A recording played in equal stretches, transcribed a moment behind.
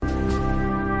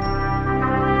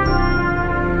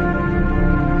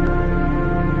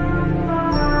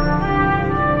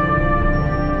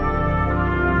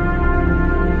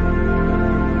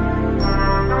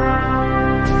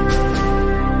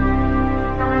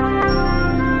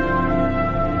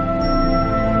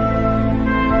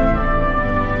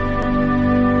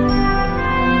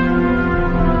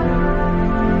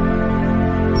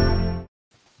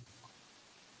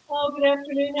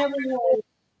everyone.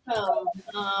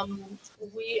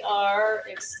 We are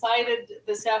excited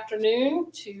this afternoon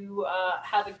to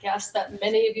have a guest that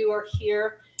many of you are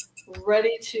here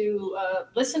ready to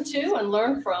listen to and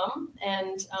learn from.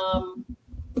 And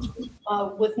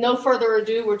with no further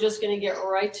ado, we're just going to get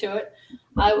right to it.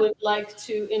 I would like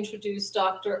to introduce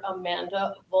Dr.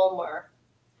 Amanda Vollmer.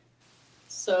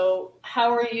 So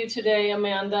how are you today,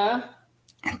 Amanda?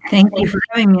 Thank you for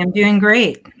having me. I'm doing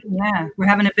great. Yeah, we're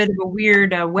having a bit of a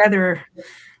weird weather,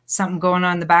 something going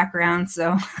on in the background.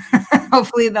 So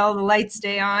hopefully all the lights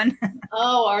stay on.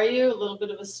 Oh, are you? A little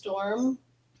bit of a storm?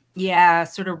 Yeah,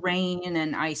 sort of rain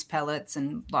and ice pellets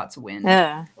and lots of wind.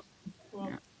 Yeah.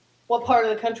 What part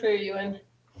of the country are you in?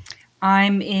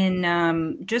 I'm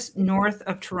in just north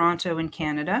of Toronto in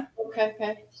Canada.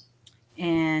 Okay.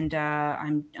 And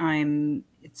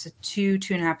it's a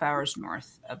 2.5 hours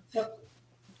north of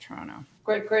Toronto.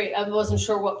 Great. I wasn't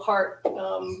sure what part.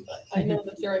 I know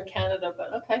that you're in Canada,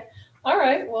 but okay. All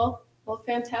right. Well,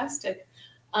 fantastic.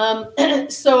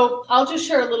 So I'll just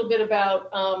share a little bit about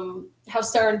how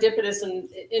serendipitous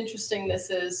and interesting this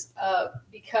is,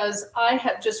 because I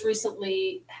have just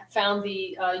recently found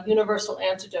the Universal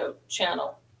Antidote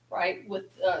channel, right, with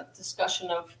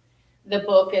discussion of the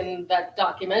book and that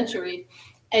documentary,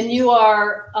 and you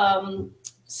are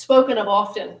spoken of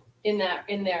often in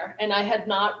there. And I had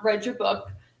not read your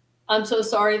book. I'm so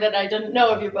sorry that I didn't know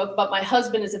of your book, but my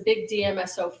husband is a big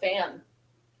DMSO fan.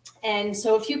 And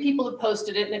so a few people have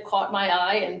posted it and it caught my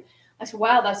eye. And I said,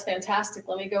 wow, that's fantastic.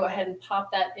 Let me go ahead and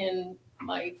pop that in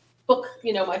my book,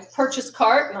 my purchase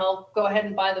cart, and I'll go ahead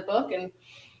and buy the book. And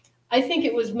I think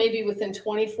it was maybe within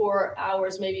 24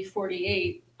 hours, maybe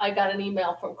 48, I got an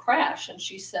email from Crash. And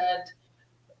she said,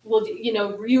 well,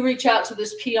 you reach out to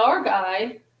this PR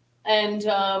guy and,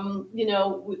 we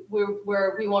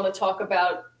want to talk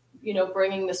about,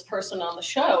 bringing this person on the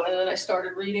show. And then I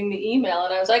started reading the email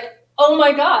and I was like, oh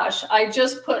my gosh, I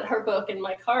just put her book in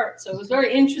my cart. So it was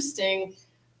very interesting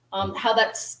how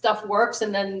that stuff works.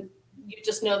 And then you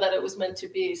just know that it was meant to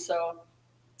be. So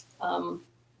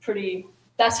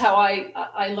that's how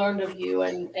I learned of you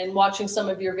and watching some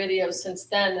of your videos since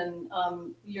then.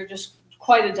 And you're just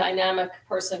quite a dynamic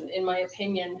person, in my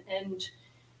opinion. And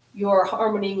your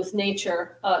harmony with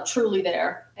nature, truly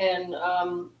there. And,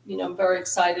 I'm very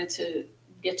excited to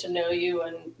get to know you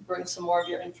and bring some more of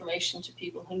your information to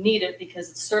people who need it,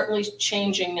 because it's certainly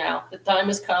changing now. The time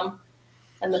has come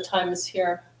and the time is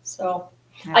here. So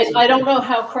I don't know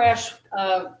how Crash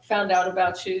found out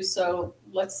about you. So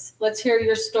let's hear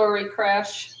your story,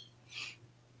 Crash.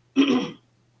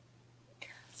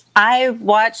 I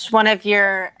watched one of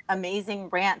your amazing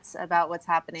rants about what's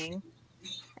happening.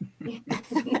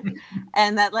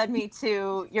 And that led me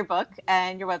to your book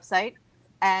and your website,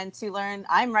 and to learn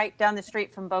I'm right down the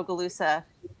street from Bogalusa,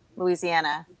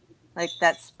 Louisiana. Like,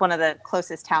 that's one of the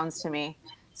closest towns to me.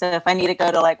 So if I need to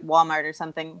go to like Walmart or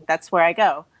something, that's where I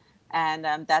go. And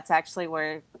that's actually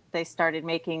where they started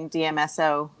making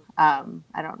DMSO. I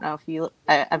don't know if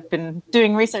I've been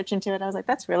doing research into it. I was like,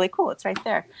 that's really cool. It's right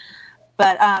there.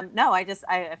 But no, I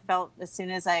felt as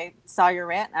soon as I saw your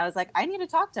rant, I was like, I need to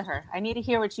talk to her. I need to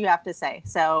hear what you have to say.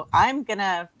 So I'm going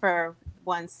to, for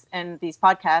once in these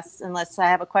podcasts, unless I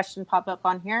have a question pop up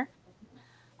on here,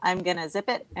 I'm going to zip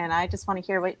it. And I just want to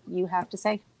hear what you have to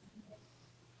say.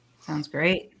 Sounds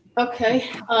great. Okay.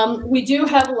 We do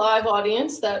have a live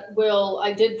audience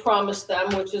I did promise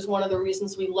them, which is one of the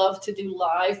reasons we love to do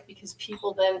live, because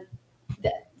people then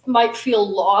that might feel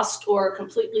lost or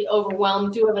completely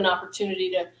overwhelmed do have an opportunity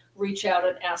to reach out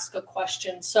and ask a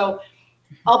question. So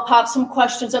I'll pop some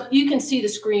questions up. You can see the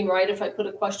screen, right? If I put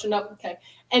a question up, okay.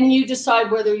 And you decide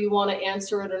whether you want to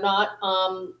answer it or not.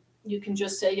 You can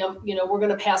just say, we're going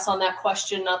to pass on that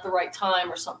question, not the right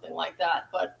time or something like that.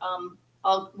 But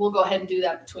we'll go ahead and do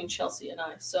that between Chelsea and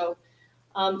I. So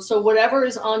whatever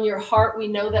is on your heart, we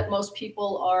know that most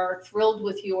people are thrilled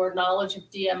with your knowledge of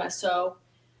DMSO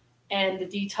and the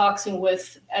detoxing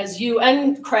with, as you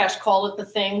and Crash call it, the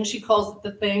thing. She calls it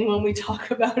the thing when we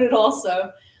talk about it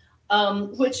also.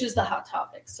 Which is the hot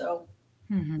topic. So,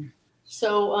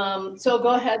 so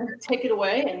go ahead and take it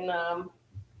away, and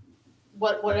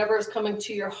whatever is coming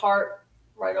to your heart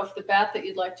right off the bat that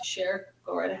you'd like to share,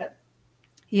 go right ahead.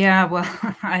 Yeah, well,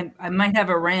 I might have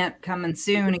a rant coming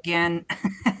soon again.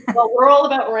 Well, we're all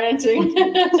about ranting.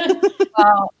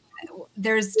 Well,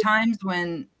 there's times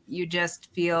when you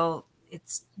just feel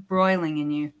it's broiling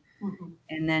in you,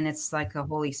 and then it's like the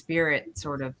Holy Spirit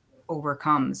sort of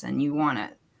overcomes, and you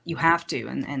have to,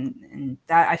 and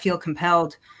that I feel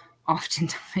compelled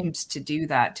oftentimes to do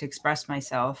that, to express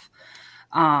myself.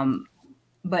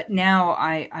 but now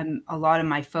I'm a lot of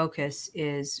my focus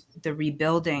is the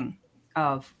rebuilding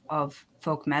of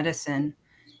folk medicine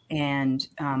and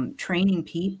training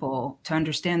people to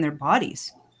understand their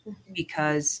bodies,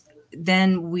 because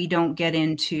then we don't get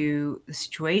into the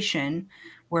situation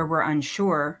where we're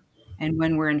unsure. And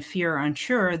when we're in fear or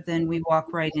unsure, then we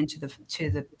walk right into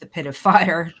the pit of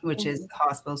fire, which is the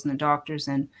hospitals and the doctors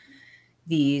and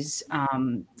these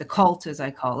the cult, as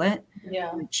I call it,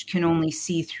 Yeah. which can only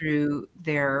see through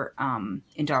their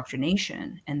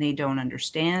indoctrination, and they don't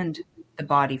understand the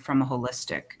body from a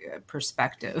holistic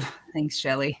perspective. Thanks,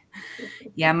 Shelley.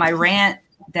 Yeah, my rant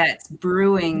that's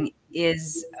brewing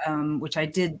is, which I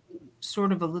did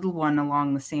sort of a little one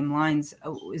along the same lines,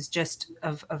 is just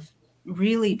of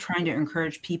really trying to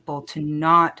encourage people to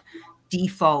not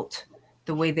default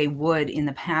the way they would in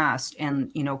the past,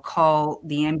 and call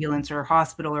the ambulance or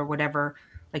hospital or whatever,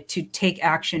 like to take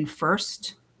action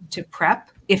first, to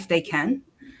prep if they can,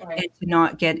 Right. and to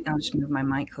not get, I'll just move my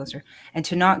mic closer, and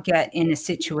to not get in a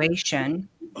situation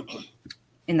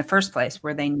in the first place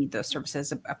where they need those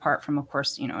services, apart from, of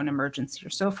course, an emergency or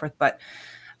so forth. But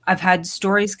I've had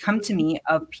stories come to me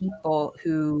of people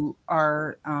who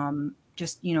are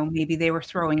just, maybe they were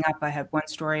throwing up. I had one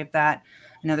story of that.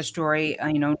 Another story,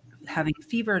 having a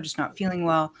fever, just not feeling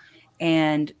well.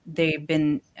 And they've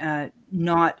been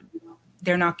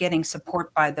they're not getting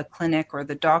support by the clinic or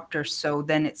the doctor. So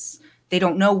then they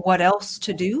don't know what else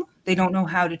to do. They don't know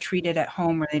how to treat it at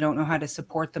home, or they don't know how to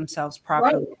support themselves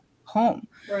properly at home.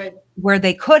 Right. Where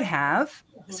they could have,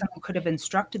 someone could have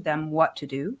instructed them what to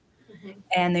do,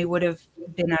 and they would have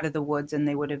been out of the woods, and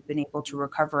they would have been able to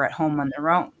recover at home on their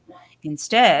own.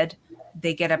 Instead,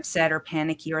 they get upset or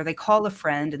panicky, or they call a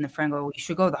friend, and the friend goes, well, you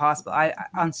should go to the hospital. I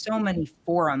on so many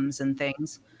forums and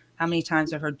things, how many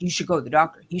times I've heard, you should go to the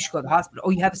doctor, you should go to the hospital.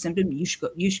 Oh, you have a symptom, you should go,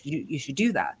 you should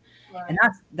do that. Right. And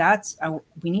that's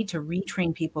we need to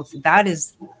retrain people. That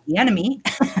is the enemy.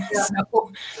 Yeah.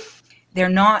 So they're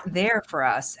not there for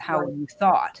us how you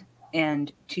thought,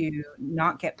 and to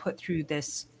not get put through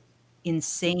this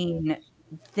insane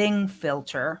thing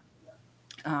filter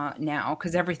now,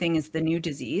 because everything is the new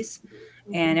disease,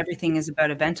 and everything is about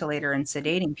a ventilator and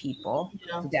sedating people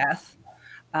to death.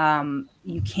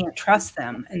 You can't trust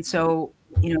them. And so,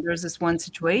 there's this one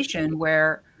situation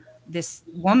where this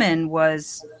woman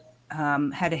was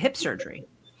had a hip surgery.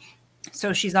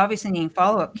 So she's obviously needing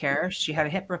follow-up care. She had a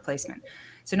hip replacement.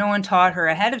 So no one taught her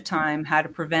ahead of time how to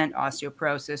prevent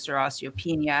osteoporosis or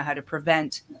osteopenia, how to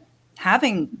prevent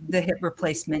having the hip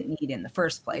replacement need in the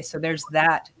first place. So there's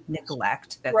that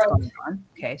neglect that's going on.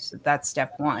 Okay, so that's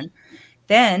step one.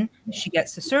 Then she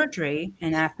gets the surgery,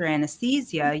 and after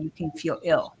anesthesia, you can feel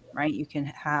ill, right? You can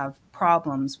have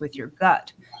problems with your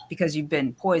gut because you've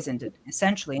been poisoned,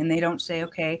 essentially. And they don't say,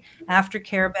 okay, after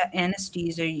care of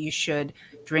anesthesia, you should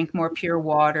drink more pure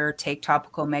water, take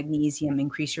topical magnesium,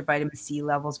 increase your vitamin C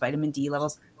levels, vitamin D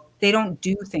levels. They don't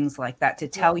do things like that to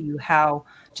tell you how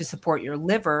to support your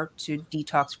liver to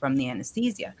detox from the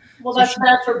anesthesia. Well, that's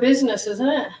bad for business, isn't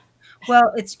it?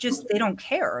 Well, it's just they don't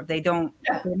care.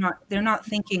 They're not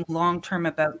thinking long term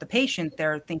about the patient.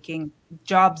 They're thinking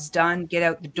job's done, get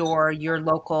out the door. Your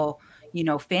local,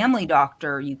 family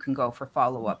doctor, you can go for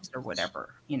follow-ups or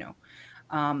whatever,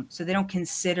 So they don't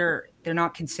consider. They're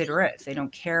not considerate. They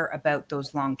don't care about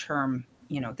those long term.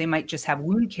 They might just have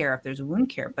wound care if there's a wound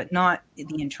care, but not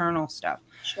the internal stuff.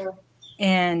 Sure.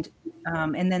 And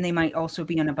then they might also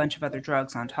be on a bunch of other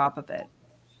drugs on top of it.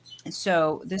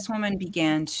 So this woman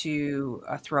began to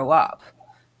throw up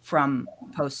from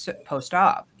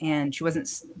post-op, and she wasn't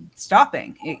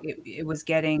stopping. It was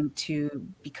getting to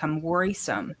become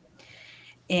worrisome.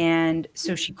 And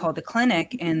so she called the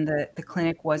clinic, and the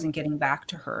clinic wasn't getting back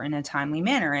to her in a timely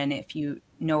manner. And if you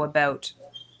know about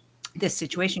this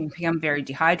situation, you become very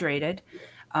dehydrated.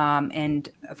 And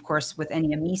of course, with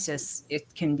any emesis,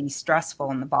 it can be stressful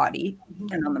on the body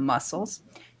and on the muscles.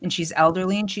 And she's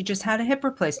elderly, and she just had a hip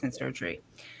replacement surgery.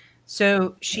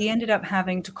 So she ended up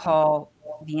having to call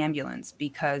the ambulance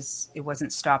because it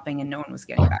wasn't stopping and no one was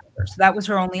getting back to her. So that was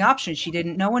her only option. She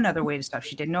didn't know another way to stop.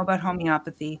 She didn't know about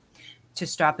homeopathy to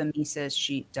stop emesis.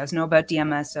 She does know about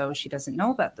DMSO. She doesn't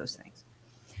know about those things.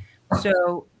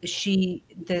 So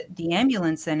the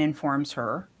ambulance then informs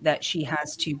her that she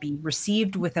has to be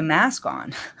received with a mask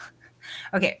on.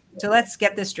 Okay, so let's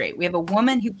get this straight. We have a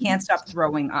woman who can't stop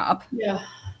throwing up. Yeah.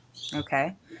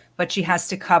 Okay, but she has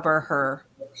to cover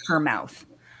her mouth.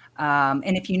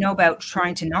 And if you know about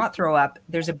trying to not throw up,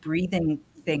 there's a breathing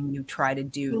thing you try to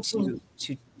do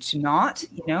to not,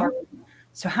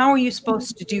 So how are you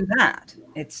supposed to do that?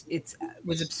 It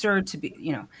was absurd to be,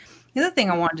 The other thing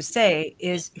I wanted to say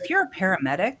is if you're a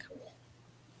paramedic,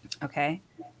 okay,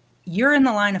 you're in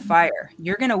the line of fire.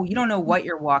 You don't know what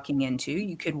you're walking into.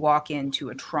 You could walk into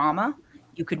a trauma.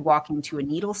 You could walk into a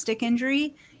needle stick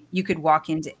injury. You could walk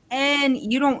into, and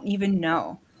you don't even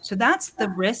know. So that's the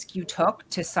risk you took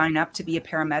to sign up to be a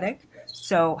paramedic.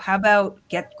 So how about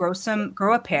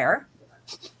grow a pair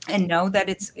and know that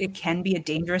it can be a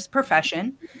dangerous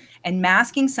profession, and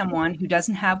masking someone who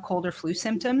doesn't have cold or flu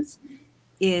symptoms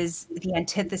is the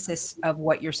antithesis of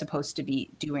what you're supposed to be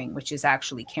doing, which is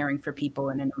actually caring for people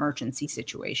in an emergency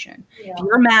situation. Yeah. If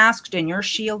you're masked and you're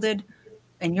shielded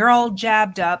and you're all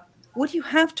jabbed up, what do you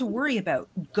have to worry about?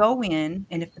 Go in,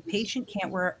 and if the patient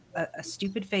can't wear a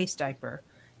stupid face diaper,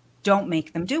 don't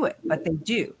make them do it, but they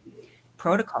do.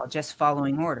 Protocol, just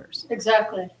following orders.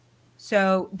 Exactly.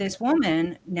 So this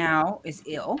woman now is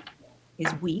ill,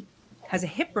 is weak, has a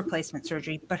hip replacement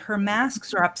surgery, but her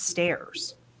masks are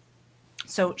upstairs.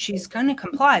 So she's going to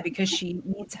comply because she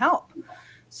needs help.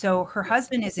 So her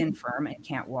husband is infirm and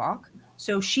can't walk.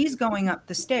 So she's going up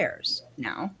the stairs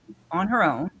now on her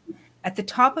own. At the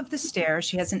top of the stairs,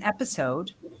 she has an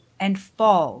episode and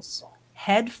falls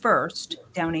head first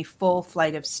down a full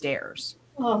flight of stairs.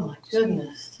 Oh my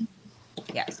goodness.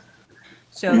 Yes.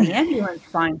 So the ambulance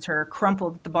finds her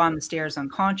crumpled at the bottom of the stairs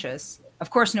unconscious. Of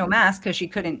course, no mask because she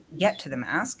couldn't get to the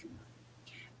mask.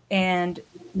 And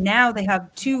now they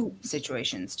have two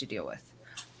situations to deal with.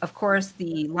 Of course,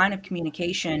 the line of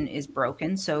communication is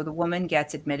broken, so the woman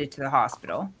gets admitted to the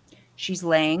hospital. She's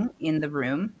laying in the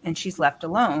room and she's left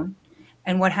alone.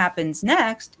 And what happens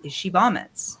next is she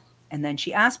vomits, and then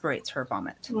she aspirates her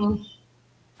vomit. Mm.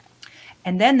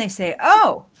 And then they say,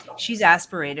 oh, she's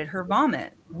aspirated her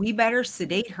vomit. We better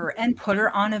sedate her and put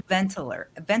her on a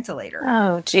ventilator.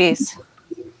 Oh, geez.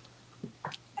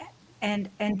 And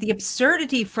the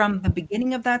absurdity from the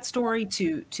beginning of that story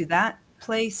to that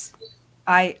place,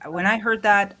 when I heard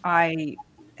that, I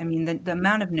mean, the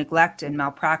amount of neglect and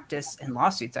malpractice and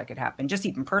lawsuits that could happen, just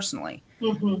even personally.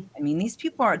 Mm-hmm. I mean, these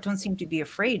people don't seem to be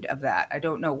afraid of that. I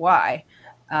don't know why.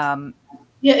 Yeah,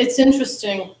 it's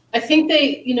interesting. I think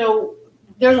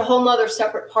there's a whole nother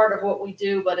separate part of what we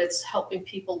do, but it's helping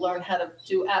people learn how to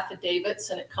do affidavits,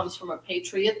 and it comes from a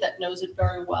patriot that knows it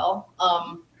very well.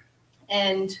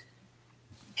 And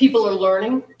people are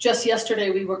learning. Just yesterday,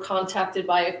 we were contacted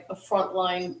by a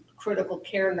frontline critical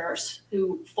care nurse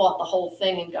who fought the whole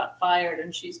thing and got fired,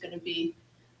 and she's going to be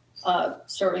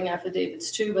serving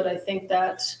affidavits too. But I think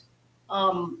that,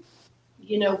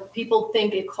 people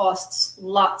think it costs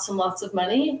lots and lots of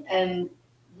money and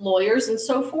lawyers and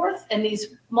so forth. And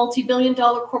these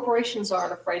multi-billion-dollar corporations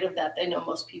aren't afraid of that. They know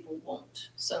most people won't.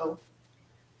 So.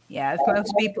 Yeah, if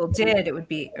most people did, it would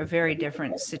be a very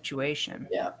different situation.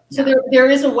 Yeah. So there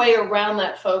is a way around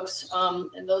that, folks.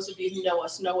 And those of you who know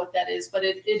us know what that is. But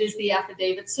it is the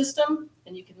affidavit system.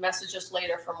 And you can message us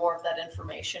later for more of that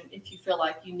information if you feel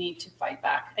like you need to fight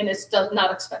back. And it's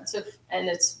not expensive, and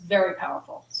it's very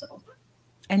powerful. So.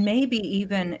 And maybe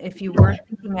even if you were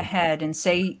thinking ahead and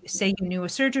say you knew a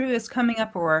surgery was coming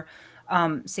up, or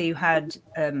say you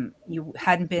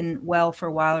hadn't been well for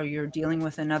a while, or you're dealing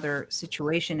with another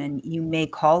situation, and you may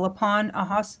call upon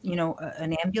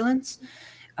an ambulance,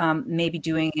 maybe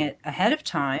doing it ahead of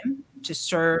time to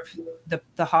serve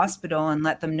the hospital and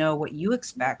let them know what you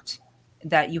expect,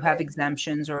 that you have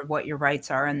exemptions or what your rights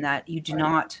are, and that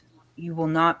you will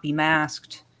not be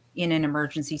masked in an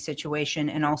emergency situation,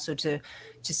 and also to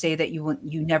say that you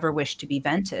never wish to be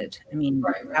vented. I mean,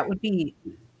 right. That would be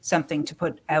something to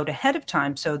put out ahead of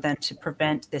time, so then to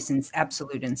prevent this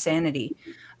absolute insanity.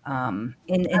 And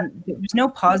there's no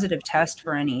positive test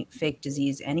for any fake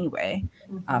disease anyway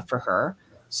for her.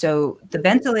 So the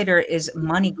ventilator is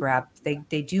money grab.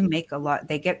 They do make a lot.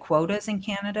 They get quotas in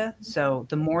Canada. So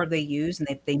the more they use and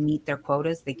they meet their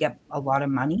quotas, they get a lot of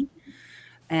money.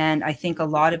 And I think a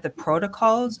lot of the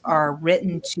protocols are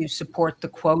written to support the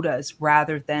quotas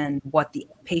rather than what the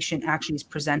patient actually is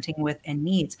presenting with and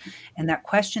needs. And that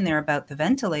question there about the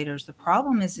ventilators, the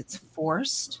problem is it's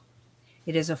forced.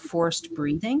 It is a forced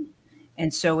breathing.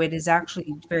 And so it is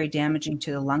actually very damaging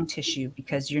to the lung tissue,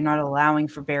 because you're not allowing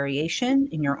for variation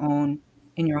in your own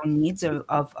needs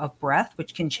of breath,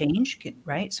 which can change,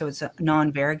 right? So it's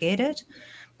non-variegated,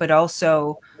 but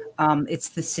also it's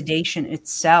the sedation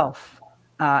itself.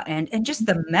 And just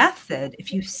the method,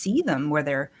 if you see them where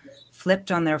they're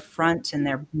flipped on their front and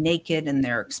they're naked and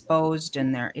they're exposed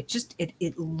and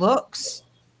it looks,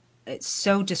 it's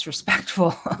so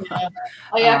disrespectful. Yeah.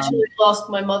 I actually lost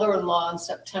my mother-in-law in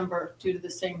September due to the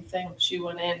same thing. She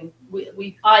went in.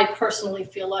 I personally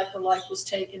feel like her life was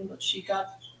taken, but she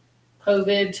got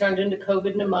COVID, turned into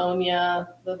COVID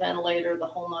pneumonia, the ventilator, the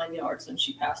whole 9 yards, and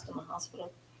she passed in the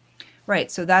hospital. Right.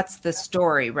 So that's the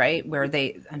story, right? Where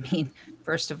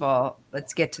first of all,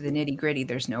 let's get to the nitty gritty.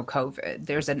 There's no COVID.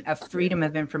 There's a freedom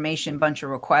of information bunch of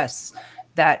requests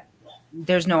that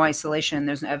there's no isolation.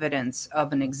 There's no evidence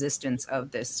of an existence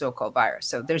of this so-called virus.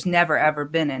 So there's never, ever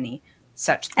been any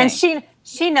such thing. And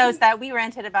she knows that. We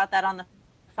ranted about that on the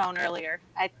phone earlier.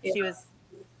 She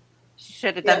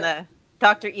should have done the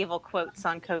Dr. Evil quotes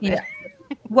on COVID. Yeah.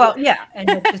 Well, yeah. And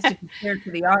just to be fair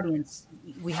to the audience,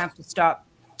 we have to stop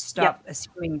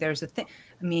assuming there's a thing.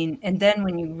 I mean, and then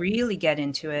when you really get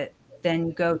into it, then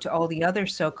you go to all the other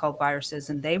so-called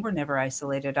viruses, and they were never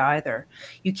isolated either.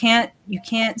 You can't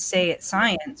say it's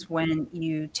science when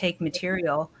you take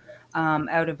material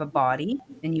out of a body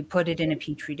and you put it in a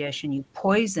petri dish and you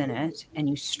poison it and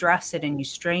you stress it and you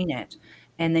strain it,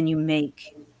 and then you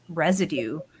make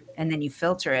residue and then you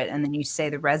filter it and then you say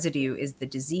the residue is the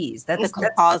disease. That's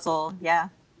causal. Yeah.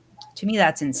 To me,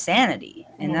 that's insanity,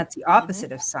 and that's the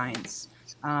opposite of science.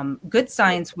 Good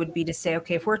science would be to say,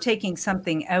 okay, if we're taking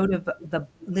something out of the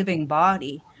living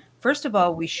body, first of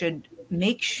all, we should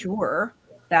make sure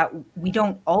that we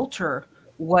don't alter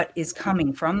what is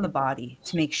coming from the body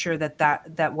to make sure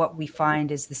that what we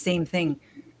find is the same thing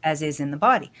as is in the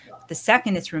body. The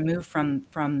second it's removed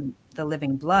from the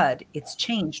living blood, it's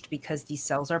changed because these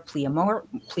cells are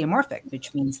pleomorphic,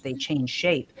 which means they change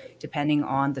shape depending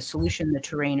on the solution, the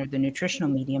terrain, or the nutritional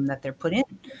medium that they're put in,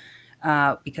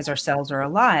 because our cells are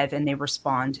alive and they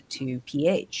respond to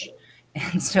pH.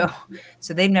 And so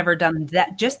they've never done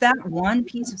that. Just that one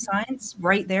piece of science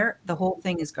right there, the whole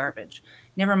thing is garbage.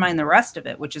 Never mind the rest of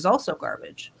it, which is also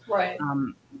garbage. Right.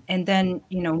 And then,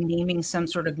 naming some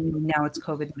sort of, now it's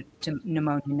COVID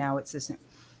pneumonia, now it's this.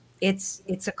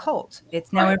 It's a cult.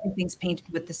 It's now everything's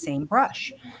painted with the same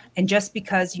brush. And just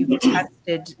because you've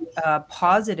tested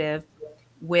positive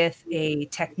with a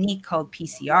technique called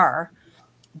PCR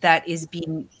that is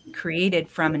being created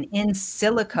from an in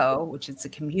silico, which is a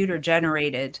computer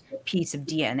generated piece of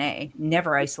DNA,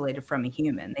 never isolated from a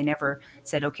human. They never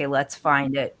said, okay, let's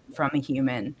find it from a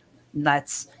human.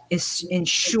 Let's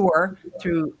ensure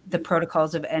through the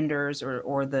protocols of Enders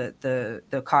or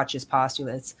the Koch's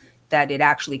postulates that it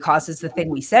actually causes the thing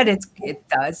we said it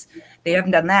does. They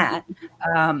haven't done that.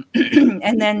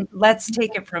 And then let's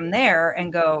take it from there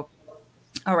and go,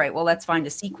 all right, well, let's find a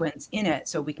sequence in it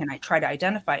so we can try to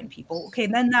identify it in people. Okay,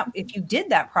 then if you did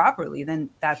that properly, then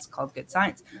that's called good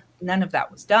science. None of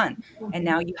that was done. And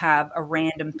now you have a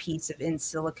random piece of in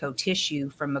silico tissue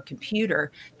from a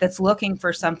computer that's looking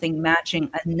for something matching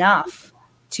enough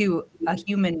to a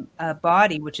human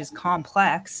body, which is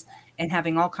complex, and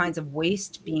having all kinds of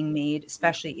waste being made,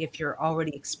 especially if you're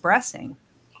already expressing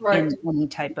in any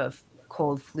type of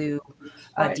cold flu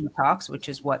detox, which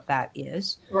is what that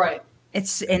is. Right.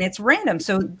 It's random.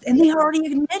 So, and they already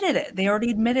admitted it. They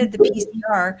already admitted the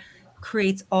PCR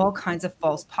creates all kinds of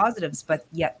false positives, but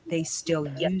yet they still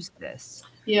use this.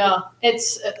 Yeah,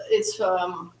 it's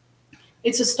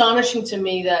astonishing to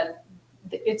me that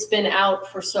it's been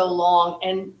out for so long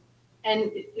and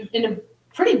in a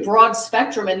pretty broad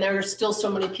spectrum, and there are still so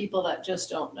many people that just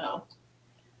don't know.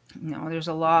 No, there's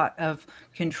a lot of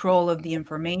control of the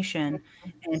information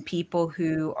and people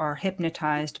who are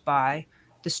hypnotized by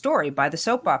the story, by the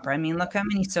soap opera. I mean, look how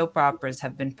many soap operas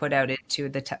have been put out into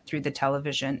through the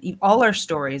television. All our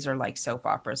stories are like soap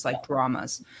operas, like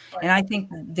dramas. Right. And I think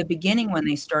the beginning when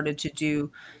they started to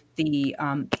do the,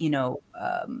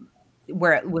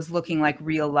 where it was looking like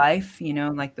real life,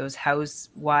 like those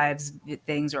housewives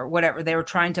things or whatever, they were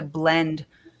trying to blend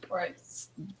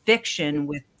fiction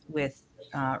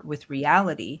with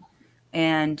reality.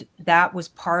 And that was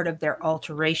part of their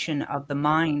alteration of the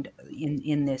mind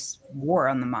in this war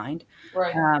on the mind.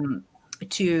 Right.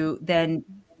 To then,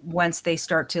 once they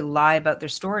start to lie about their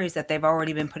stories that they've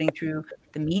already been putting through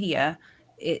the media,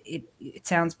 it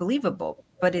sounds believable,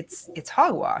 but it's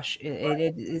hogwash.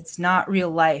 It's not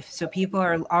real life. So people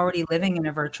are already living in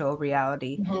a virtual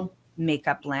reality,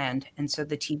 make-up land, and so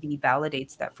the TV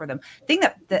validates that for them. The thing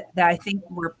that I think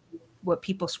what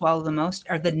people swallow the most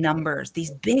are the numbers,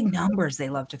 these big numbers they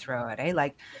love to throw at,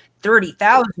 like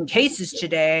 30,000 cases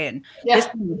today and this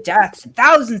many deaths and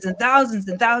thousands and thousands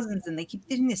and thousands. And they keep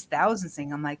doing this thousands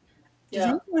thing. I'm like,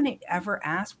 does anyone ever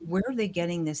ask where are they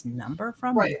getting this number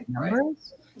from? These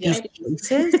numbers, these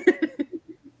cases,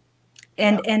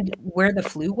 and where the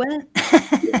flu went?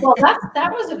 Well,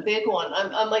 that was a big one.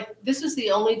 I'm like, this is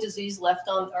the only disease left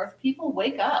on earth. People,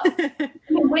 wake up.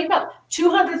 Wake up.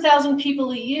 200,000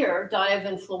 people a year die of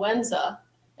influenza,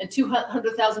 and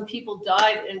 200,000 people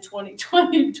died in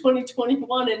 2020,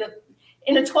 2021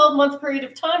 in a 12-month period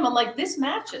of time. I'm like, this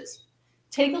matches.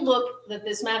 Take a look that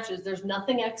this matches. There's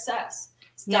nothing excess.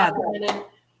 It's documented.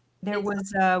 there It's-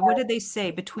 was, what did they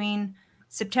say? Between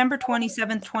September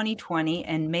 27th, 2020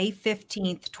 and May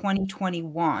 15th,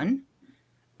 2021,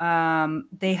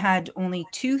 they had only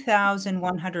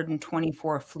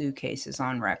 2,124 flu cases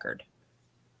on record.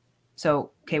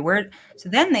 So, okay, so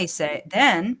then they say,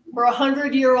 for a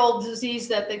 100-year-old disease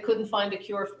that they couldn't find a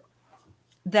cure for.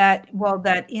 that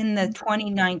in the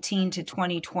 2019 to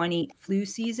 2020 flu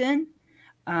season,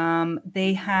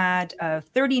 they had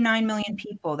 39 million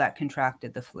people that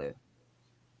contracted the flu.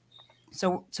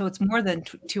 So it's more than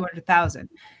 200,000.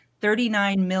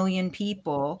 39 million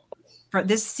people, for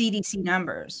this CDC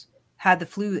numbers, had the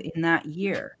flu in that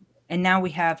year. And now we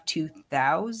have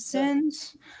 2,000.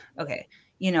 Okay,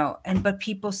 but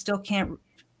people still can't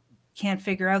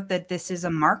figure out that this is a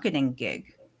marketing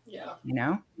gig. Yeah.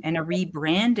 And a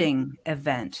rebranding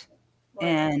event.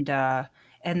 Right.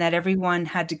 And that everyone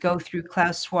had to go through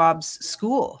Klaus Schwab's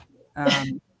school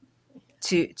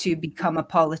to become a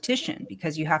politician,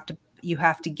 because you have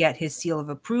to get his seal of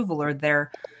approval, or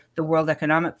the World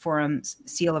Economic Forum's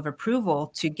seal of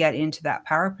approval, to get into that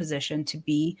power position, to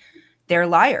be their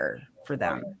liar for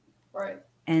them. Right.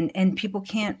 And people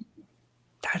can't,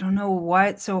 I don't know why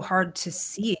it's so hard to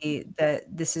see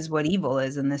that this is what evil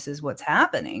is and this is what's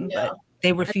happening, but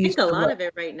they refuse. I think a lot of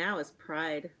it right now is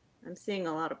pride. I'm seeing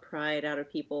a lot of pride out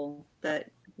of people, that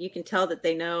you can tell that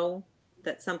they know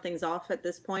that something's off at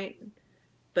this point,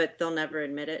 but they'll never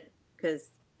admit it because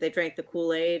they drank the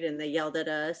Kool-Aid and they yelled at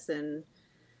us, and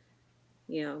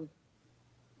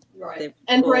right,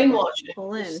 and brainwashing.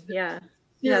 Pull in, yeah.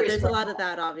 There's a lot of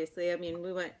that, obviously. I mean,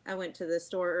 I went to the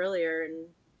store earlier, and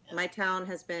my town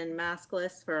has been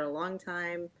maskless for a long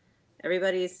time.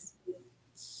 Everybody's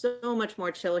so much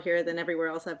more chill here than everywhere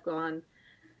else I've gone,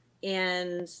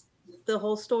 and the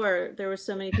whole store, there were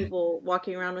so many people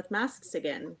walking around with masks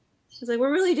again. I was like,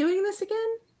 we're really doing this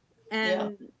again?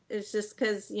 And it's just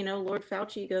because, Lord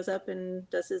Fauci goes up and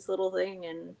does his little thing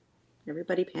and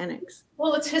everybody panics.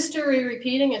 Well, it's history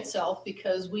repeating itself,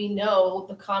 because we know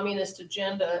the communist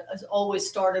agenda has always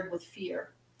started with fear.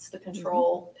 It's the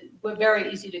control. We're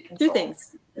very easy to control. Two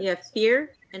things. You have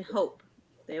fear and hope.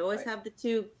 They always have the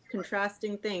two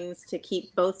contrasting things to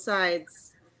keep both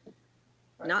sides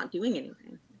not doing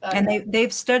anything. And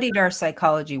they've studied our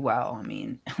psychology well. I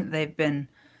mean, they've been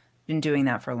doing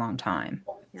that for a long time.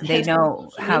 They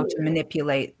know how to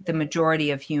manipulate the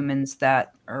majority of humans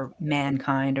that are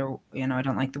mankind, or, I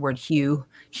don't like the word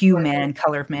human,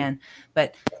 color of man,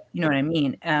 but you know what I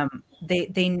mean?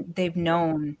 They've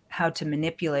known how to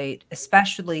manipulate,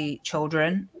 especially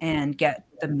children, and get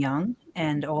them young,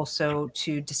 and also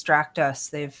to distract us.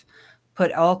 They've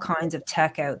put all kinds of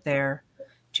tech out there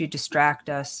to distract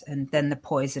us, and then the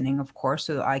poisoning, of course,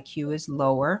 so the IQ is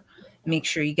lower. Make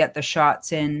sure you get the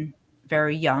shots in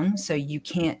very young, so you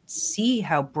can't see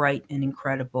how bright and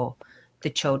incredible the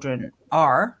children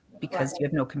are, because you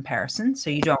have no comparison. So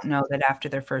you don't know that after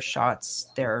their first shots,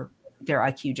 their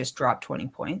IQ just dropped 20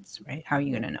 points, right? How are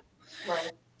you going to know?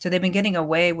 Right. So they've been getting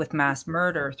away with mass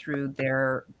murder through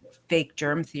their fake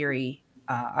germ theory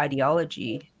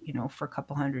ideology, for a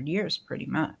couple hundred years, pretty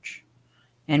much.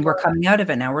 And we're coming out of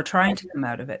it now. We're trying to come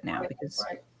out of it now, because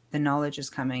the knowledge is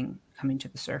coming to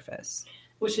the surface.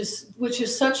 Which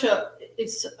is such a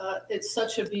it's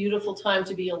such a beautiful time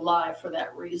to be alive for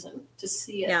that reason, to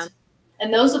see it. Yeah.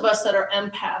 And those of us that are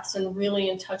empaths and really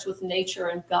in touch with nature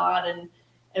and God,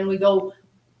 and we don't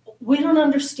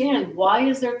understand, why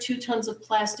is there 2 tons of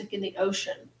plastic in the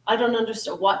ocean? I don't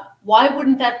understand. Why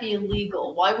wouldn't that be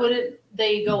illegal? Why wouldn't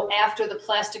they go after the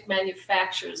plastic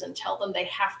manufacturers and tell them they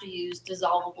have to use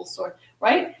dissolvable source,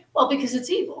 right? Well, because it's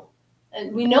evil.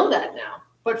 And we know that now.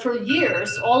 But for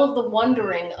years, all of the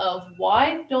wondering of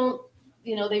why don't,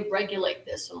 they regulate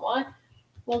this, and why?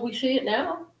 Well, we see it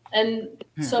now. And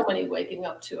so many waking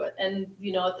up to it. And,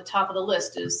 at the top of the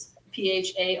list is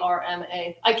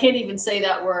PHARMA. I can't even say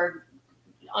that word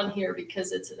on here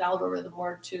because it's an algorithm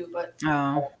word too, but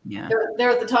they're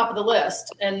at the top of the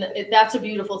list. And that's a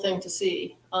beautiful thing to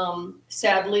see.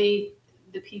 Sadly,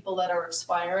 the people that are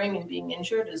expiring and being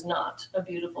injured is not a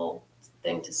beautiful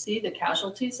thing to see, the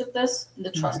casualties of this,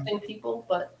 the trusting people,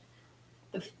 but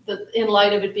the in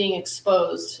light of it being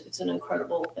exposed, it's an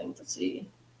incredible thing to see.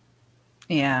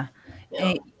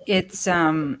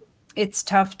 It's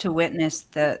tough to witness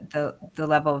the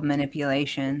level of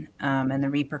manipulation and the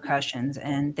repercussions,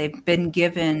 and they've been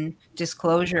given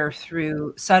disclosure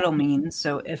through subtle means.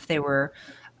 So if they were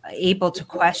able to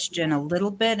question a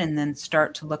little bit and then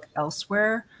start to look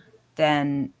elsewhere,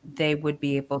 then they would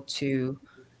be able to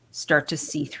start to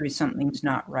see through something's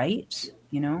not right,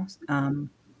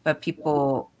 but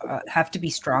people have to be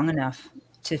strong enough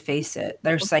to face it.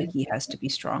 Their psyche has to be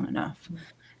strong enough.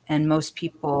 And most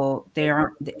people,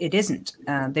 it isn't.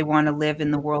 They want to live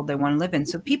in the world they want to live in.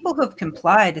 So people who have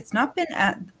complied, it's not been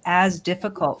as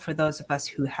difficult for those of us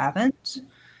who haven't.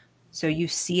 So you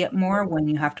see it more when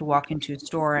you have to walk into a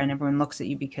store and everyone looks at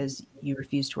you because you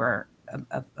refuse to wear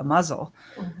a muzzle,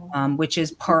 which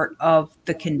is part of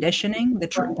the conditioning, the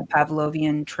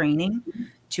Pavlovian training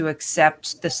to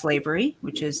accept the slavery,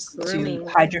 which is to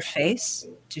hide your face,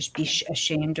 to be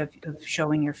ashamed of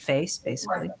showing your face,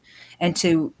 basically, and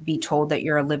to be told that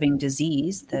you're a living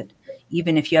disease, that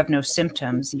even if you have no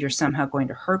symptoms, you're somehow going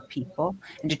to hurt people,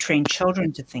 and to train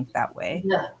children to think that way.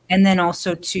 Yeah. And then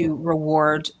also to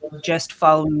reward just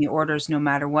following the orders no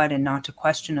matter what and not to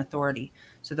question authority.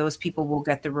 So those people will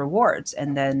get the rewards,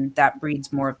 and then that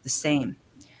breeds more of the same.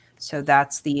 So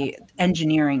that's the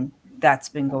engineering that's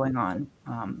been going on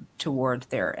toward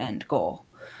their end goal.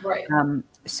 Right.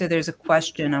 So there's a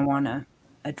question I want to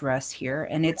address here,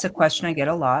 and it's a question I get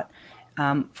a lot.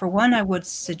 For one, I would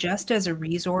suggest as a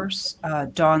resource,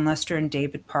 Dawn Lester and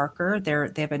David Parker.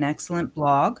 They have an excellent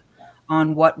blog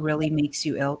on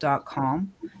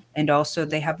whatreallymakesyouill.com. And also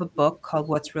they have a book called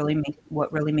What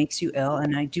Really Makes You Ill.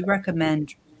 And I do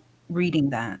recommend reading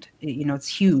that. It's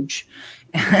huge.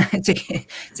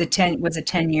 It was a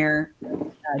 10-year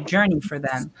journey for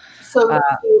them. So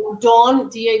Dawn,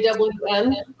 D-A-W-N,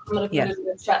 I'm going to put it in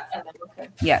the chat. Okay.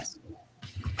 Yes.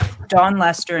 Dawn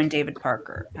Lester and David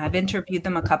Parker. I've interviewed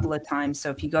them a couple of times. So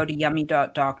if you go to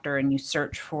yummy.doctor and you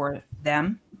search for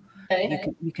them,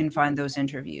 you can find those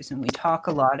interviews. And we talk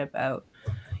a lot about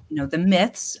the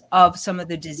myths of some of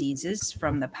the diseases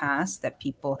from the past that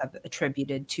people have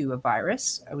attributed to a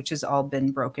virus, which has all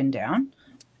been broken down.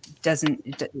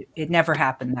 It never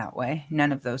happened that way.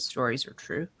 None of those stories are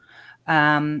true.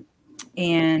 And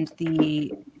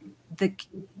the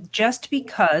just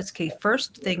because,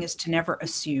 first thing is to never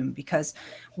assume, because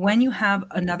when you have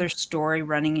another story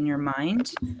running in your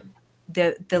mind,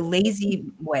 the lazy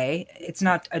way, it's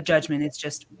not a judgment, it's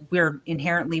just we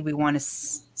want to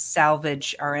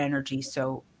salvage our energy.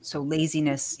 So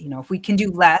laziness, if we can do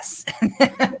less,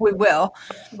 we will,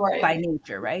 by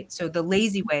nature, right? So the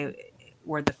lazy way,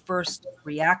 or the first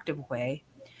reactive way,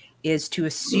 is to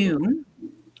assume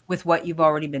with what you've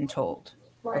already been told.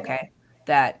 Okay,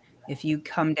 that if you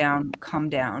come down,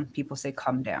 people say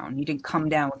come down. You didn't come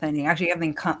down with anything. Actually,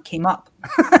 everything came up.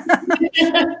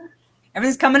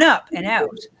 Everything's coming up and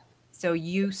out. So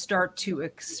you start to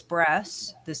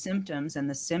express the symptoms, and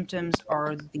the symptoms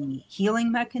are the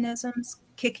healing mechanisms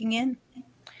kicking in.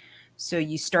 So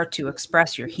you start to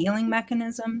express your healing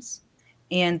mechanisms,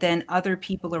 and then other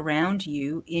people around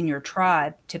you in your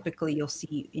tribe, typically you'll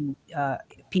see in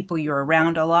people you're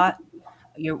around a lot,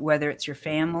 whether it's your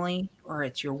family or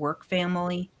it's your work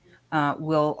family,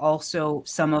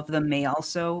 some of them may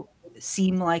also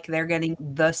seem like they're getting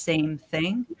the same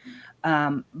thing.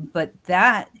 But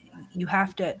that you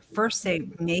have to first say,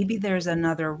 maybe there's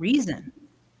another reason.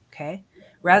 Okay.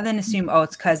 Rather than assume,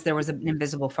 it's because there was an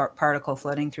invisible particle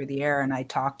floating through the air and I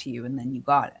talked to you and then you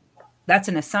got it. That's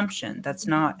an assumption. That's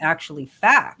not actually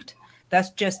fact. That's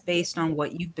just based on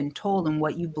what you've been told and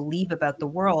what you believe about the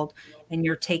world. And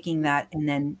you're taking that and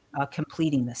then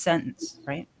completing the sentence,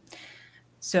 right?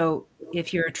 So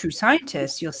if you're a true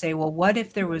scientist, you'll say, well, what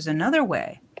if there was another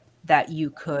way that you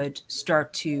could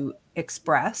start to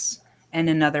express and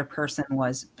another person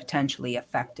was potentially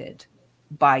affected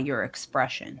by your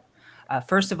expression?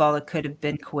 First of all, it could have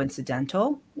been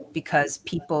coincidental because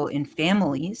people in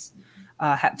families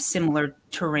have similar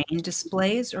terrain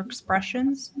displays or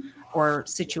expressions or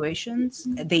situations.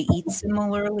 They eat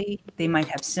similarly. They might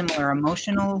have similar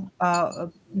emotional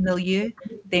milieu.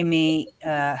 They may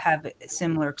have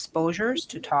similar exposures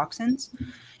to toxins.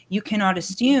 You cannot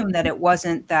assume that it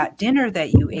wasn't that dinner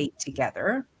that you ate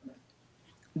together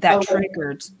that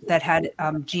triggered, that had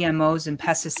GMOs and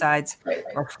pesticides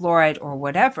or fluoride or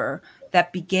whatever,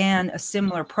 that began a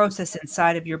similar process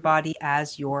inside of your body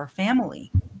as your family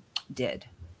did,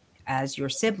 as your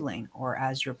sibling or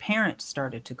as your parent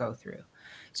started to go through.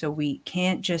 So we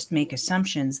can't just make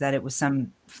assumptions that it was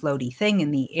some floaty thing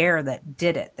in the air that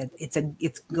did it, that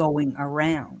it's going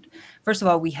around. First of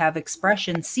all, we have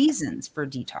expression seasons for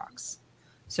detox.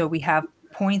 So we have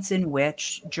points in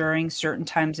which during certain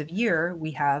times of year,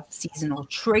 we have seasonal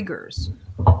triggers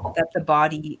that the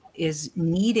body is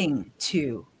needing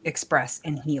to express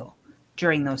and heal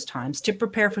during those times to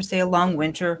prepare for, say, a long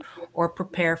winter or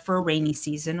prepare for a rainy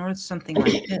season or something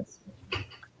like this.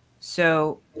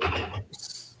 So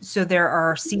there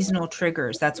are seasonal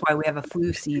triggers. That's why we have a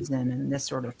flu season and this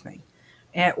sort of thing.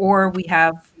 Or we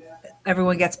have,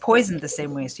 everyone gets poisoned the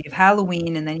same way. So you have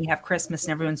Halloween and then you have Christmas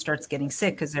and everyone starts getting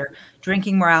sick because they're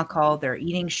drinking more alcohol, they're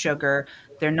eating sugar,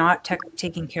 They're not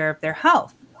taking care of their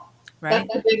health, right?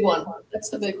 That's the big one. That's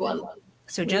the big one.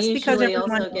 So We just because usually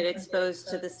everyone also get exposed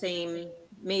to the same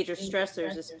major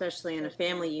stressors, especially in a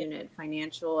family unit,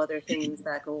 financial, other things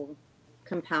that will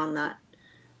compound that.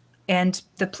 and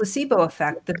the placebo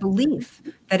effect, the belief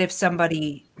that if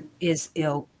somebody is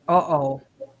ill,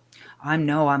 I'm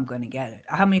going to get it.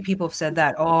 How many people have said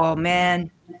that? Oh man,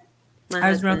 My I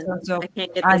was around husband, so I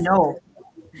can't get I this. know.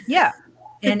 Yeah.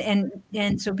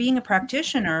 And so being a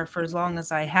practitioner for as long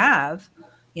as I have,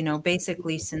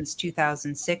 basically since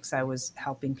 2006, I was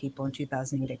helping people. In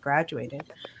 2008, I graduated.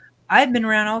 I've been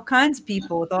around all kinds of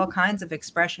people with all kinds of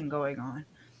expression going on.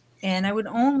 And I would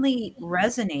only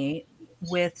resonate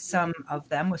with some of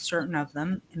them, with certain of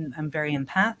them. And I'm very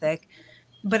empathic,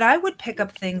 but I would pick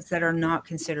up things that are not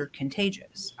considered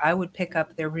contagious. I would pick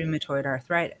up their rheumatoid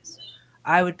arthritis.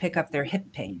 I would pick up their hip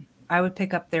pain. I would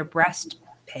pick up their breast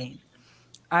pain.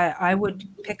 I would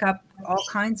pick up all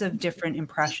kinds of different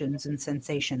impressions and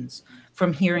sensations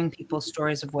from hearing people's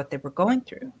stories of what they were going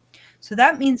through. So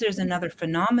that means there's another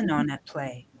phenomenon at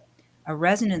play, a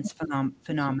resonance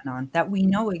phenomenon that we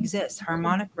know exists.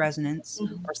 Harmonic resonance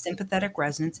or sympathetic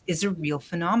resonance is a real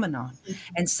phenomenon.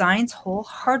 And science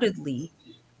wholeheartedly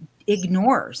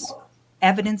ignores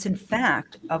evidence and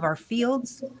fact of our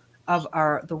fields, of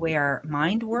the way our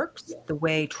mind works, the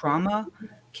way trauma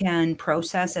can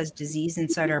process as disease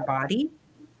inside our body.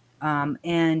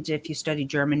 And if you study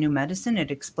German New Medicine, it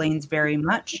explains very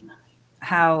much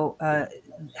how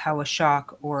a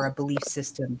shock or a belief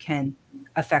system can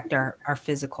affect our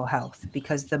physical health,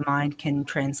 because the mind can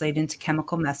translate into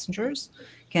chemical messengers,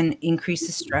 can increase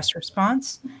the stress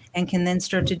response, and can then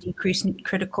start to decrease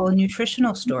critical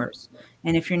nutritional stores.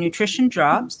 And if your nutrition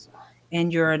drops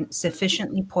and you're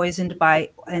sufficiently poisoned by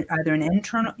either an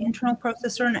internal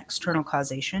process or an external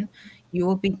causation, you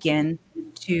will begin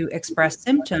to express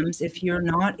symptoms if you're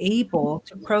not able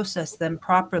to process them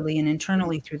properly and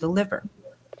internally through the liver.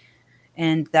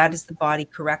 And that is the body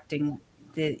correcting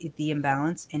the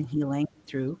imbalance and healing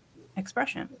through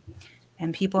expression.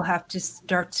 And people have to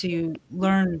start to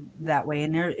learn that way.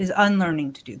 And there is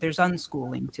unlearning to do. There's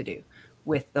unschooling to do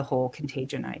with the whole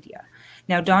contagion idea.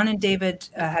 Now, Don and David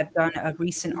had done a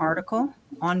recent article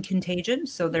on contagion.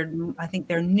 So I think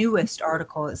their newest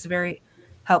article is very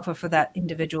helpful for that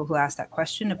individual who asked that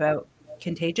question about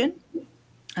contagion.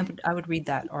 I would read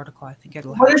that article. I think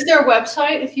it'll help. What is their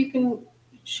website, if you can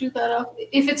shoot that up?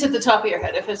 If it's at the top of your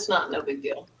head. If it's not, no big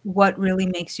deal.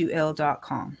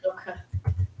 whatreallymakesyouill.com.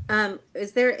 Okay.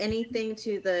 Is there anything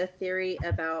to the theory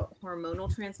about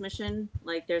hormonal transmission?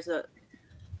 Like there's a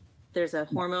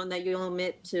hormone that you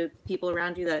emit to people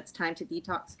around you that it's time to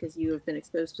detox because you have been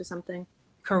exposed to something?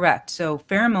 Correct. So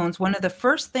pheromones, one of the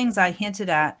first things I hinted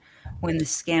at when the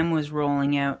scam was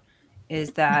rolling out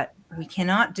is that we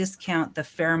cannot discount the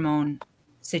pheromone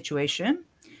situation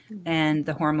and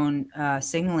the hormone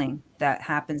signaling that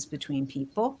happens between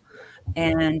people.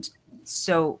 And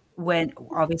so when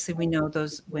obviously we know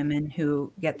those women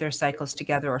who get their cycles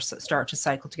together or start to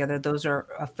cycle together, those are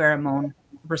a pheromone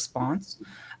response.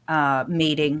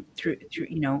 Mating through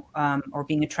or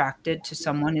being attracted to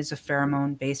someone is a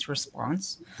pheromone based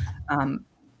response.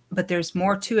 But there's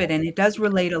more to it, and it does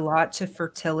relate a lot to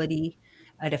fertility.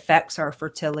 It affects our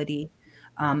fertility.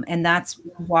 And that's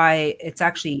why it's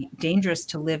actually dangerous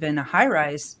to live in a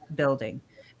high-rise building,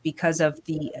 because of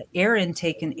the air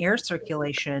intake and air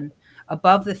circulation.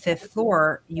 Above the 5th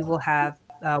floor, you will have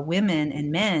women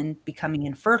and men becoming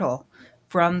infertile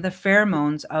from the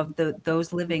pheromones of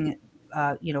those living,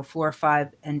 floor 5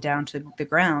 and down to the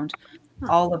ground.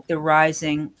 All of the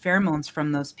rising pheromones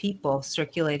from those people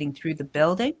circulating through the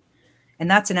building. And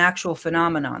that's an actual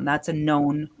phenomenon. That's a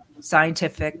known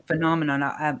scientific phenomenon.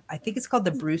 I think it's called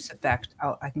the Bruce effect.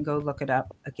 I can go look it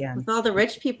up again. With all the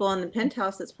rich people in the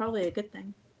penthouse, it's probably a good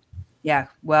thing. Yeah,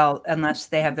 well, unless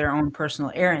they have their own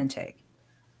personal air intake,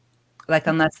 like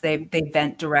unless they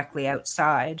vent directly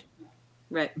outside,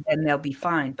 right? Then they'll be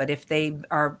fine. But if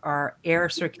our air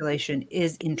circulation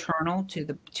is internal to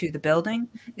the building,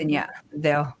 then yeah,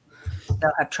 they'll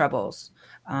have troubles.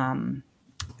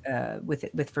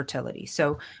 With fertility.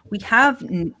 So we have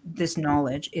this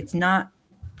knowledge. It's not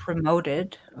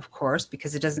promoted, of course,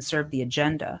 because it doesn't serve the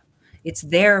agenda. It's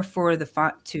there for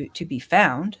to be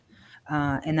found,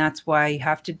 and that's why you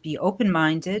have to be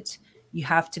open-minded. You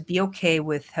have to be okay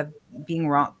with being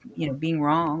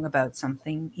wrong about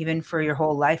something, even for your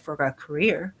whole life or a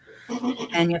career.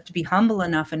 And you have to be humble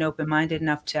enough and open-minded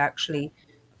enough to actually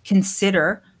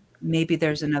consider maybe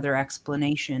there's another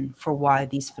explanation for why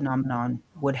these phenomenon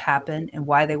would happen and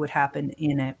why they would happen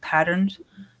in a patterned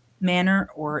manner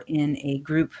or in a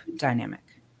group dynamic.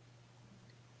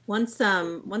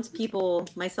 once people,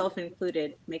 myself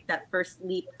included, make that first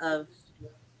leap of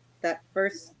that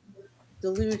first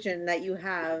delusion that you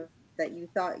have, that you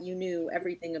thought you knew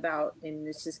everything about, and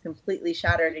it's just completely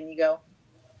shattered, and you go,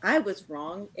 I was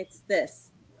wrong, it's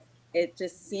this. It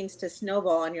just seems to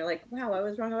snowball, and you're like, wow, I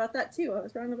was wrong about that too. I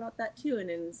was wrong about that too. And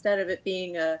instead of it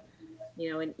being an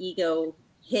ego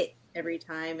hit every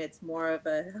time, it's more of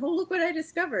a, oh, look what I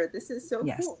discovered. This is so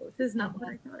Yes. cool. This is not what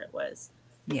I thought it was.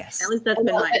 Yes. At least that's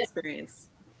been my experience.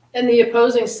 And the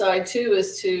opposing side too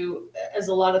is to, as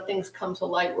a lot of things come to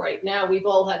light right now, we've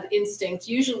all had instincts.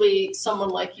 Usually someone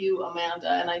like you, Amanda,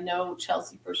 and I know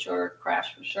Chelsea for sure,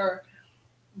 Crash for sure,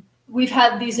 we've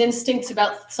had these instincts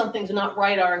about something's not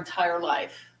right our entire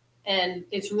life. And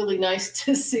it's really nice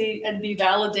to see and be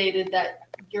validated that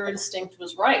your instinct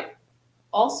was right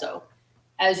also,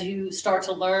 as you start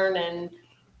to learn and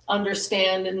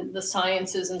understand and the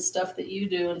sciences and stuff that you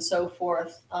do and so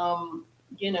forth.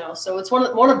 So it's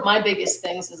one of my biggest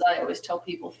things is I always tell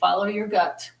people, follow your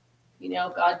gut.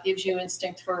 God gives you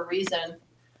instinct for a reason.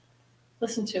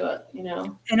 Listen to it.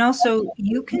 And also,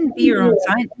 you can be your own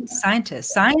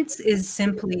scientist. Science is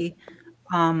simply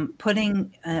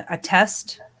putting a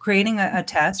test, creating a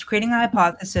test, creating a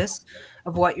hypothesis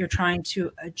of what you're trying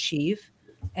to achieve,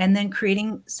 and then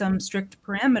creating some strict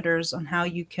parameters on how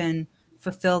you can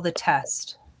fulfill the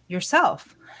test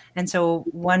yourself. And so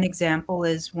one example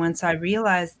is once I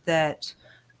realized that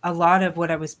a lot of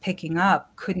what I was picking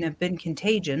up couldn't have been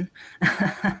contagion,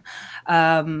 I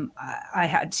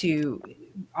had to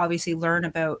obviously learn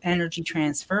about energy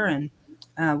transfer and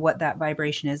what that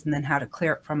vibration is, and then how to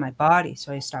clear it from my body.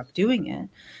 So I stopped doing it.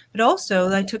 But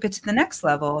also I took it to the next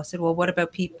level. I said, well, what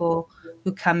about people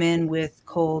who come in with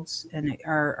colds and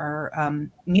are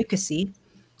mucousy?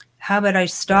 How about I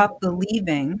stop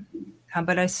believing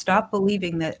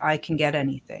that I can get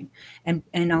anything?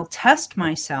 And I'll test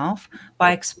myself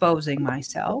by exposing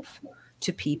myself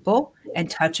to people and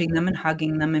touching them and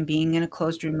hugging them and being in a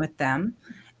closed room with them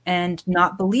and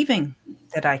not believing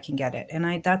that I can get it.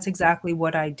 And that's exactly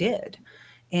what I did.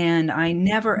 And I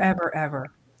never, ever, ever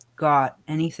got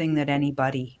anything that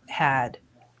anybody had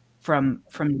from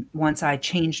once I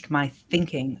changed my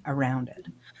thinking around it.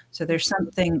 So there's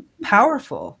something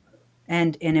powerful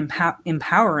and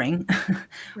empowering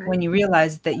Right. when you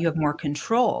realize that you have more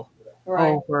control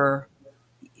Right. over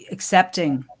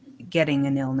accepting getting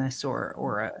an illness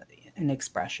or an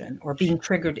expression or being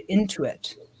triggered into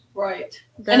it. Right.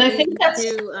 That And I leads think that's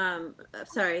to,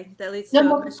 that leads No, to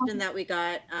no, a no. question that we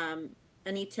got.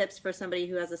 Any tips for somebody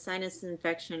who has a sinus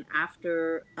infection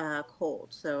after a cold?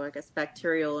 So I guess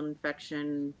bacterial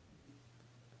infection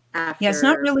after. Yeah, it's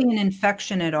not really an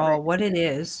infection at all. Right. What it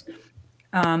is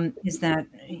that,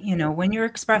 when you're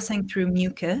expressing through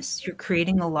mucus, you're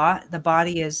creating the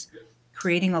body is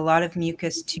creating a lot of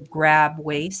mucus to grab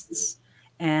wastes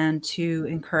and to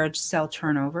encourage cell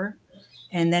turnover.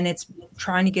 And then it's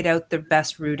trying to get out the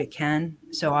best route it can.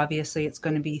 So obviously it's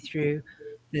going to be through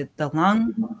the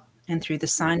lung and through the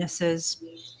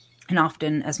sinuses, and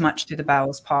often as much through the bowel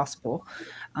as possible.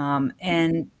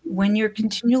 And when you're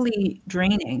continually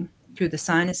draining through the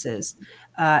sinuses,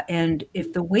 and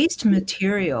if the waste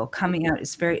material coming out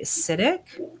is very acidic,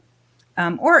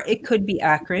 or it could be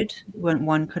acrid, when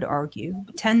one could argue,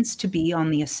 tends to be on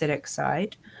the acidic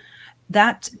side,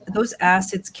 those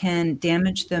acids can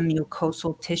damage the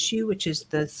mucosal tissue, which is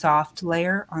the soft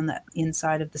layer on the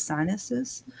inside of the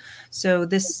sinuses. So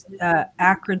this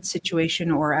acrid situation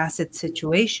or acid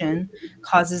situation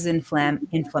causes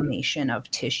inflammation of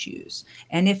tissues.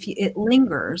 And if it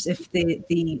lingers, if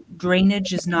the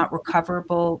drainage is not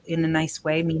recoverable in a nice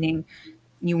way, meaning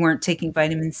you weren't taking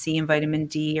vitamin C and vitamin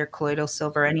D or colloidal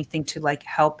silver, anything to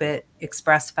help it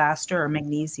express faster, or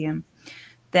magnesium,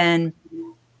 then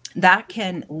that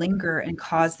can linger and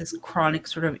cause this chronic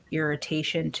sort of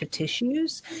irritation to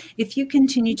tissues. If you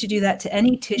continue to do that to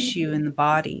any tissue in the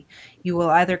body, you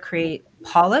will either create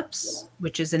polyps,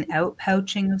 which is an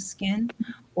outpouching of skin,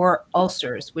 or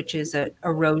ulcers, which is an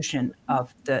erosion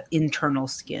of the internal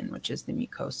skin, which is the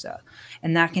mucosa.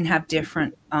 And that can have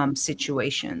different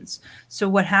situations. So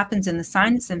what happens in the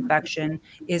sinus infection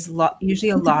is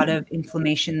usually a lot of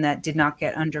inflammation that did not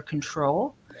get under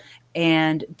control.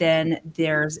 And then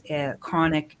there's a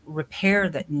chronic repair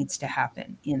that needs to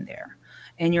happen in there.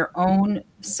 And your own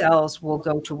cells will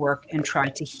go to work and try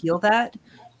to heal that.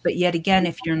 But yet again,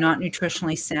 if you're not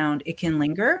nutritionally sound, it can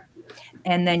linger.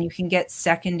 And then you can get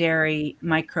secondary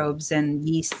microbes and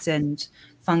yeasts and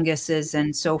funguses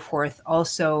and so forth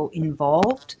also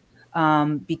involved,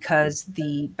 because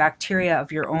the bacteria of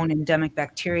your own endemic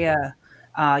bacteria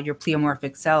your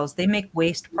pleomorphic cells, they make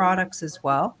waste products as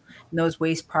well. And those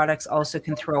waste products also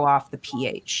can throw off the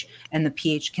pH, and the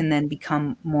pH can then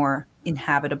become more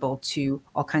inhabitable to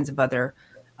all kinds of other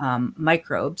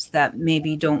microbes that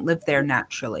maybe don't live there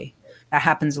naturally. That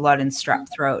happens a lot in strep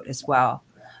throat as well.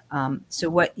 So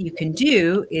what you can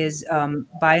do is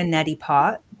buy a neti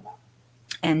pot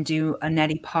and do a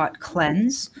neti pot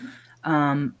cleanse.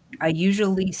 I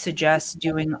usually suggest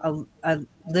doing a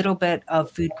little bit of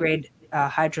food grade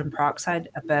hydrogen peroxide,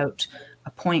 about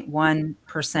a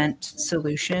 0.1%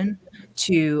 solution,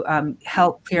 to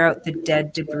help clear out the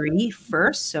dead debris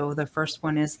first. So the first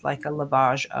one is like a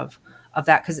lavage of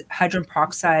that, because hydrogen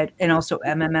peroxide and also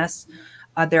MMS,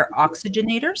 they're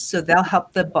oxygenators, so they'll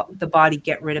help the body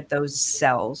get rid of those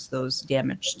cells, those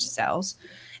damaged cells.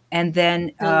 And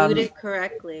then dilute it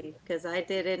correctly, because I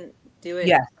didn't do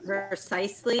it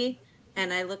precisely,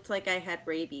 and I looked like I had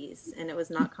rabies, and it was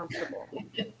not comfortable.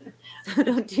 So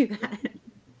don't do that.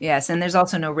 Yes, and there's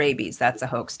also no rabies. That's a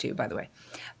hoax too, by the way.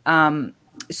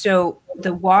 So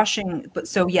the washing, but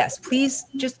so yes, please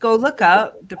just go look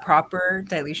up the proper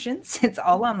dilutions. It's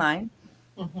all online.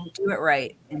 Do it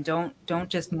right, and don't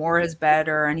just more is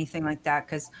better or anything like that,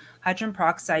 because hydrogen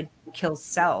peroxide kills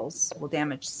cells, will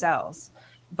damage cells.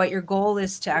 But your goal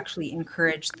is to actually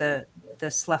encourage the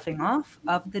sloughing off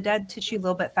of the dead tissue a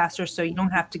little bit faster, so you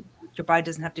don't have to, your body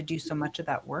doesn't have to do so much of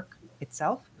that work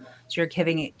itself. So you're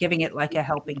giving it like a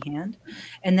helping hand.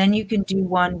 And then you can do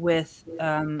one with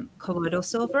colloidal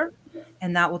silver,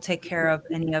 and that will take care of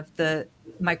any of the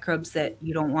microbes that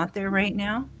you don't want there right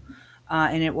now.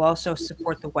 And it will also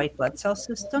support the white blood cell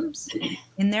systems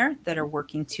in there that are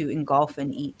working to engulf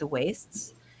and eat the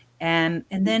wastes. And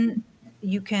then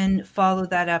you can follow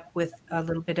that up with a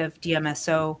little bit of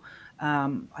DMSO. I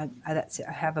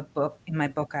have a book. In my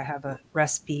book, I have a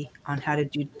recipe on how to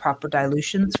do proper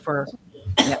dilutions for,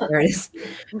 there it is.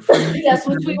 Yes,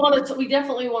 which we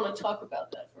definitely want to talk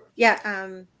about that first.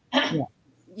 Yeah.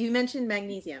 You mentioned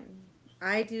magnesium.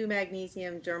 I do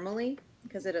magnesium dermally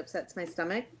because it upsets my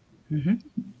stomach. Mm-hmm.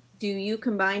 Do you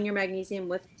combine your magnesium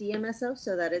with DMSO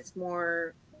so that it's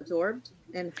more absorbed?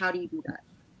 And how do you do that?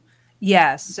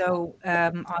 Yeah, so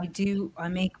I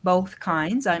make both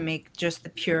kinds. I make just the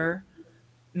pure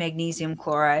magnesium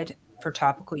chloride for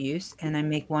topical use, and I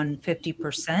make one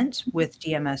 50% with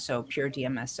DMSO, pure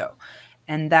DMSO.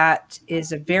 And that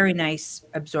is a very nice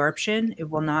absorption. It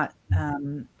will not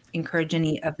encourage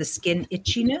any of the skin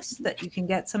itchiness that you can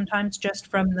get sometimes just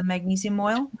from the magnesium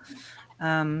oil.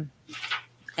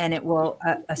 And it will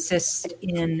assist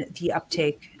in the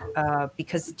uptake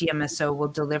because DMSO will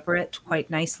deliver it quite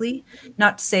nicely.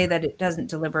 Not to say that it doesn't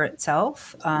deliver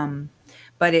itself,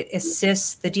 but it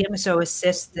assists, the DMSO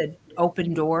assists the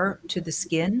open door to the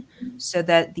skin so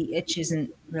that the itch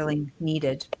isn't really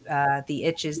needed. The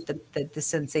itch is the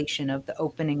sensation of the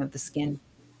opening of the skin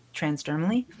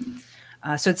transdermally.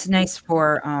 So it's nice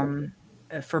for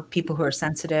people who are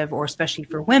sensitive, or especially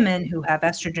for women who have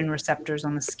estrogen receptors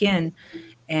on the skin,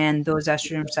 and those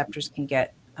estrogen receptors can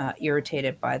get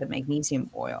irritated by the magnesium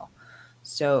oil.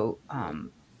 So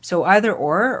either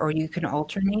or you can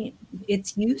alternate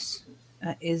its use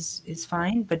is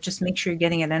fine, but just make sure you're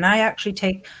getting it. And I actually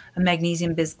take a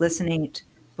magnesium bisglycinate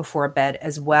before bed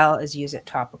as well as use it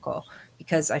topical,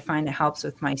 because I find it helps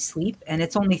with my sleep, and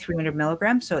it's only 300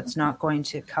 milligrams, so it's not going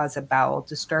to cause a bowel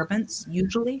disturbance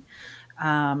usually.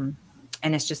 And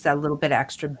it's just that little bit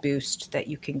extra boost that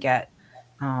you can get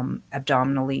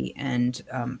abdominally and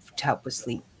to help with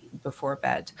sleep before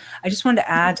bed. I just wanted to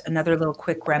add another little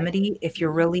quick remedy. If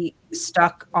you're really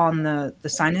stuck on the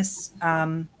sinus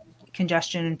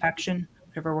congestion, infection,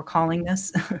 whatever we're calling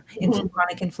this,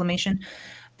 chronic inflammation,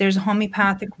 there's a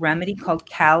homeopathic remedy called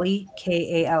Kali,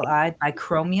 Kali, by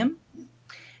Chromium.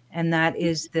 And that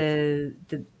is the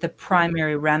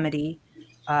primary remedy,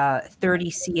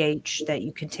 30 CH, that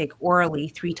you can take orally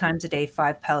 3 times a day,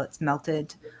 5 pellets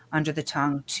melted under the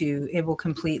tongue. It will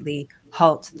completely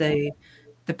halt the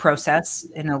process,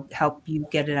 and it'll help you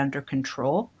get it under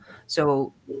control.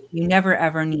 So you never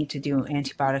ever need to do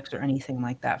antibiotics or anything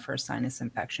like that for a sinus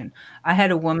infection. I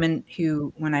had a woman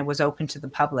who, when I was open to the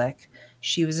public,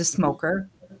 she was a smoker,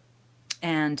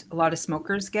 and a lot of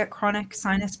smokers get chronic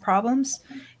sinus problems.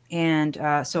 And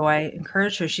so I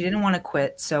encouraged her. She didn't want to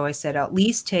quit. So I said, at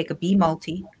least take a B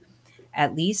multi,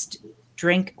 at least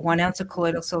drink 1 ounce of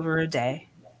colloidal silver a day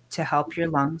to help your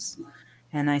lungs.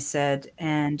 And I said,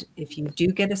 and if you do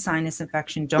get a sinus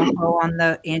infection, don't go on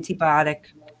the antibiotic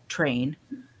train.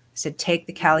 I said, take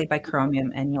the Kali by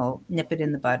Chromium and you'll nip it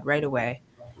in the bud right away.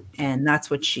 And that's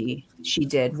what she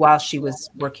did while she was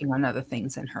working on other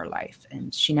things in her life.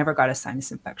 And she never got a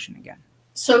sinus infection again.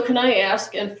 So can I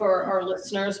ask, and for our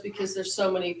listeners, because there's so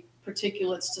many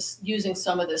particulates to using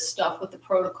some of this stuff with the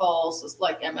protocols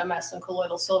like MMS and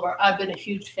colloidal silver. I've been a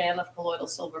huge fan of colloidal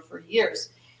silver for years.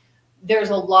 There's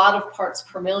a lot of parts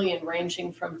per million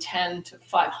ranging from 10 to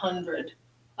 500.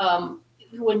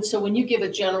 When you give a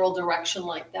general direction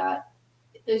like that,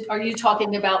 are you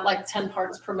talking about like 10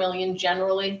 parts per million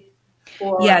generally?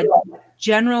 Or yeah,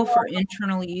 general for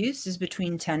internal use is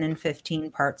between 10 and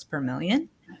 15 parts per million.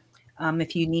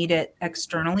 If you need it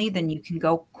externally, then you can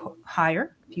go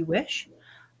higher if you wish.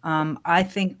 I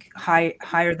think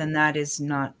higher than that is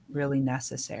not really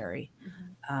necessary.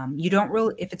 You don't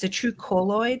really, if it's a true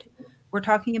colloid we're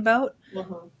talking about,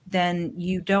 then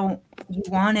you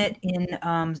want it in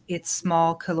its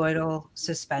small colloidal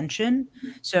suspension.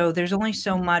 So there's only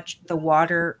so much the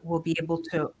water will be able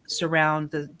to surround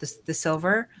the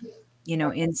silver, in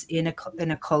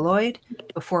a colloid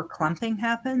before clumping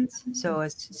happens. So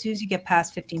as soon as you get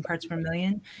past 15 parts per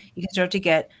million, you can start to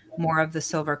get more of the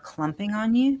silver clumping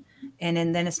on you. And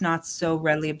then it's not so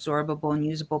readily absorbable and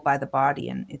usable by the body.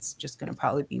 And it's just going to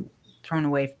probably be thrown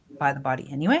away by the body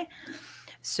anyway.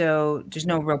 So there's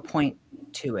no real point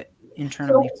to it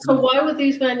internally. So why would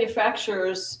these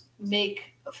manufacturers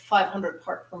make a 500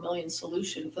 part per million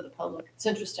solution for the public? It's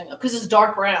interesting because it's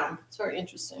dark brown. It's very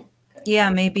interesting. Okay.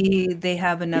 Yeah, maybe they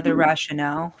have another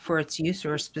rationale for its use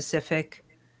or a specific,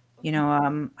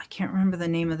 I can't remember the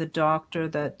name of the doctor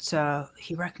that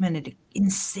he recommended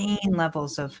insane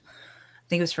levels of, I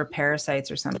think it was for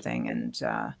parasites or something. And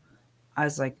I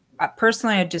was like,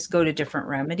 personally, I'd just go to different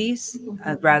remedies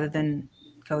rather than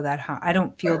go that high. I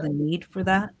don't feel the need for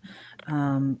that.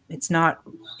 It's not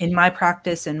in my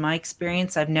practice, in my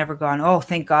experience, I've never gone, oh,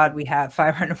 thank God we have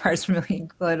 500 parts per million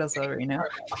colloidal silver,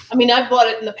 I mean, I've bought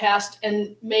it in the past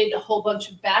and made a whole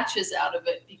bunch of batches out of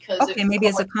it because maybe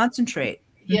as a concentrate.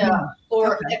 Yeah,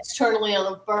 or externally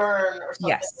on a burn or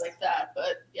something like that.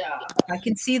 But yeah, I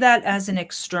can see that as an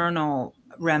external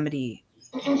remedy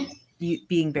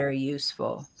being very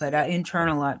useful, but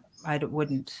internal, I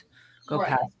wouldn't go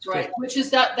past. Right, which is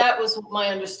that was my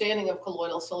understanding of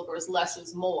colloidal silver is less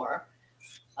is more,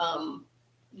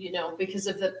 because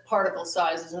of the particle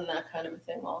sizes and that kind of a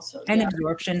thing also. And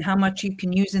absorption, how much you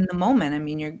can use in the moment. I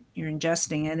mean, you're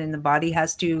ingesting it and the body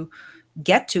has to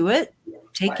get to it,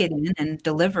 take it in and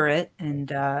deliver it.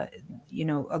 And,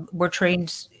 we're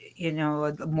trained,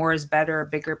 more is better,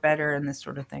 bigger, better, and this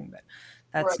sort of thing. But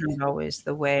that's not always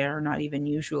the way, or not even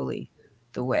usually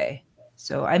the way.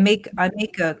 So I make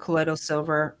a colloidal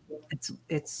silver.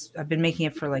 I've been making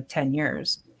it for like 10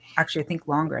 years. Actually, I think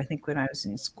longer. I think when I was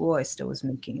in school, I still was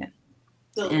making it.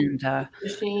 And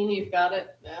machine, you've got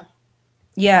it. Yeah.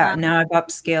 Yeah. Now I've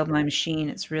upscaled my machine.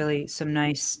 It's really some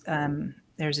nice.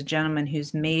 There's a gentleman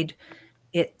who's made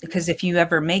it, because if you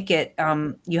ever make it,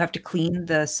 you have to clean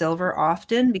the silver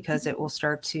often because it will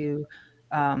start to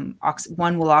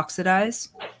one will oxidize.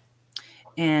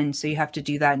 And so you have to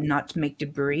do that not to make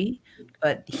debris,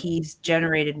 but he's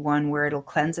generated one where it'll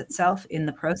cleanse itself in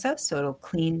the process. So it'll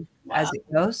clean as it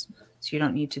goes. So you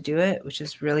don't need to do it, which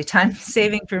is really time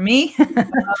saving for me.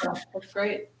 That's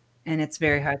great. And it's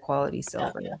very high quality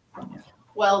silver. Yeah.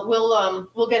 Well,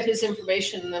 we'll get his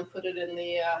information and then put it in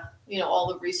the, all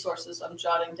the resources I'm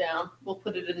jotting down. We'll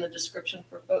put it in the description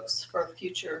for folks for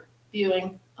future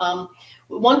viewing.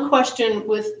 One question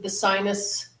with the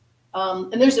sinus,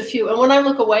 and there's a few, and when I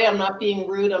look away, I'm not being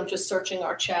rude. I'm just searching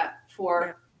our chat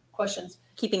for questions.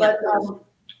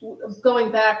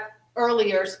 Going back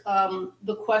earlier,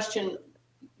 the question,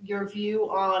 your view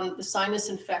on the sinus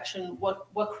infection,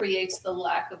 what creates the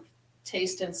lack of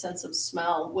taste and sense of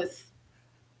smell with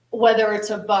whether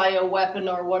it's a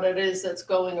bioweapon or what it is that's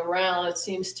going around, it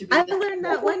seems to be. I learned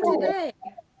that one today.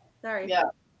 Sorry. Yeah.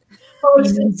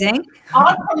 Zinc?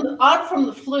 Odd from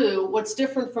the flu. What's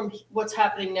different from what's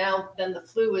happening now than the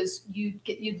flu is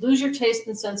you'd lose your taste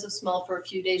and sense of smell for a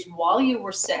few days while you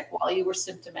were sick, while you were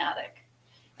symptomatic.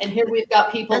 And here we've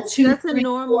got people that's a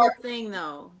normal thing,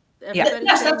 though.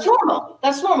 Yes, that's normal.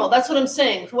 That's normal. That's what I'm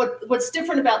saying. What's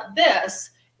different about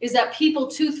this is that people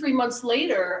 2-3 months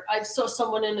later, I saw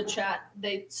someone in the chat,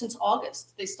 since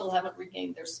August, they still haven't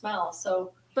regained their smell.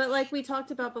 So, but like we talked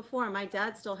about before, my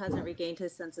dad still hasn't regained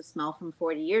his sense of smell from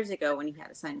 40 years ago when he had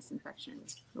a sinus infection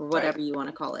or whatever you want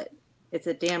to call it. It's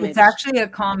a damage. It's actually a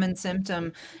common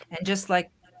symptom. And just like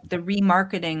the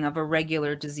remarketing of a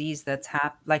regular disease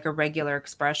like a regular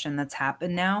expression that's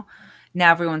happened now,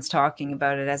 now everyone's talking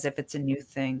about it as if it's a new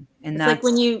thing. And It's that's like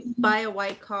when you buy a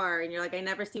white car and you're like, I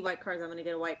never see white cars, I'm going to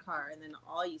get a white car. And then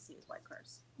all you see is white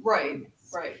cars. Right.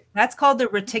 That's called the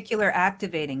reticular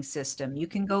activating system. You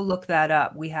can go look that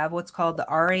up. We have what's called the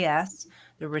RAS,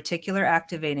 the reticular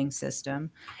activating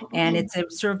system, and it's a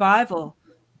survival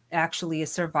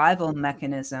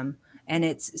mechanism. And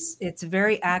it's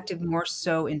very active, more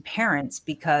so in parents,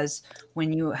 because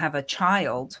when you have a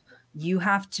child, you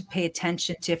have to pay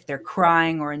attention to if they're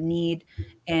crying or in need.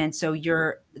 And so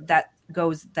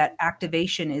that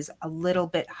activation is a little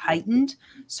bit heightened,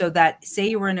 so that say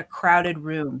you were in a crowded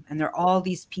room and there are all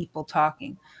these people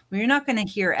talking. Well, you're not going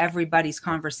to hear everybody's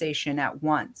conversation at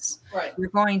once. Right. You're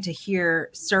going to hear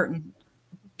certain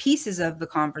pieces of the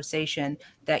conversation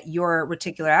that your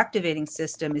reticular activating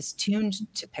system is tuned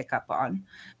to pick up on.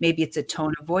 Maybe it's a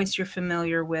tone of voice you're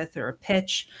familiar with or a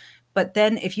pitch. But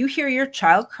then if you hear your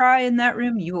child cry in that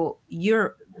room,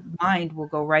 your mind will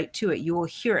go right to it. You will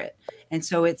hear it. And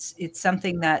so it's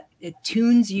something that it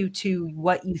tunes you to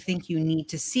what you think you need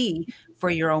to see for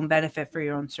your own benefit, for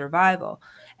your own survival.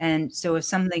 And so if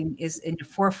something is in the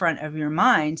forefront of your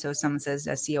mind, so if someone says,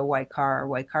 I see a white car or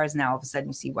white cars, now all of a sudden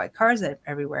you see white cars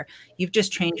everywhere. You've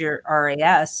just trained your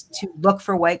RAS to look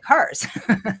for white cars.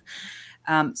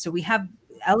 So we have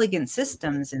elegant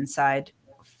systems inside,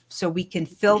 so we can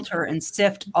filter and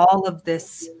sift all of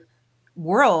this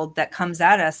world that comes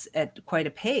at us at quite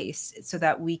a pace, so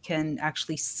that we can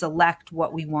actually select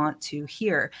what we want to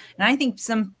hear. And I think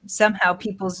somehow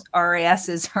people's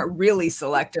RASs are really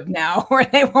selective now, where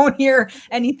they won't hear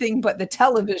anything but the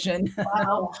television.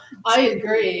 Wow, I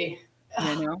agree.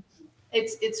 You know,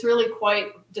 it's really quite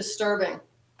disturbing,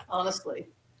 honestly.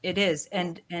 It is.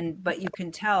 But you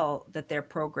can tell that they're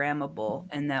programmable,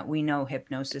 and that we know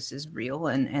hypnosis is real,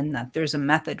 and that there's a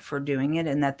method for doing it,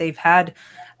 and that they've had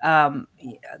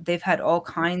all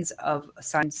kinds of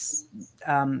science.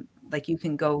 Like you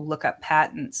can go look up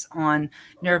patents on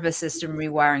nervous system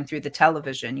rewiring through the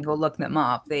television. You go look them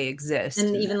up. They exist.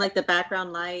 And even like the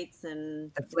background lights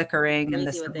and the flickering and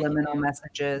the subliminal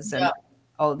messages. And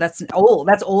that's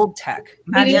old tech.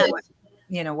 Imagine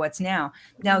what's now.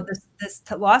 Now this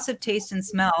loss of taste and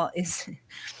smell is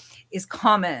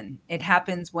common. It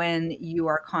happens when you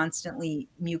are constantly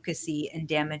mucousy and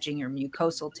damaging your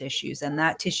mucosal tissues, and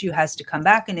that tissue has to come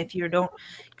back. And if you don't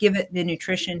give it the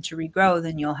nutrition to regrow,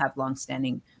 then you'll have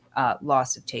longstanding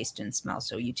loss of taste and smell.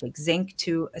 So you take zinc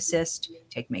to assist,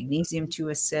 take magnesium to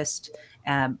assist.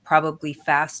 Probably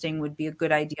fasting would be a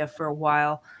good idea for a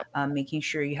while. Making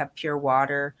sure you have pure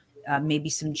water. Maybe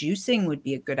some juicing would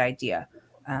be a good idea,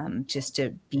 just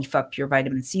to beef up your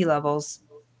vitamin C levels.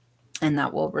 And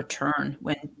that will return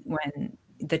when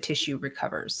the tissue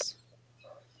recovers.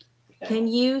 Can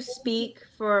you speak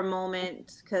for a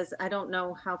moment, because I don't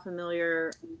know how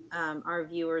familiar our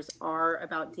viewers are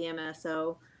about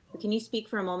DMSO, but can you speak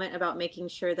for a moment about making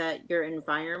sure that your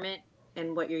environment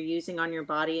and what you're using on your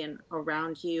body and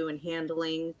around you and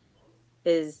handling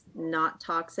is not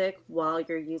toxic while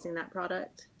you're using that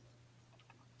product?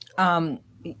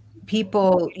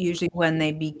 People usually, when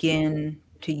they begin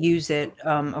to use it,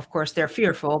 of course, they're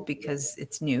fearful because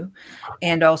it's new,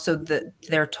 and also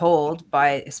they're told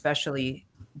by especially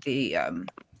the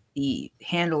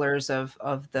handlers of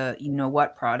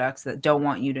the products that don't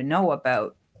want you to know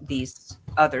about these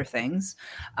other things.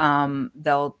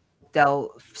 They'll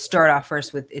start off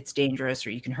first with it's dangerous, or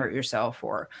you can hurt yourself,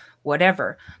 or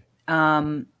whatever.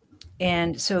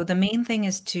 And so the main thing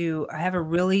is I have a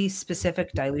really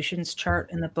specific dilutions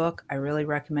chart in the book. I really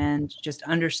recommend just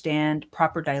understand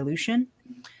proper dilution.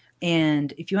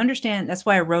 And if you understand, that's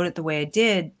why I wrote it the way I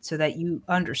did, so that you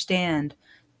understand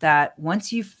that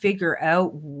once you figure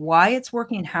out why it's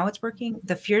working and how it's working,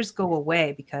 the fears go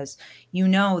away, because you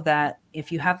know that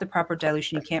if you have the proper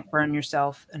dilution, you can't burn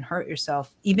yourself and hurt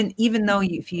yourself. Even though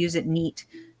if you use it neat,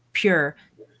 pure,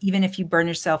 even if you burn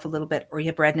yourself a little bit, or you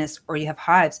have redness, or you have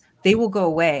hives, they will go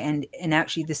away. And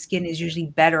actually the skin is usually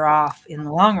better off in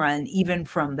the long run, even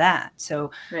from that.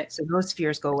 So those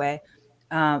fears go away.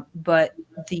 But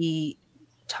the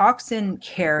toxin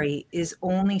carry is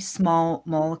only small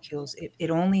molecules.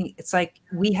 It's like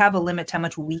we have a limit to how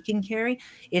much we can carry.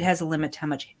 It has a limit to how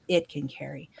much it can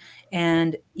carry.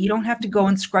 And you don't have to go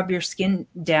and scrub your skin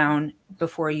down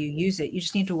before you use it. You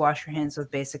just need to wash your hands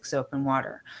with basic soap and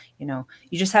water. You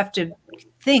just have to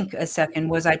think a second,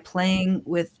 was I playing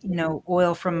with,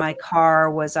 oil from my car?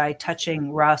 Was I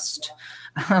touching rust?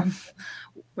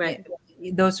 Right.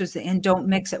 Those are and don't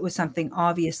mix it with something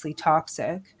obviously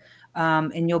toxic.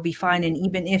 And you'll be fine. And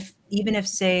even if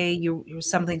say you're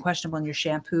something questionable in your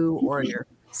shampoo or your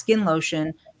skin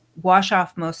lotion, wash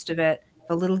off most of it. If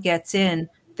a little gets in,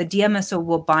 the DMSO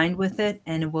will bind with it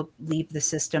and it will leave the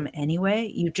system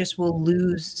anyway. You just will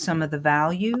lose some of the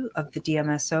value of the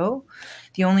DMSO.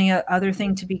 The only other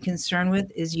thing to be concerned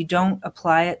with is you don't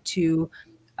apply it to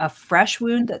a fresh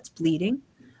wound that's bleeding.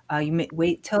 You may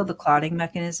wait till the clotting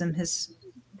mechanism has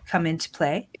come into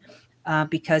play,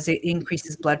 because it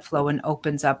increases blood flow and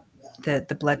opens up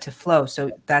the blood to flow.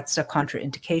 So that's a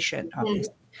contraindication,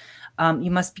 obviously.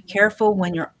 You must be careful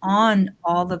when you're on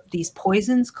all of these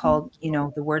poisons called,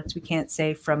 the words we can't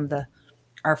say from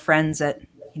our friends at,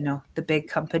 the big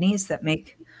companies that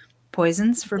make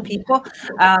poisons for people.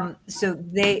 So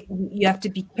you have to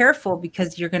be careful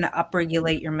because you're going to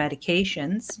upregulate your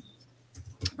medications,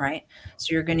 right?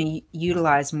 So you're going to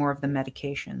utilize more of the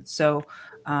medication. So,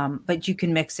 but you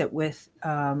can mix it with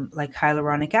like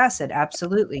hyaluronic acid.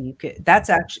 Absolutely. You could. That's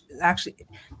actually,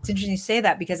 it's interesting you say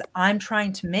that because I'm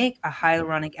trying to make a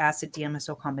hyaluronic acid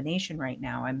DMSO combination right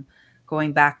now. I'm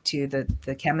going back to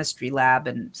the chemistry lab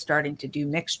and starting to do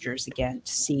mixtures again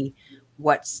to see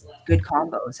what's good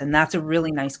combos. And that's a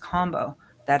really nice combo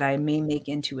that I may make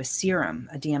into a serum,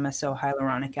 a DMSO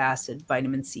hyaluronic acid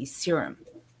vitamin C serum.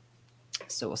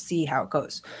 So we'll see how it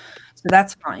goes. So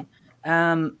that's fine.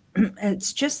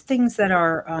 It's just things that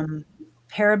are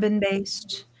paraben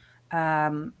based,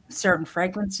 certain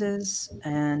fragrances,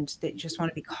 and that you just want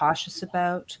to be cautious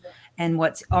about, and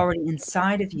what's already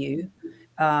inside of you.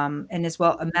 And as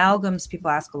well, amalgams, people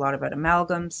ask a lot about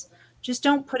amalgams. Just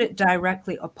don't put it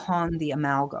directly upon the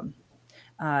amalgam.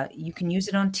 You can use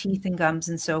it on teeth and gums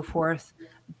and so forth,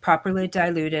 properly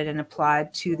diluted and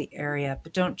applied to the area,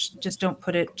 but don't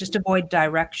put it, just avoid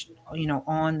direction,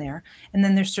 on there. And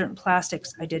then there's certain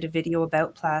plastics. I did a video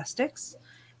about plastics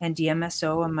and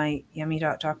DMSO on my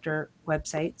Yummy.Doctor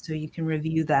website, so you can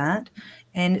review that.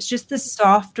 And it's just the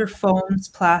softer foams,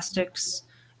 plastics,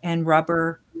 and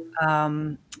rubber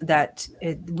that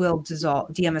it will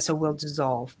dissolve. DMSO will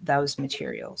dissolve those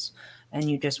materials. And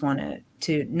you just want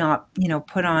to not,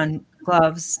 put on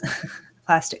gloves,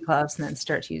 plastic gloves, and then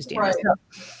start to use DMSO. Right.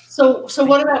 So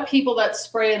what about people that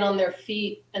spray it on their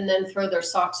feet and then throw their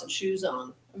socks and shoes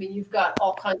on? I mean, you've got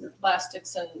all kinds of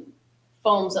plastics and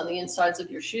foams on the insides of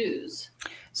your shoes.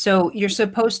 So you're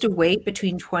supposed to wait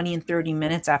between 20 and 30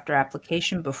 minutes after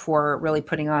application before really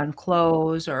putting on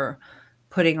clothes or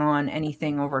putting on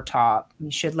anything over top.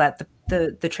 You should let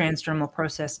the transdermal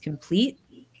process complete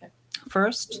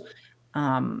first.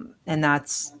 And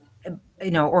that's,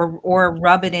 or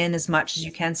rub it in as much as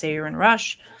you can. Say you're in a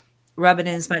rush, rub it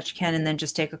in as much as you can, and then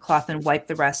just take a cloth and wipe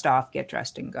the rest off, get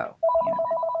dressed and go.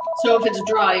 So if it's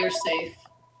dry, you're safe.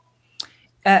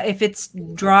 If it's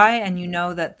dry and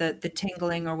that the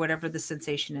tingling or whatever the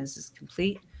sensation is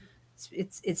complete,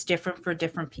 it's different for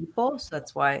different people. So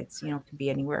that's why it's, can be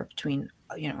anywhere between,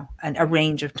 a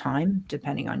range of time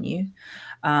depending on you.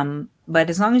 But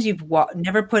as long as you've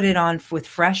never put it on with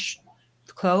fresh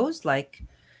clothes, like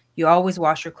you always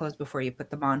wash your clothes before you put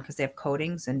them on because they have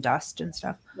coatings and dust and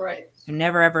stuff. Right. You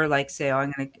never ever say,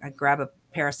 I'm going to grab a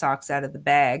pair of socks out of the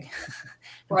bag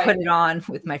and put it on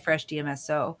with my fresh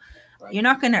DMSO. Right. You're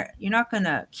not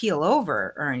gonna keel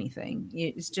over or anything.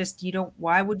 It's just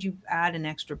why would you add an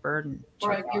extra burden?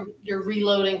 Right. You're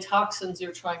reloading toxins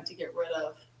you're trying to get rid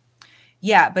of.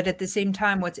 Yeah, but at the same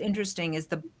time, what's interesting is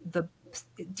the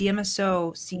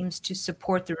DMSO seems to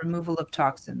support the removal of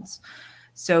toxins.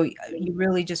 So you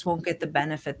really just won't get the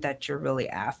benefit that you're really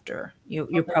after.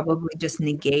 You probably just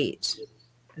negate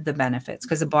the benefits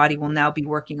because the body will now be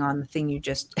working on the thing you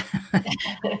just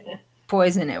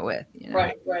poison it with.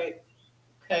 Right.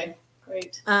 Okay,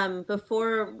 great.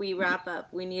 Before we wrap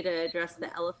up, we need to address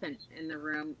the elephant in the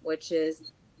room, which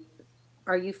is,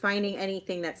 are you finding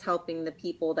anything that's helping the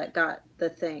people that got the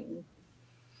thing?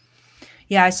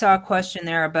 Yeah, I saw a question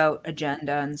there about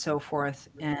agenda and so forth,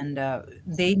 and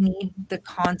they need the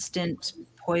constant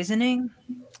poisoning,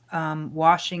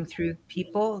 washing through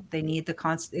people. They need the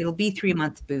constant. It'll be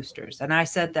 3-month boosters, and I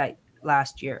said that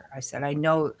last year. I said I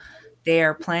know they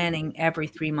are planning every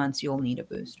 3 months you'll need a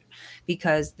booster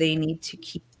because they need to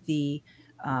keep the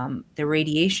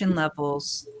radiation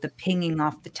levels, the pinging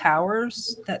off the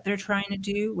towers that they're trying to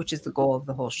do, which is the goal of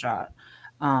the whole shot.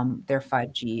 Their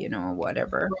 5G,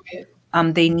 whatever.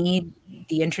 They need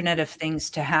the Internet of Things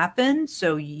to happen.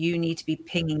 So you need to be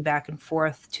pinging back and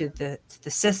forth to the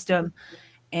system.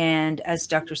 And as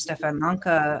Dr. Stefan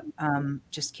Lanka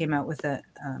just came out with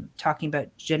talking about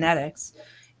genetics,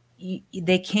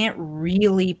 they can't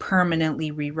really permanently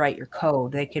rewrite your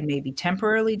code. They can maybe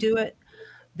temporarily do it.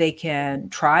 They can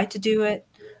try to do it,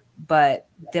 but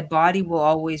the body will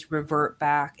always revert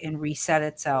back and reset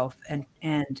itself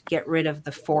and get rid of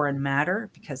the foreign matter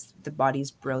because the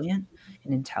body's brilliant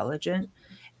and intelligent.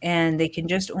 and they can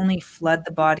just only flood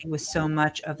the body with so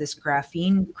much of this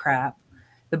graphene crap.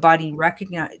 The body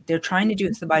they're trying to do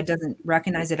it so the body doesn't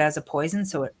recognize it as a poison,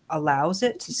 so it allows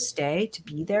it to stay, to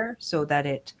be there, so that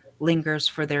it lingers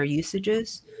for their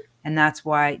usages. And that's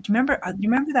why, do you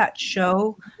remember that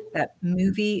show, that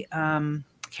movie, I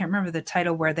can't remember the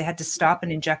title, where they had to stop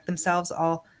and inject themselves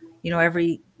all,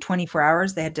 every 24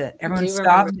 hours, everyone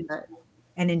stopped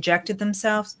and injected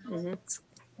themselves. Mm-hmm.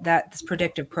 That's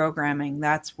predictive programming.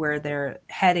 That's where they're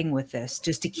heading with this,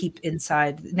 just to keep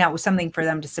inside. Now, it was something for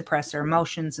them to suppress their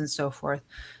emotions and so forth.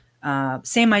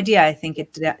 Same idea. I think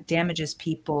it damages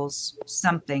people's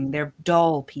something. They're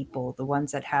dull people, the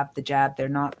ones that have the jab. They're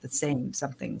not the same.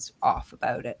 Something's off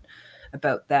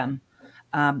about them.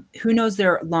 Who knows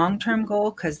their long-term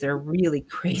goal, because they're really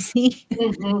crazy.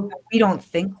 Mm-hmm. We don't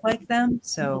think like them,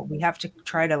 so we have to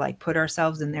try to put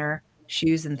ourselves in their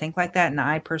shoes and think like that. And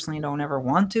I personally don't ever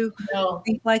want to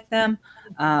think like them.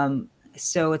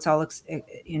 So it's all,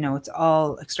 it's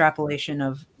all extrapolation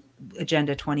of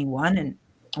Agenda 21 and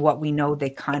what we know they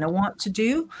kind of want to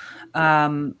do.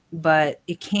 But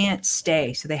it can't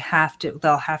stay. So they'll have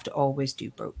to always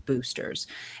do boosters.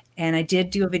 And I did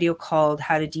do a video called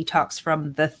How to Detox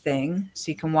from the Thing.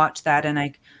 So you can watch that. And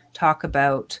I talk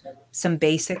about some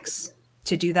basics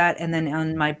to do that. And then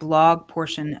on my blog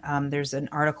portion, there's an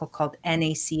article called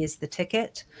NAC is the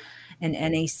Ticket, and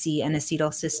NAC,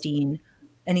 N-acetylcysteine,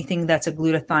 anything that's a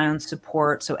glutathione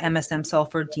support. So MSM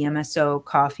sulfur, DMSO,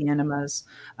 coffee enemas.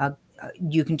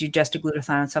 You can do just a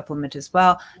glutathione supplement as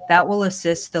well. That will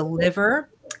assist the liver,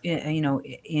 in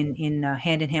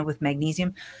hand in hand with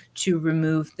magnesium, to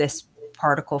remove this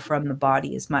particle from the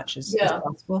body as much as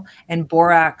possible. And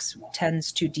borax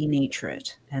tends to denature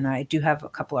it. And I do have a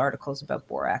couple articles about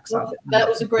borax. Well, that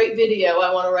was a great video.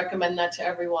 I want to recommend that to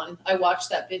everyone. I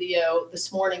watched that video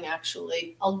this morning,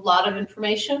 actually. A lot of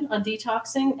information on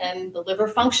detoxing and the liver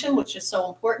function, which is so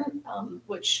important,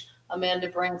 which Amanda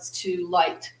brings to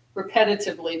light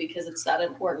repetitively because it's that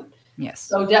important. Yes.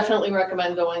 So definitely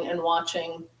recommend going and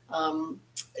watching.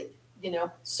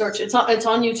 Search. It's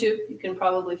on YouTube. You can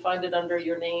probably find it under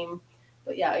your name.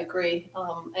 But yeah, I agree.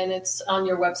 And it's on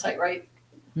your website, right?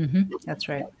 Mm-hmm. That's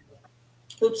right.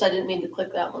 Oops, I didn't mean to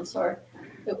click that one. Sorry.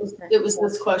 It was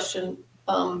this question.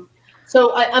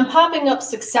 So I'm popping up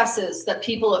successes that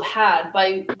people have had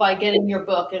by getting your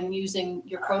book and using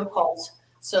your protocols.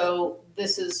 So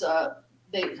this is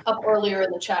they up earlier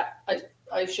in the chat.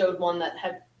 I showed one that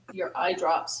had your eye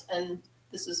drops, and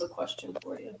this is a question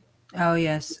for you. Oh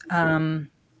yes.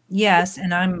 Yes,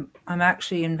 and I'm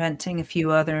actually inventing a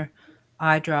few other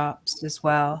eye drops as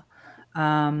well.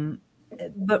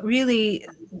 But really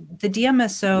the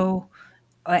DMSO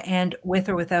and with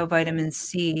or without vitamin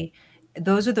C,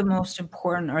 those are the most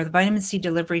important, or the vitamin C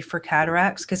delivery for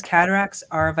cataracts, because cataracts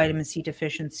are a vitamin C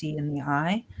deficiency in the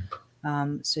eye.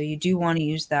 So you do want to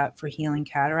use that for healing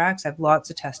cataracts. I have lots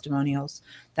of testimonials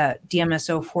that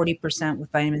DMSO 40%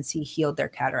 with vitamin C healed their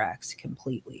cataracts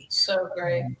completely. So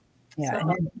great. Yeah.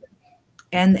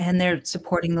 And they're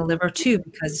supporting the liver too,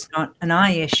 because it's not an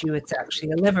eye issue, it's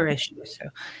actually a liver issue.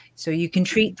 So you can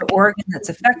treat the organ that's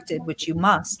affected, which you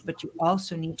must, but you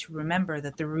also need to remember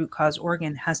that the root cause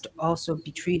organ has to also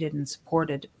be treated and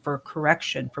supported for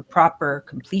correction, for proper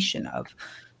completion of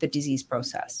the disease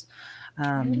process.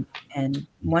 And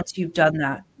once you've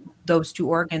done those two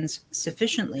organs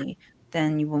sufficiently,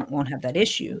 then you won't have that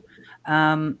issue.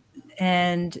 And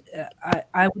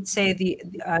I would say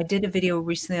I did a video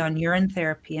recently on urine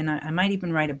therapy, and I might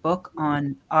even write a book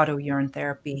on auto urine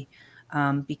therapy,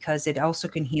 because it also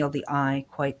can heal the eye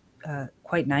quite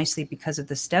nicely because of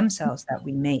the stem cells that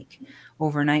we make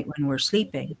overnight when we're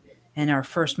sleeping. And our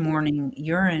first morning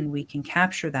urine, we can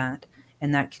capture that.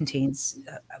 And that contains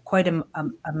quite an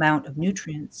amount of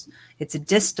nutrients. It's a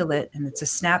distillate, and it's a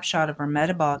snapshot of our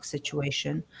metabolic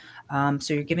situation.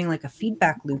 So you're giving like a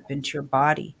feedback loop into your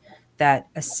body that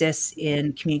assists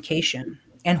in communication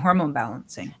and hormone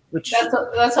balancing. Which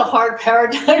that's a hard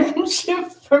paradigm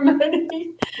shift for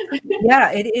many.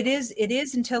 Yeah, it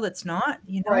is until it's not.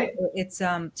 Right. It's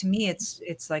to me,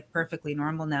 it's like perfectly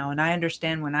normal now. And I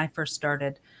understand when I first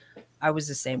started, I was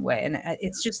the same way. And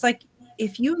it's just like,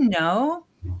 if you know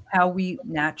how we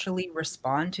naturally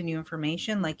respond to new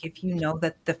information, like if you know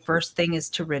that the first thing is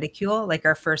to ridicule, like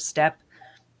our first step,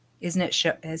 isn't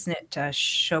it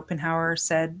Schopenhauer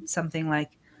said something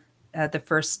like the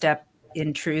first step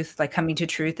in truth, like coming to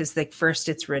truth, is like first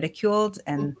it's ridiculed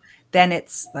and then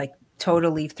it's like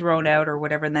totally thrown out or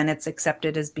whatever, and then it's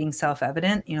accepted as being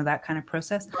self-evident, that kind of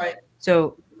process. Right.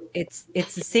 So it's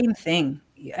the same thing.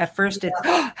 at first it's,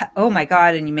 oh my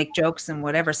God, and you make jokes and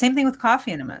whatever. Same thing with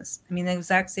coffee enemas. I mean, the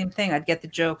exact same thing. I'd get the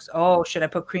jokes, oh, should I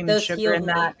put cream and Those sugar in healed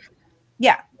that? me.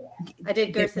 Yeah. I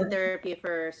did Gerson therapy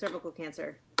for cervical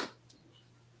cancer.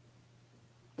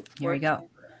 Here we go.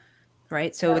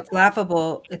 Right. So it's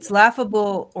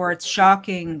laughable, or it's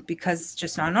shocking because it's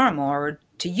just not normal, or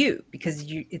to you because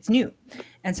it's new.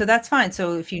 And so that's fine.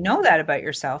 So if you know that about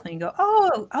yourself and you go,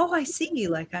 oh, I see,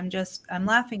 like I'm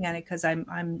laughing at it because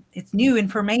it's new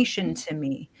information to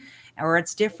me, or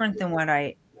it's different than what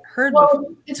I heard before.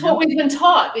 It's what we've been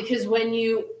taught, because when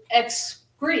you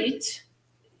excrete,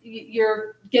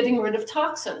 you're getting rid of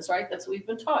toxins, right? That's what we've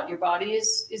been taught. Your body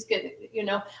is getting,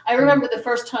 I remember the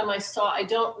first time I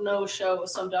don't know, show,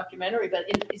 some documentary, but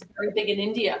it's very big in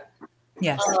India.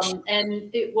 Yes. And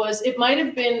it might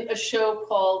have been a show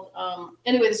called,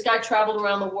 anyway, this guy traveled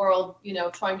around the world,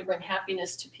 trying to bring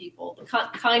happiness to people. The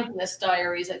Kindness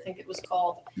Diaries, I think it was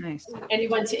called. Nice. And he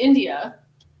went to India,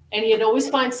 and he'd always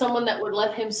find someone that would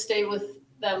let him stay with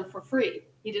them for free.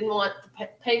 He didn't want to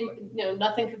pay,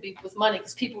 nothing could be with money,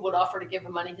 because people would offer to give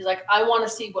him money. He's like, I want to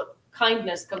see what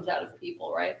kindness comes out of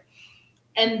people, right?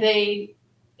 And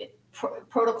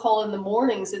protocol in the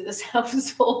mornings in this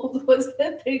household was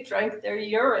that they drank their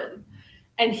urine.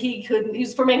 And he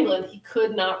was from England. He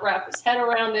could not wrap his head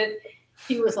around it.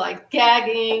 He was like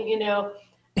gagging,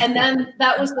 And then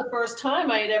that was the first time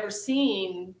I had ever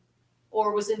seen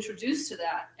or was introduced to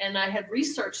that. And I had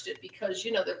researched it because,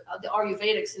 the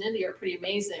Ayurvedics in India are pretty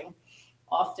amazing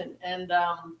often, and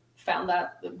found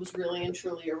that it was really and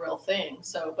truly a real thing.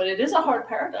 So, but it is a hard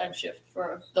paradigm shift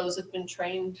for those who've been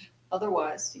trained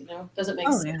otherwise, doesn't make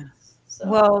sense. Yeah. So.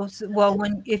 Well,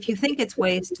 if you think it's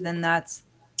waste, then that's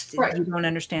right. You don't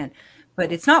understand,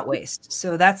 but it's not waste.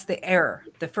 So that's the error.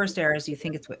 The first error is you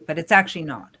think it's waste, but it's actually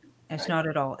not. It's not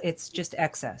at all. It's just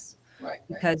excess. Right.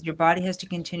 Because your body has to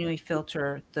continually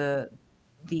filter the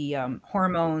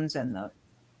hormones and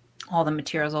all the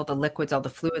materials, all the liquids, all the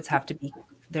fluids have to be,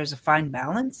 there's a fine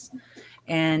balance.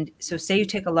 And so say you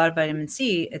take a lot of vitamin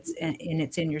C, it's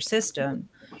in your system,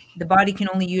 the body can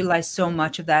only utilize so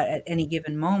much of that at any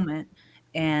given moment,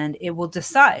 and it will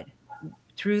decide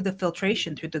through the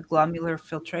filtration, through the glomerular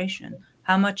filtration,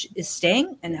 how much is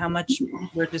staying and how much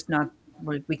we're just not,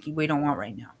 we don't want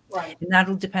right now. Right. And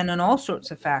that'll depend on all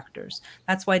sorts of factors.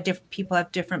 That's why people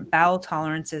have different bowel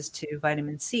tolerances to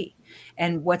vitamin C.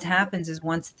 And what happens is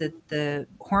once the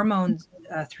hormones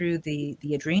through the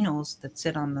adrenals that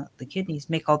sit on the kidneys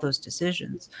make all those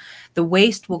decisions, the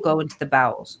waste will go into the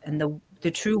bowels, and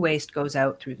the true waste goes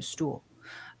out through the stool.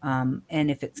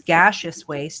 And if it's gaseous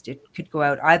waste, it could go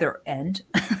out either end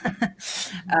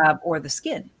or the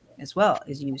skin as well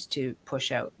is used to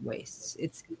push out wastes.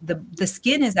 It's the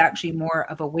skin is actually more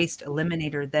of a waste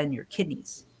eliminator than your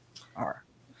kidneys are.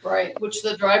 Right, which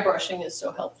the dry brushing is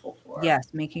so helpful for. Yes,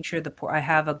 making sure I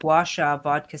have a gua sha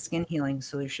vodka skin healing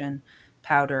solution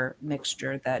powder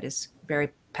mixture that is very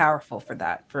powerful for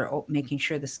that, for making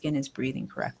sure the skin is breathing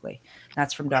correctly.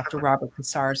 That's from Dr. Robert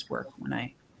Cassar's work when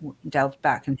I delved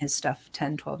back in his stuff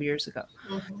 10, 12 years ago.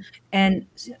 Mm-hmm. And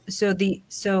so the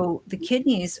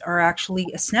kidneys are actually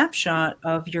a snapshot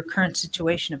of your current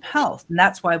situation of health. And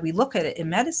that's why we look at it in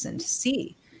medicine to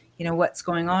see, what's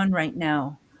going on right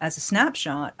now as a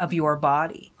snapshot of your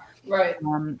body. Right.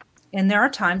 And there are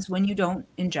times when you don't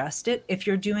ingest it. If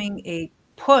you're doing a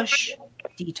push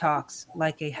detox,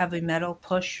 like a heavy metal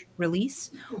push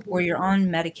release, or you're on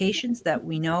medications that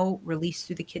we know release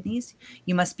through the kidneys,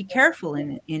 you must be careful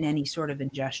in any sort of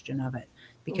ingestion of it,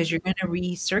 because you're going to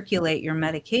recirculate your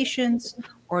medications,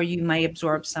 or you may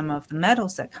absorb some of the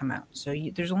metals that come out. So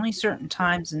there's only certain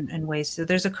times and ways. So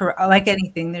there's like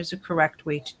anything, there's a correct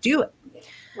way to do it.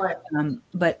 Right.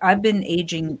 But I've been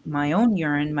aging my own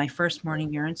urine, my first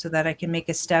morning urine, so that I can make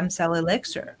a stem cell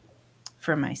elixir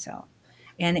for myself.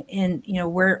 And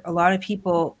where a lot of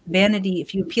people, vanity,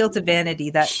 if you appeal to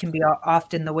vanity, that can be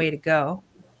often the way to go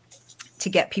to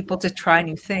get people to try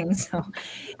new things. So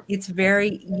it's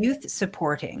very youth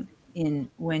supporting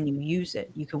when you use it.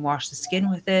 You can wash the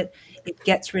skin with it. It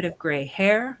gets rid of gray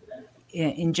hair.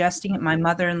 Ingesting it, my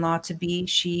mother-in-law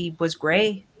she was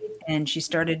gray, and she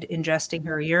started ingesting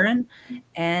her urine,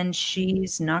 and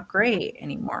she's not gray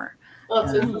anymore. Oh,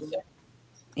 that's interesting.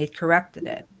 It corrected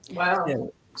it.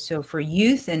 Wow. So for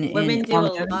youth and women do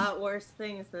a lot worse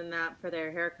things than that for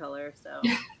their hair color. So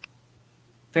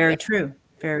very true.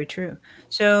 Very true.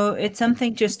 So it's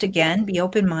something, just again, be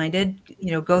open-minded,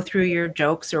 go through your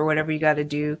jokes or whatever you got to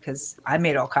do. Cause I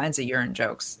made all kinds of urine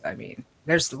jokes. I mean,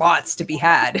 there's lots to be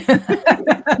had.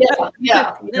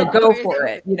 Yeah. Go for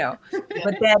it,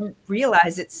 but then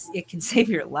realize it can save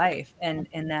your life, and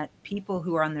that people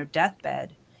who are on their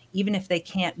deathbed, even if they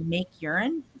can't make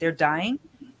urine, they're dying.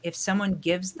 If someone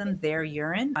gives them their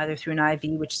urine, either through an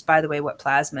IV, which is, by the way, what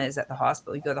plasma is at the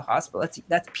hospital. You go to the hospital,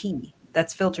 that's pee.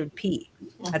 That's filtered pee.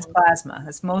 That's plasma.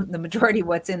 That's the majority of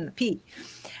what's in the pee.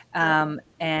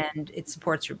 And it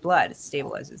supports your blood. It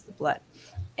stabilizes the blood.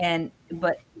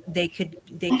 But they could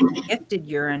be gifted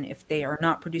urine. If they are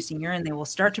not producing urine, they will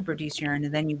start to produce urine,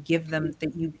 and then you give them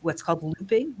what's called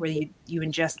looping, where you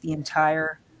ingest the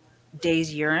entire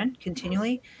day's urine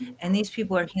continually. And these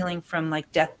people are healing from like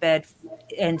deathbed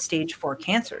and stage 4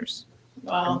 cancers.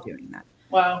 Wow. From doing that.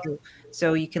 Wow.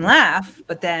 So you can laugh,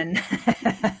 but then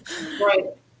right.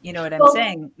 You know what I'm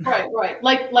saying? Right.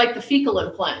 Like the fecal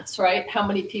implants, right? How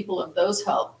many people have those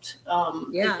helped?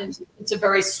 It's a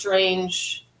very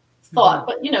strange thought,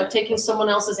 but taking someone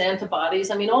else's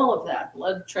antibodies, I mean, all of that,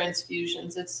 blood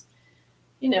transfusions, it's,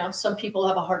 some people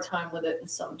have a hard time with it and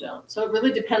some don't. So it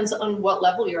really depends on what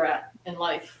level you're at in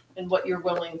life and what you're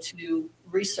willing to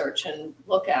research and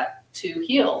look at to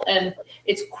heal. And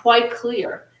it's quite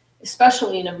clear,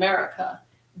 especially in America,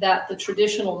 that the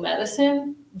traditional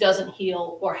medicine doesn't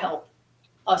heal or help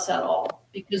us at all,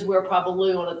 because we're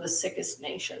probably one of the sickest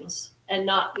nations, and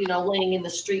not, laying in the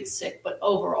street sick, but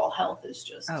overall health is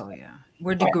just. Oh yeah.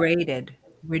 We're degraded.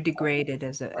 We're degraded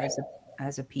as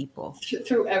a people.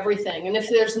 Through everything. And if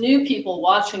there's new people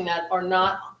watching that are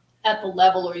not at the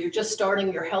level, or you're just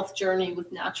starting your health journey with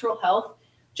natural health,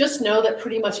 just know that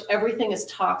pretty much everything is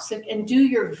toxic, and do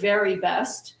your very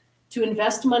best to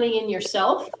invest money in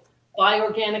yourself, buy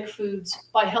organic foods,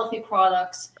 buy healthy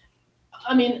products.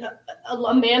 I mean,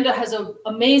 Amanda has an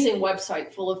amazing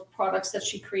website full of products that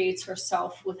she creates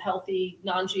herself with healthy,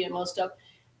 non-GMO stuff.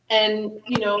 And,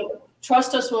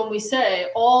 trust us when we say,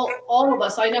 all of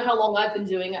us, I know how long I've been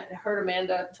doing it. I heard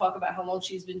Amanda talk about how long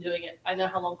she's been doing it. I know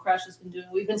how long Crash has been doing it.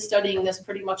 We've been studying this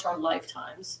pretty much our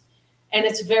lifetimes. And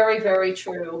it's very, very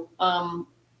true.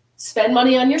 Spend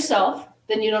money on yourself,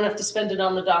 then you don't have to spend it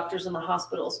on the doctors and the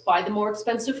hospitals. Buy the more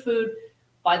expensive food,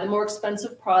 buy the more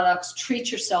expensive products,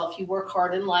 treat yourself. You work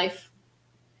hard in life.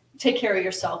 Take care of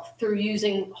yourself through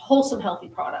using wholesome, healthy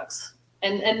products.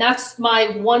 And that's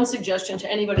my one suggestion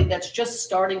to anybody that's just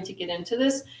starting to get into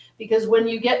this, because when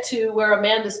you get to where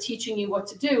Amanda's teaching you what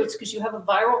to do, it's because you have a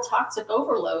viral toxic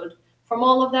overload from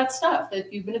all of that stuff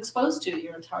that you've been exposed to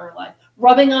your entire life,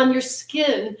 rubbing on your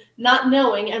skin, not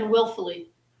knowing, and willfully.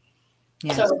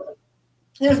 Yes. So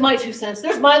there's my 2 cents.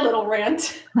 There's my little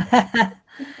rant.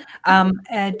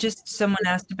 Just someone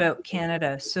asked about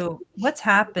Canada. So what's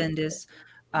happened is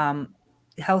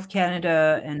Health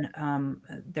Canada and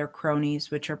their cronies,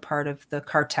 which are part of the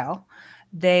cartel,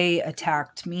 they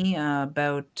attacked me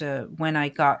about when I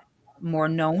got more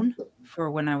known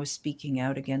for when I was speaking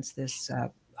out against this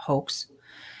hoax.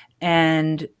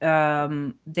 And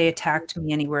they attacked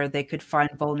me anywhere they could find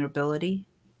vulnerability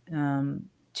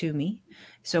to me.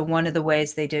 So one of the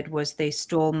ways they did was they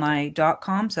stole my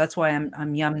 .com. So that's why I'm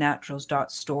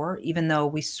yumnaturals.store, even though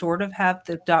we sort of have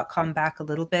the .com back a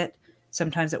little bit.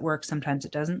 Sometimes it works, sometimes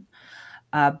it doesn't,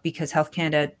 because Health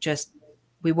Canada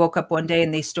we woke up one day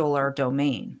and they stole our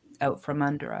domain out from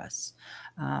under us.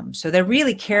 So they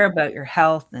really care about your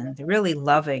health, and they're really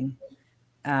loving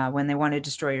when they want to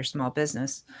destroy your small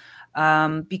business,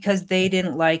 because they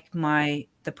didn't like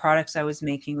the products I was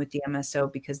making with the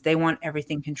MSO, because they want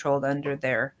everything controlled under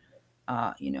their,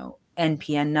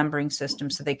 NPN numbering system,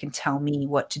 so they can tell me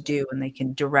what to do and they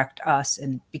can direct us.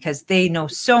 And because they know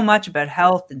so much about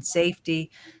health and safety,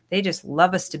 they just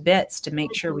love us to bits to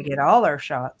make sure we get all our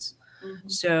shots. Mm-hmm.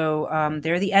 So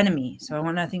they're the enemy. So I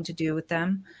want nothing to do with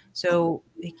them. So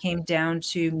it came down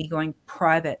to me going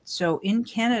private. So in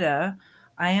Canada,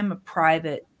 I am a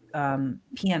private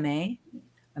PMA,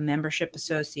 a membership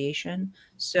association.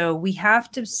 So we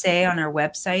have to say on our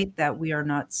website that we are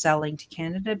not selling to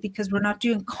Canada, because we're not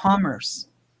doing commerce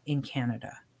in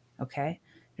Canada. Okay.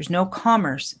 There's no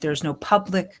commerce. There's no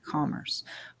public commerce,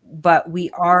 but we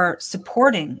are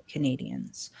supporting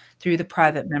Canadians through the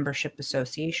private membership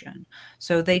association.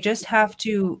 So they just have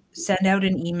to send out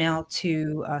an email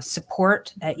to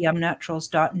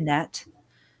support@yumnaturals.net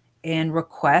and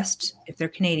request, if they're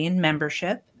Canadian,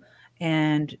 membership.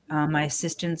 And my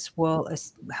assistants will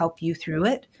help you through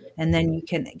it. And then you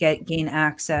can gain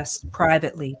access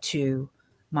privately to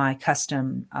my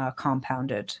custom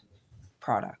compounded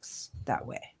products that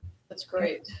way. That's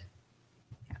great.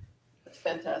 Yeah. That's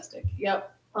fantastic.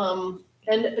 Yep. And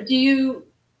do you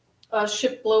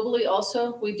ship globally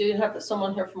also? We do have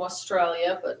someone here from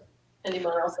Australia, but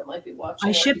anyone else that might be watching?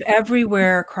 I ship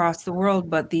everywhere across the world,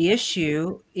 but the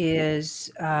issue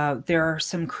is there are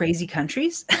some crazy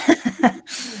countries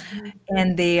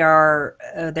and their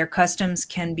customs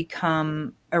can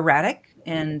become erratic.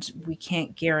 and we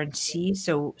can't guarantee.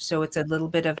 So it's a little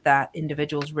bit of that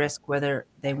individual's risk whether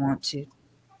they want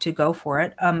to go for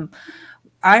it.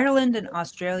 Ireland and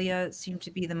Australia seem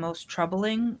to be the most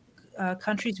troubling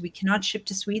countries. We cannot ship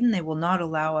to Sweden; they will not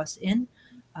allow us in,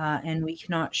 and we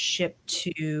cannot ship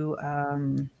to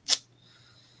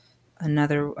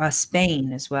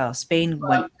Spain as well. Spain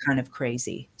went kind of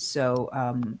crazy, so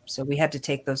we had to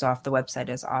take those off the website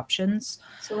as options.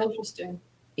 So interesting.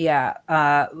 Yeah,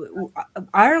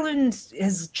 Ireland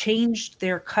has changed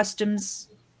their customs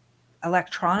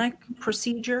electronic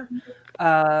procedure.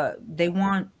 They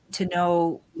want to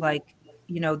know, like,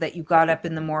 that you got up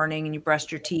in the morning and you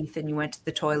brushed your teeth and you went to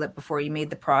the toilet before you made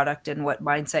the product and what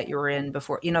mindset you were in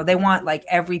before. They want like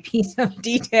every piece of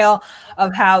detail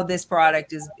of how this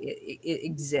product it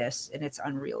exists, and it's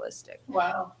unrealistic.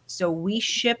 Wow. So we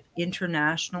ship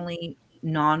internationally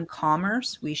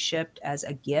non-commerce. We shipped as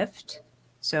a gift.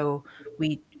 So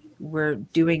we're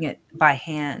doing it by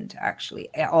hand, actually.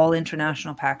 All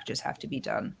international packages have to be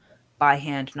done by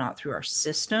hand, not through our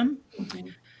system. Mm-hmm.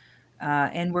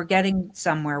 And we're getting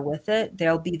somewhere with it.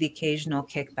 There'll be the occasional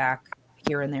kickback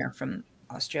here and there from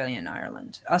Australia and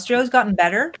Ireland. Australia's gotten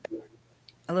better,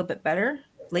 a little bit better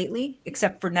lately,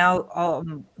 except for now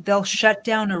they'll shut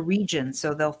down a region.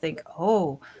 So they'll think,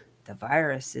 oh, the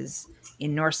virus is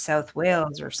in North South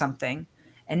Wales or something.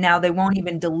 And now they won't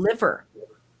even deliver.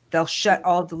 They'll shut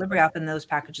all delivery off and those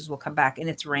packages will come back, and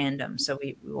it's random. So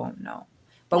we won't know.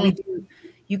 But we do.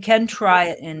 You can try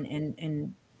it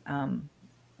and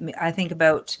I think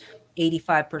about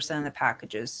 85% of the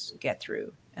packages get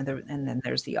through, and then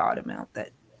there's the odd amount that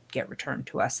get returned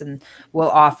to us, and we'll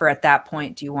offer at that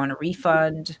point, do you want a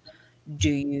refund?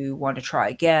 Do you want to try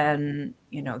again?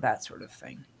 That sort of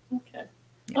thing. Okay.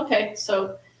 Yeah. Okay.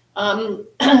 So,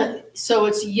 so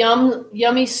it's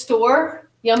Yummy Store.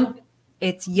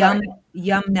 It's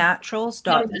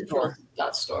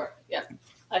yumnaturals.store. Yeah.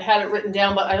 I had it written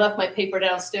down, but I left my paper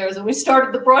downstairs and we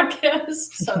started the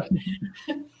broadcast. So,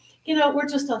 we're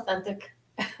just authentic.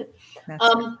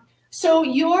 So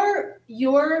your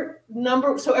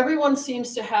number, so everyone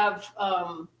seems to have,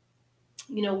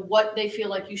 what they feel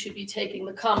like you should be taking,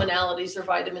 the commonalities are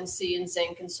vitamin C and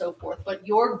zinc and so forth, but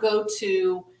your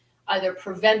go-to either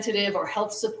preventative or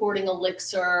health supporting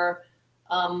elixir,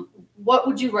 what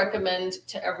would you recommend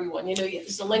to everyone?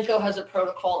 Zelenko has a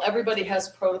protocol. Everybody has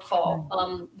a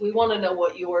protocol. We want to know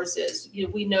what yours is.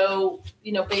 We know,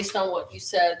 based on what you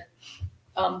said,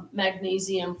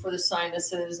 magnesium for the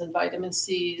sinuses and vitamin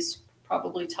C is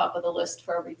probably top of the list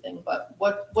for everything. But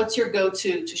what's your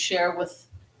go-to to share with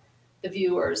the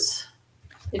viewers?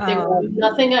 If they want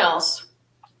nothing else,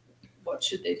 what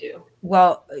should they do?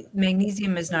 Well,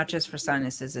 magnesium is not just for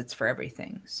sinuses; it's for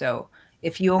everything. So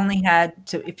if you only had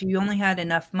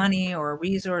enough money or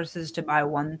resources to buy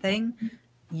one thing,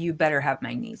 you better have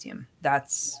magnesium.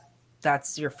 That's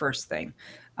your first thing,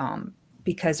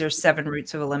 because there's 7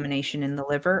 routes of elimination in the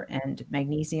liver, and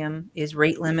magnesium is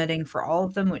rate limiting for all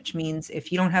of them, which means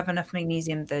if you don't have enough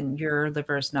magnesium, then your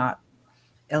liver is not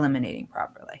eliminating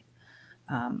properly.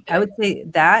 I would say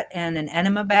that, and an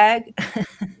enema bag.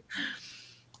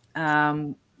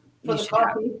 For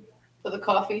the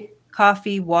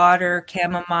coffee, water,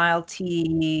 chamomile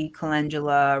tea,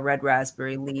 calendula, red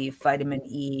raspberry leaf, vitamin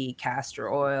E,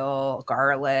 castor oil,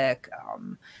 garlic.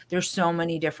 There's so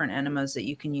many different enemas that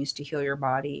you can use to heal your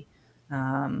body.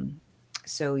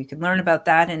 So you can learn about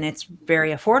that, and it's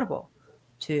very affordable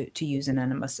to use an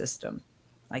enema system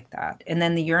like that. And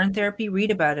then the urine therapy,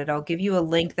 read about it. I'll give you a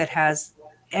link that has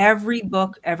every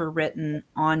book ever written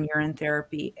on urine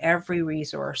therapy, every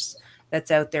resource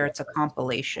that's out there. It's a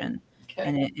compilation.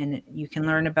 Okay. And you can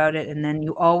learn about it, and then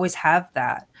you always have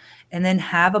that. And then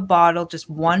have a bottle, just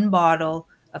one bottle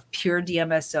of pure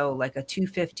DMSO, like a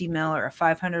 250 ml or a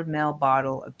 500 ml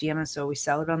bottle of DMSO. We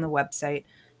sell it on the website.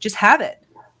 Just have it.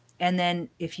 And then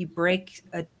if you break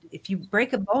a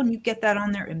bone, you get that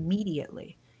on there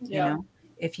immediately. Yeah.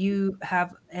 If you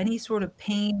have any sort of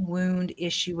pain, wound,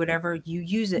 issue, whatever, you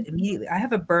use it immediately. I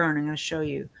have a burn. I'm going to show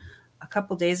you. A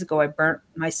couple days ago, I burnt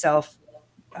myself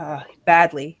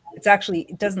badly. It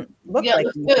doesn't look like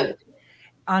good.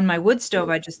 On my wood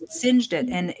stove, I just singed it,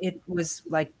 and it was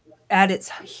like at its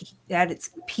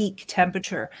peak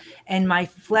temperature, and my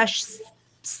flesh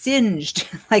singed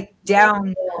like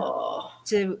down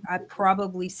to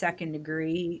probably 2nd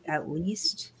degree at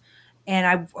least. And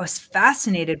I was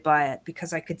fascinated by it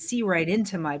because I could see right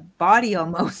into my body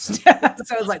almost. So I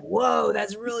was like, whoa,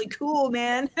 that's really cool,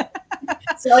 man.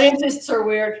 Scientists are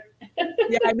weird.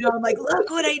 Yeah, I know. I'm like, look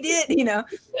what I did,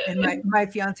 And my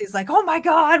fiance is like, oh my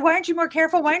God, why aren't you more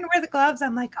careful? Why don't you wear the gloves?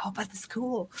 I'm like, oh, but it's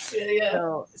cool.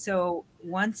 Yeah. So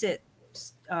once it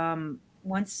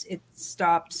once it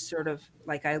stopped, sort of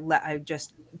like I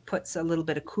just put a little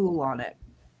bit of Cool on it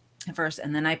at first,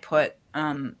 and then I put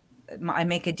I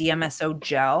make a DMSO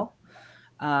gel,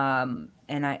 and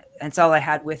it's all I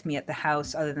had with me at the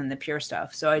house other than the pure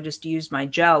stuff. So I just used my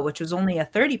gel, which was only a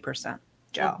 30%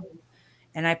 gel,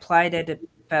 and I applied it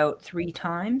about 3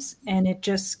 times, and it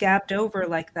just scabbed over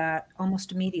like that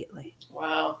almost immediately.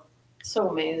 Wow, so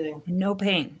amazing. And no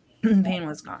pain. Pain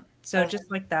was gone. So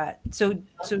just like that. So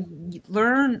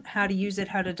learn how to use it,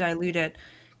 how to dilute it,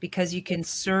 because you can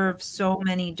serve so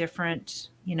many different,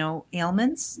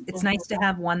 ailments. It's nice to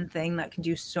have one thing that can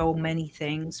do so many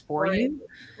things for you.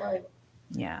 Right.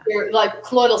 Yeah. Like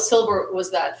colloidal silver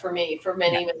was that for me for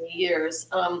many years.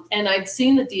 And I'd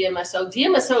seen the DMSO.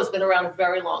 DMSO has been around a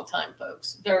very long time,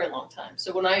 folks, very long time.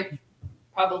 So when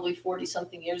probably 40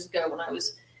 something years ago, when I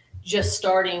was just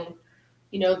starting,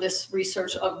 this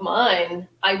research of mine,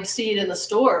 I'd see it in the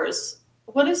stores.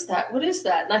 What is that? What is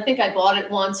that? And I think I bought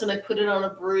it once and I put it on a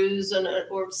bruise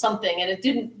or something, and it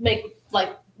didn't make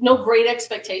no great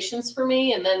expectations for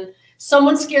me. And then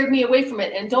someone scared me away from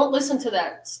it. And don't listen to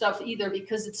that stuff either,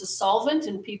 because it's a solvent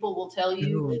and people will tell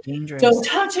you, dangerous. Don't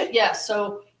touch it. Yeah.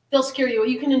 So they'll scare you.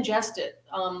 You can ingest it.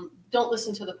 Don't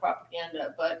listen to the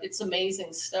propaganda, but it's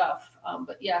amazing stuff.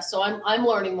 But yeah, so I'm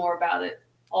learning more about it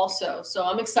also. So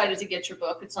I'm excited to get your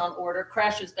book. It's on order.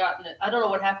 Crash has gotten it. I don't know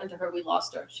what happened to her. We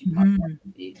lost her. She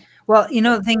Well,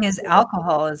 the thing is,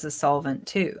 alcohol is a solvent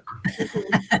too.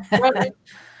 Right.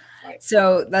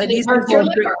 So these people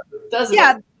doesn't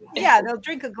it? Yeah, they'll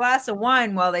drink a glass of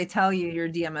wine while they tell you your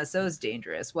DMSO is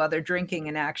dangerous, while they're drinking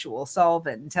an actual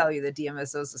solvent and tell you the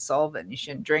DMSO is a solvent. You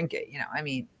shouldn't drink it.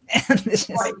 It's just,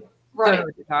 right. Don't know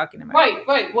what you're talking about.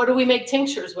 Right. What do we make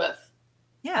tinctures with?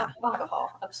 Yeah.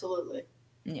 Alcohol. Absolutely.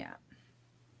 Yeah.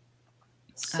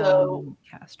 So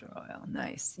castor oil.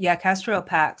 Nice. Yeah. Castor oil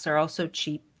packs are also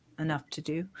cheap enough to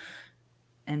do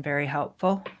and very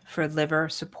helpful for liver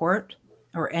support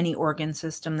or any organ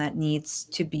system that needs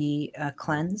to be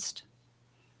cleansed.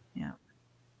 Yeah.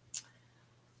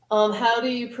 How do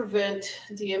you prevent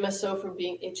DMSO from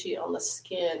being itchy on the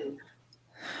skin?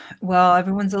 Well,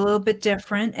 everyone's a little bit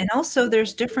different. And also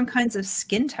there's different kinds of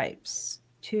skin types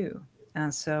too.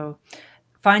 So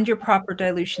find your proper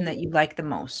dilution that you like the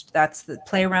most. That's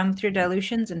play around with your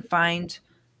dilutions and find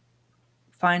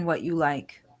what you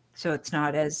like. So it's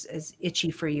not as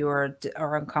itchy for you or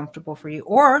uncomfortable for you.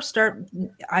 Or start,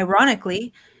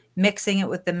 ironically, mixing it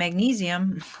with the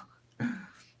magnesium.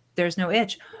 There's no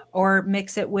itch. Or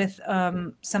mix it with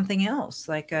something else,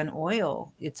 like an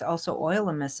oil. It's also oil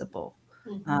immiscible.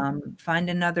 Find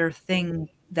another thing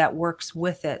that works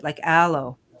with it, like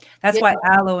aloe. That's why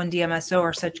aloe and DMSO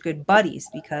are such good buddies,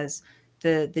 because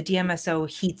the DMSO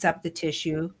heats up the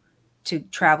tissue to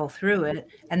travel through it,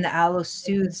 and the aloe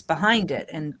soothes behind it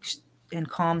and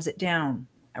calms it down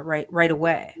right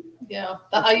away. Yeah,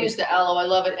 I use the aloe. I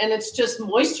love it, and it's just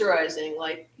moisturizing.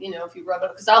 If you rub it,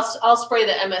 because I'll spray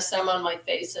the MSM on my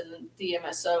face and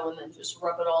DMSO, and then just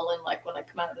rub it all in, like when I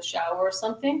come out of the shower or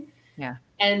something. Yeah,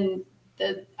 and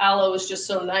the aloe is just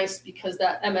so nice because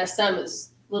that MSM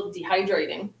is a little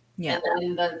dehydrating. Yeah, and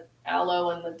then the aloe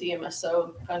and the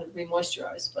DMSO kind of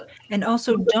remoisturize. And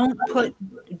also don't put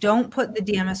the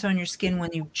DMSO on your skin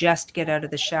when you just get out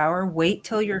of the shower. Wait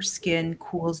till your skin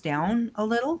cools down a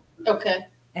little. Okay.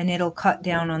 And it'll cut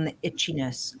down on the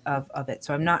itchiness of it.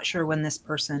 So I'm not sure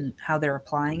how they're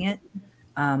applying it.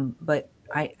 But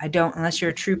I don't, unless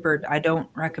you're a trooper, I don't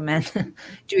recommend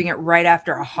doing it right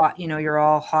after a hot, you're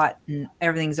all hot and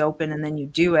everything's open and then you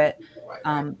do it.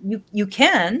 You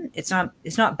can, it's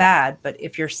not bad, but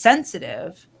if you're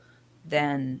sensitive,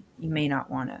 then you may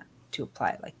not want to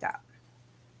apply it like that.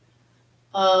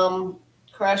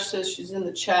 Crash says she's in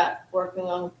the chat working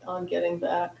on getting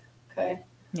back. Okay.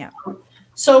 Yeah.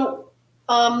 So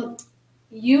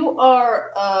you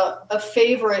are a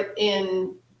favorite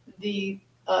in the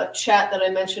chat that I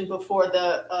mentioned before,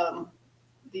 the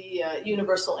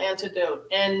universal antidote,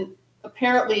 and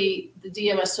apparently the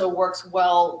DMSO works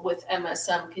well with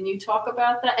MSM. Can you talk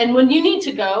about that? And when you need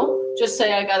to go, just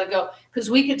say I gotta go, because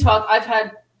we could talk. I've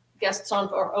had guests on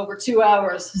for over 2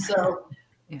 hours, so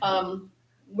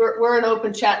we're an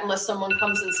open chat unless someone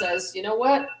comes and says, you know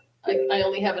what, I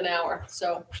only have an hour.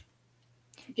 So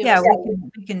yeah,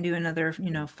 we can do another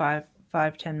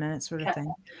 5-10 minutes sort of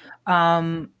thing.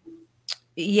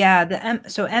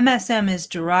 So MSM is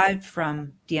derived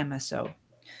from DMSO.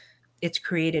 It's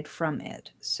created from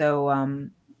it. So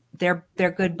they're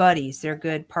good buddies. They're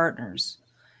good partners.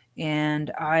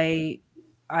 And I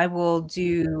will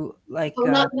do not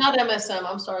MSM.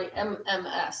 I'm sorry,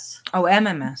 MMS. Oh,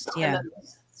 MMS. Yeah,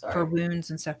 MMS, sorry. for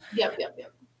wounds and stuff. Yep.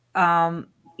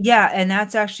 Yeah, and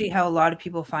that's actually how a lot of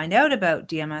people find out about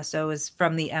DMSO is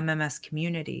from the MMS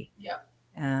community. Yeah.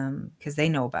 Because they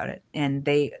know about it and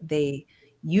they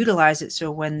utilize it.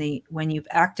 So when you've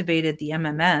activated the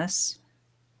MMS,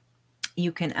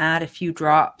 you can add a few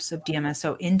drops of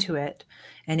DMSO into it,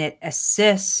 and it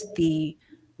assists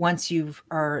once you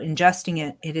are ingesting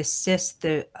it, it assists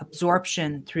the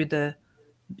absorption through the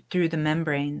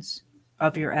membranes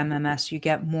of your MMS. You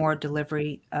get more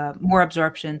delivery, more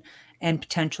absorption and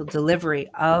potential delivery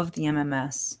of the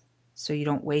MMS. So you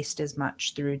don't waste as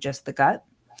much through just the gut.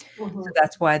 Mhm. So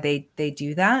that's why they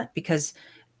do that, because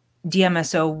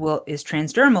DMSO is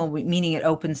transdermal, meaning it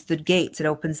opens the gates, it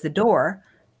opens the door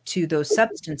to those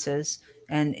substances,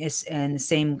 and the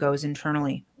same goes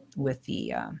internally with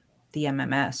the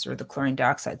MMS or the chlorine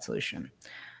dioxide solution.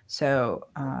 So,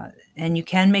 and you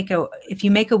can if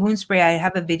you make a wound spray, I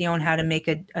have a video on how to make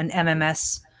an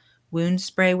MMS wound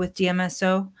spray with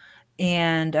DMSO,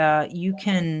 and you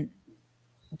can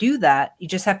do that. You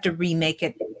just have to remake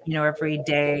it, every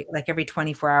day, like every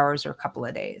 24 hours or a couple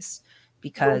of days,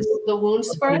 because The wound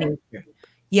spray?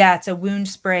 Yeah, it's a wound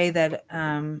spray that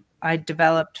I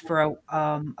developed for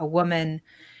a woman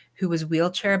who was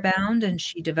wheelchair bound, and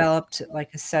she developed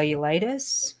like a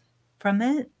cellulitis from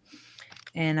it.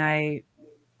 And I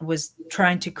was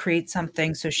trying to create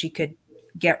something so she could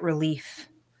get relief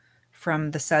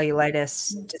from the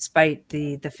cellulitis, despite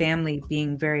the family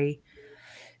being very,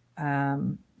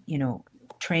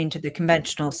 trained to the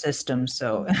conventional system.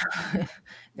 So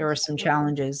there were some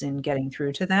challenges in getting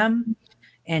through to them,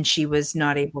 and she was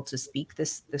not able to speak,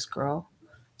 this girl.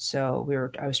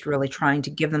 So I was really trying to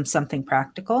give them something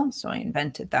practical. So I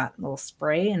invented that little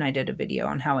spray, and I did a video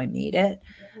on how I made it.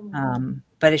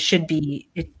 But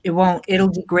it'll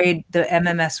degrade. The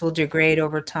MMS will degrade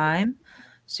over time.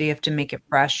 So you have to make it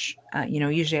fresh.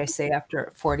 Usually I say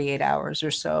after 48 hours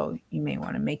or so, you may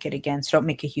want to make it again. So don't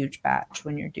make a huge batch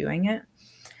when you're doing it.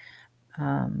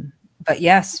 But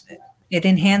yes, it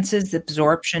enhances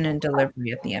absorption and delivery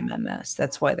of the MMS.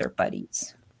 That's why they're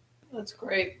buddies. That's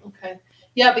great. Okay.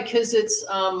 Yeah, because it's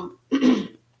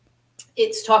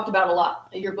it's talked about a lot.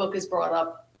 Your book is brought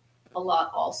up a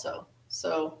lot also.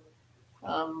 So,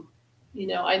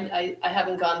 I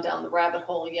haven't gone down the rabbit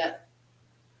hole yet.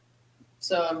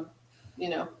 So,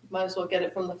 might as well get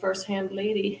it from the first-hand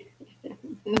lady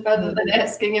rather than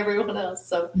asking everyone else.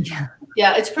 So,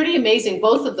 yeah, it's pretty amazing.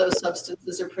 Both of those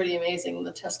substances are pretty amazing,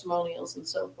 the testimonials and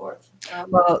so forth.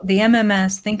 Well, the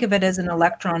MMS, think of it as an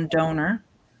electron donor.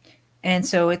 And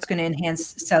so it's going to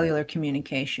enhance cellular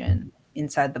communication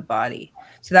inside the body.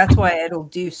 So that's why it'll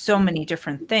do so many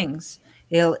different things.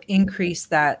 It'll increase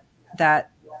that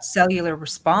cellular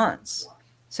response,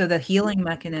 so the healing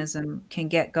mechanism can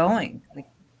get going like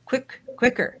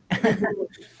quicker.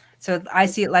 So I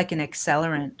see it like an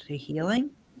accelerant to healing.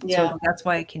 Yeah. So that's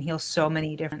why it can heal so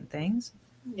many different things.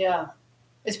 Yeah.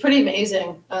 It's pretty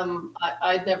amazing.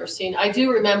 I'd never seen. I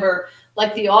do remember,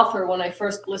 like the author, when I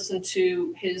first listened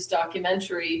to his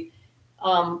documentary,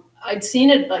 I'd seen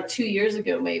it like 2 years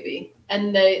ago, maybe.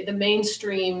 And the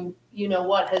mainstream,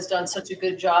 has done such a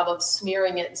good job of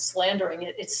smearing it and slandering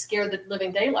it. It scared the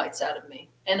living daylights out of me,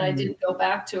 and I didn't go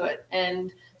back to it.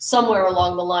 And somewhere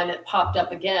along the line, it popped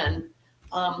up again.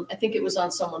 I think it was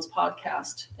on someone's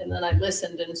podcast, and then I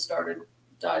listened and started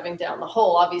diving down the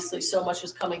hole. Obviously, so much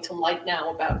is coming to light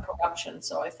now about corruption.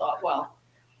 So I thought, well,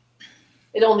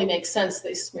 it only makes sense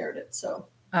they smeared it. So.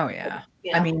 Oh, yeah.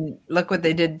 I mean, look what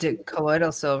they did to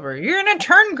colloidal silver. You're going to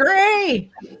turn gray.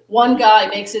 One guy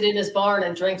makes it in his barn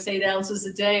and drinks 8 ounces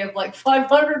a day of like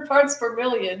 500 parts per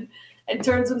million and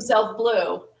turns himself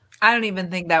blue. I don't even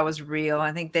think that was real.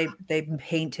 I think they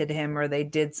painted him, or they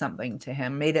did something to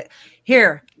him. Made it,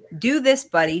 here, do this,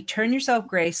 buddy. Turn yourself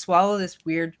gray. Swallow this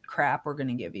weird crap we're going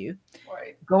to give you.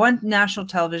 Right. Go on national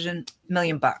television, $1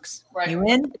 million. Right. You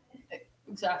in?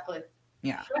 Exactly.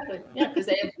 Yeah. Exactly. Yeah, because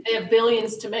they have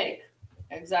billions to make.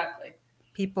 Exactly.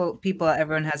 People,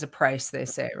 everyone has a price, they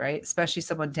say, right? Especially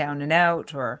someone down and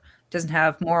out or doesn't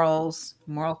have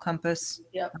moral compass.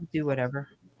 Yep. Do whatever.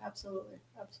 Absolutely.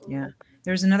 Yeah.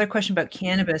 There's another question about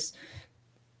cannabis.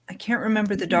 I can't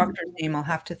remember the doctor's name. I'll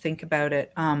have to think about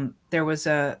it. There was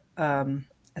a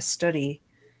study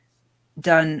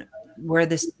done where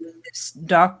this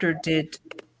doctor did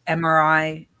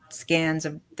MRI scans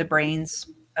of the brains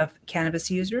of cannabis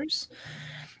users.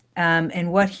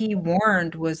 And what he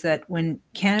warned was that when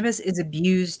cannabis is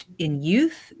abused in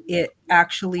youth, it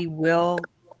actually will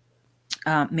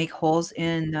make holes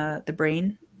in the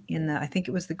brain, I think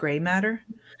it was the gray matter.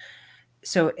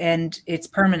 So, and it's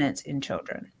permanent in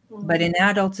children. But in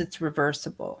adults, it's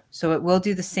reversible. So it will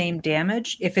do the same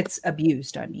damage if it's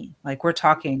abused. I mean, like we're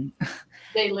talking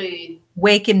daily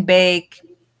wake and bake,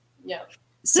 yeah,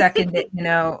 second,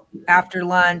 after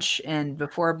lunch and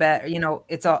before bed,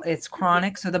 it's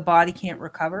chronic. So the body can't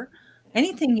recover.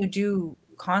 Anything you do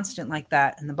constant like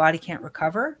that and the body can't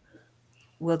recover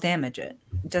will damage it.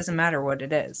 It doesn't matter what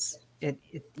it is.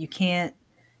 You can't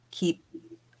keep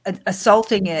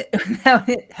assaulting it without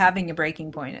it having a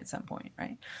breaking point at some point,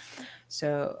 right?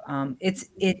 So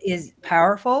it is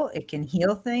powerful. It can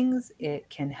heal things. It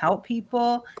can help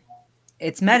people.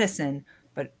 It's medicine,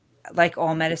 but like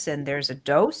all medicine, there's a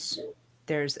dose,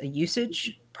 there's a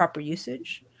usage, proper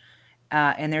usage,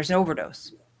 and there's an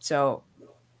overdose. So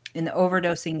in the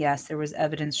overdosing, yes, there was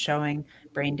evidence showing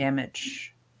brain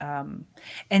damage.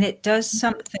 And it does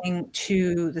something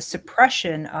to the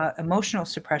suppression, emotional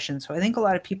suppression. So I think a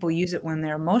lot of people use it when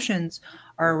their emotions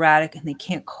are erratic and they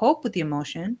can't cope with the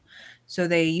emotion. So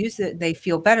they use it, they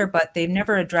feel better, but they've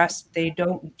never addressed, they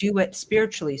don't do it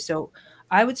spiritually. So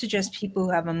I would suggest people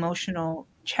who have emotional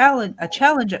a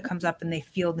challenge that comes up and they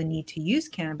feel the need to use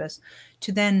cannabis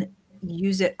to then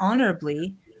use it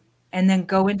honorably and then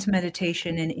go into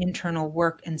meditation and internal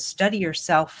work and study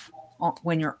yourself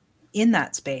when you're in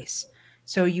that space.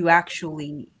 So you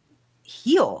actually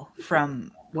heal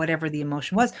from whatever the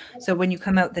emotion was. So when you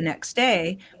come out the next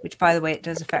day, which by the way, it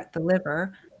does affect the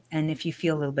liver. And if you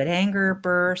feel a little bit anger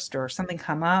burst or something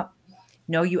come up,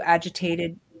 know you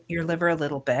agitated your liver a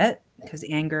little bit because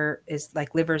anger is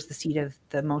like liver is the seat of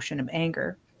the emotion of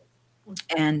anger.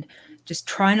 And just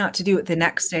try not to do it the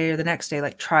next day or the next day.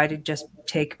 Like try to just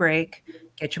take a break,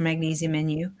 get your magnesium in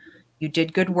you. You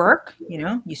did good work,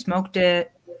 you smoked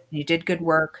it, and you did good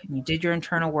work, and you did your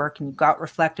internal work, and you got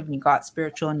reflective, and you got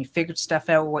spiritual, and you figured stuff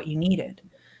out what you needed.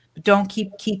 But don't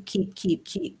keep,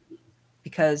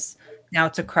 because now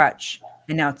it's a crutch,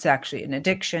 and now it's actually an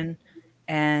addiction,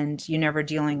 and you're never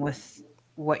dealing with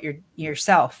what you're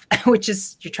yourself, which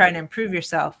is you're trying to improve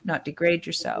yourself, not degrade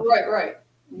yourself. Right.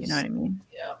 You know what I mean?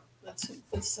 Yeah,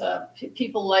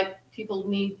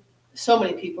 so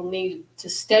many people need to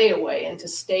stay away and to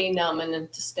stay numb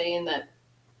and to stay in that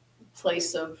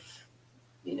place of,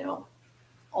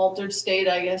 altered state,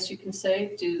 I guess you can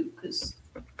say, because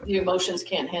the emotions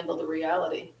can't handle the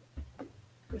reality.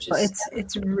 Which is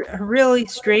it's a really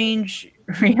strange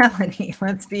reality.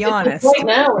 Let's be honest. Right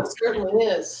now, it certainly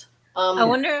is. I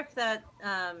wonder if that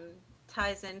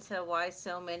ties into why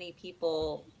so many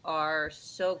people are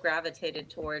so gravitated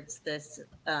towards this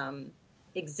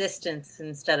existence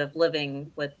instead of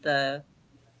living with the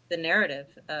narrative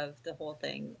of the whole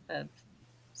thing of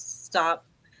stop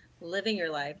living your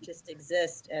life, just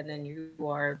exist, and then you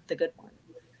are the good one.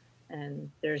 And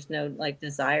there's no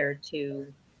desire to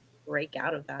break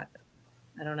out of that.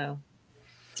 I don't know.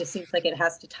 It just seems like it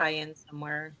has to tie in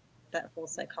somewhere, that whole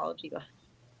psychology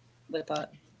with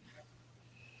that.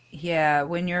 Yeah,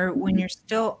 when you're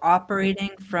still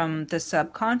operating from the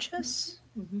subconscious,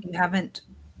 you haven't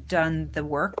done the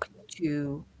work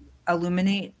to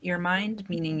illuminate your mind,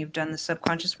 meaning you've done the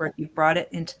subconscious work, you've brought it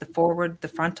into the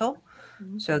frontal.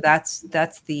 So that's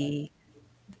the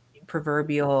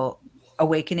proverbial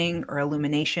awakening or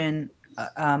illumination,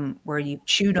 where you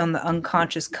chewed on the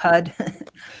unconscious cud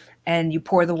and you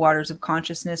pour the waters of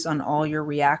consciousness on all your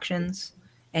reactions,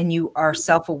 and you are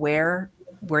self-aware,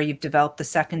 where you've developed the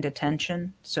second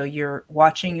attention. So you're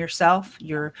watching yourself,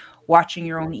 you're watching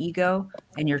your own ego,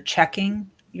 and you're checking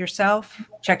yourself.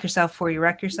 Check yourself before you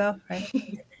wreck yourself, right?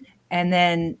 And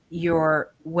then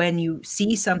when you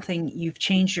see something, you've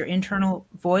changed your internal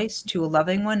voice to a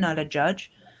loving one, not a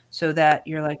judge. So that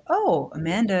you're like, oh,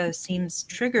 Amanda seems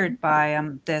triggered by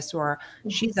this, or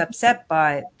she's upset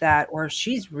by that, or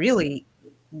she's really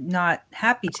not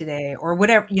happy today, or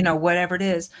whatever, whatever it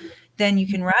is. Then you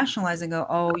can rationalize and go,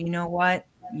 oh, you know what?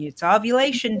 It's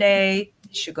ovulation day.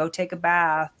 You should go take a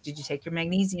bath. Did you take your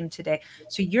magnesium today?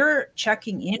 So you're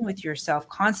checking in with yourself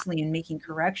constantly and making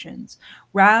corrections,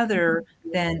 rather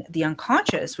than the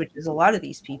unconscious, which is a lot of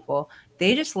these people.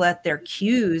 They just let their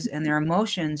cues and their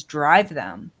emotions drive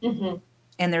them.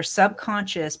 And their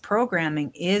subconscious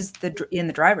programming is in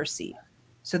the driver's seat.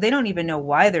 So they don't even know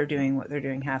why they're doing what they're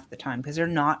doing half the time, because they're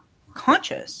not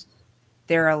conscious.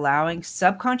 They're allowing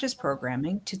subconscious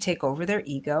programming to take over their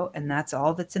ego, and that's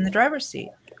all that's in the driver's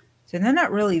seat. So they're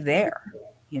not really there,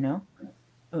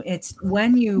 It's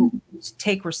when you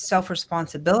take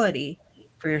self-responsibility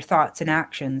for your thoughts and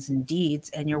actions and deeds,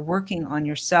 and you're working on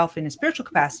yourself in a spiritual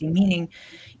capacity, meaning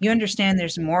you understand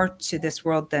there's more to this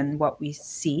world than what we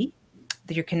see,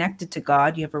 that you're connected to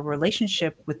God, you have a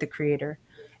relationship with the Creator,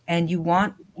 and you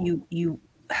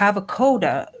have a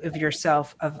coda of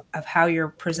yourself, of how you're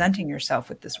presenting yourself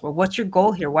with this world. What's your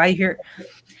goal here? Why are you here?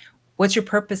 What's your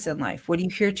purpose in life? What are you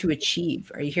here to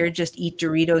achieve? Are you here to just eat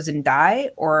Doritos and die?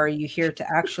 Or are you here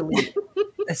to actually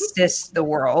assist the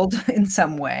world in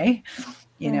some way,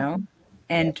 you know,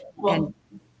 and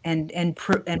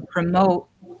promote,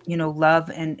 you know,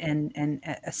 love and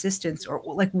assistance, or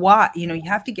like, what, you know, you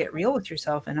have to get real with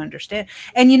yourself and understand.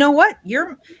 And you know what,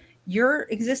 your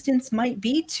existence might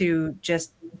be to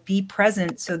just be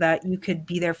present so that you could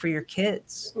be there for your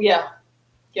kids. Yeah.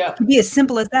 It could be as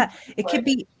simple as that. It could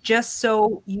be just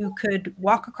so you could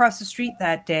walk across the street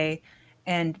that day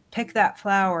and pick that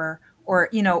flower, or,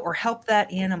 you know, or help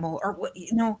that animal, or what,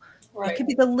 you know, it could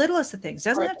be the littlest of things. It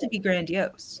doesn't have to be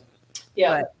grandiose.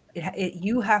 Yeah. But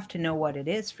you have to know what it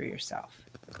is for yourself.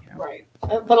 You know? Right.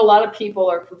 But a lot of people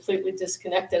are completely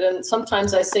disconnected. And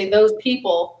sometimes I say those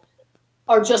people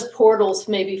are just portals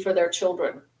maybe for their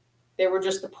children. They were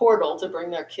just the portal to bring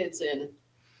their kids in.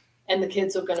 And the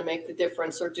kids are going to make the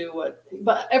difference or do what.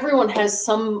 But everyone has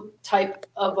some type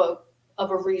of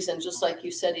a reason, just like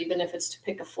you said, even if it's to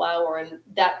pick a flower and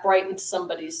that brightens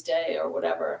somebody's day or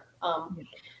whatever.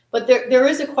 But there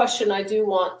is a question I do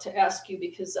want to ask you,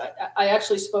 because I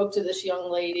actually spoke to this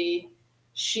young lady.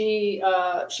 She's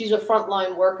a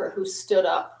frontline worker who stood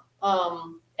up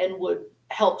and would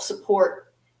help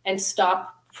support and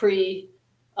stop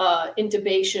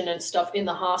intubation and stuff in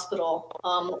the hospital.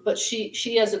 But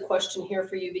she has a question here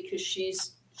for you, because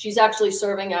she's actually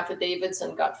serving affidavits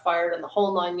and got fired in the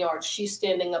whole 9 yards. She's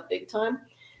standing up big time.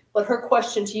 But her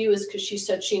question to you is, because she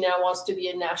said she now wants to be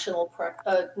a natural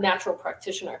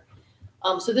practitioner.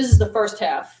 So this is the first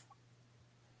half.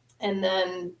 And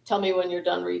then tell me when you're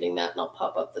done reading that, and I'll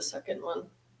pop up the second one.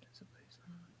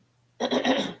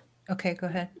 Okay, go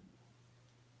ahead.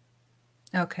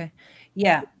 Okay.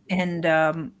 Yeah.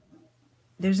 And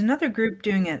there's another group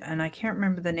doing it, and I can't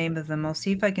remember the name of them. I'll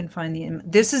see if I can find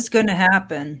this is going to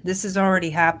happen. This is already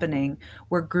happening,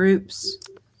 where groups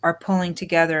are pulling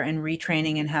together and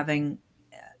retraining and having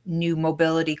new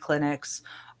mobility clinics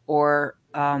or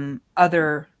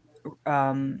other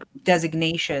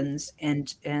designations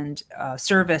and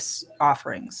service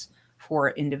offerings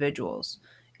for individuals.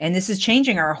 And this is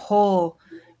changing our whole,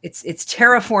 it's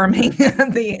terraforming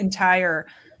the entire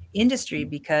industry,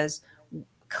 because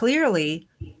clearly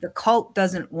the cult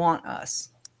doesn't want us.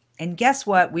 And guess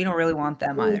what? We don't really want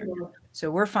them either.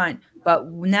 So we're fine. But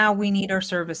now we need our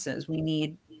services. We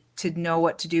need to know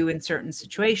what to do in certain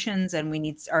situations, and we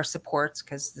need our supports,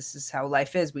 because this is how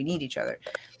life is. We need each other.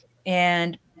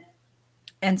 And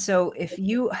so if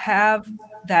you have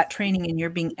that training and you're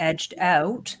being edged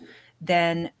out,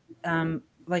 then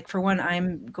like for one,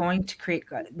 I'm going to create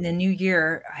in the new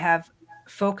year, I have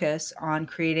focus on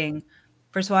creating.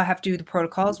 First of all, I have to do the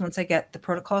protocols. Once I get the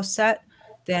protocols set,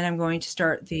 then I'm going to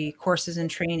start the courses and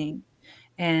training.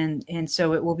 And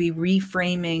so it will be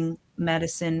reframing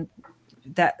medicine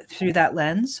that through that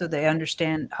lens, so they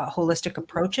understand holistic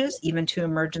approaches, even to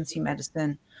emergency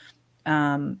medicine,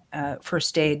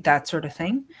 first aid, that sort of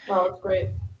thing. Oh, that's great.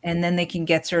 And then they can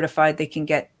get certified. They can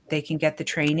get the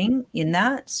training in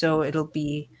that. So it'll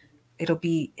be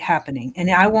happening. And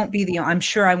I'm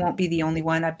sure I won't be the only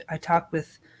one. I talked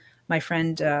with my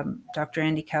friend, Dr.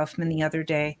 Andy Kaufman, the other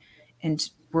day, and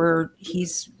we're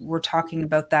talking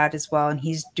about that as well. And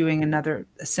he's doing a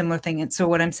similar thing. And so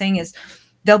what I'm saying is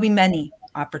there'll be many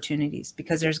opportunities,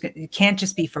 because it can't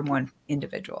just be from one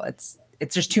individual. It's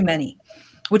just too many,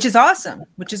 which is awesome,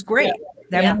 which is great.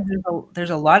 Yeah. There's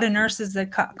a lot of nurses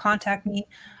that contact me.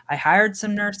 I hired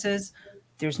some nurses.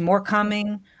 There's more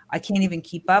coming. I can't even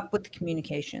keep up with the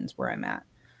communications where I'm at.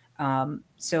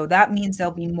 So that means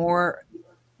there'll be more.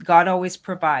 God always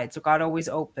provides. God always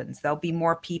opens. There'll be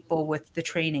more people with the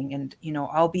training, and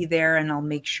I'll be there, and I'll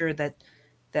make sure that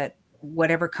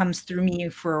whatever comes through me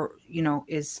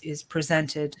is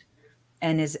presented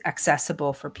and is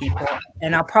accessible for people.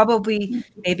 And I'll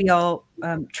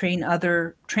train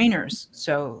other trainers,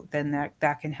 so then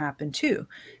that can happen too.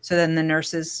 So then the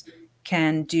nurses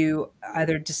can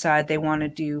either decide they want to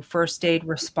do first aid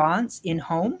response in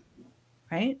home,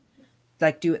 right?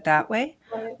 Like do it that way.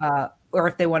 Right. Or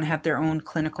if they want to have their own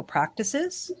clinical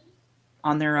practices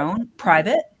on their own,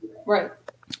 private. Right.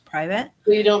 Private.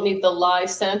 So you don't need the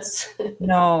license.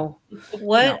 No.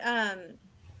 What,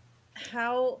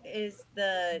 how is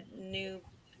the new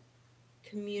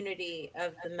community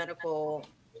of the medical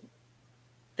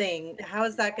thing, how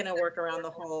is that going to work around the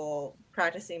whole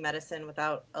practicing medicine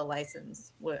without a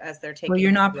license as they're taking? Well,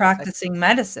 you're not practicing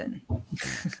medicine.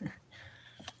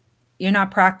 You're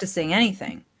not practicing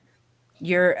anything.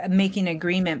 You're making a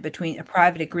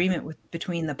private agreement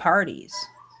between the parties.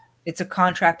 It's a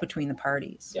contract between the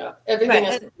parties. Yeah, everything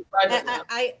is private now.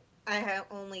 I have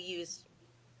only used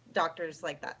doctors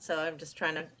like that, so I'm just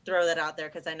trying to throw that out there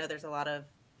because I know there's a lot of,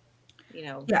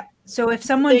 Yeah. So if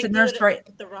someone's a nurse, right,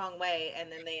 the wrong way,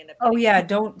 and then they end up. Oh yeah,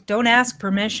 don't ask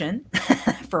permission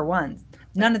for one.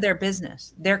 None of their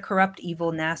business. They're corrupt,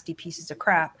 evil, nasty pieces of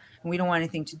crap, and we don't want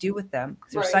anything to do with them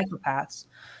because they're Right. psychopaths.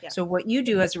 Yeah. So what you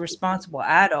do as a responsible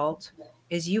adult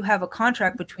is you have a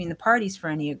contract between the parties for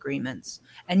any agreements,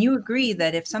 and you agree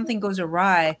that if something goes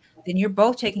awry, then you're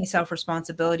both taking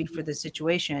self-responsibility for the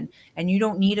situation, and you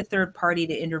don't need a third party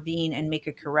to intervene and make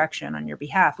a correction on your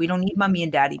behalf. We don't need mommy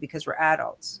and daddy because we're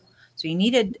adults. So you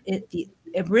needed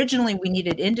originally we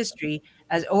needed industry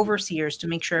as overseers to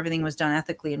make sure everything was done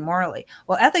ethically and morally.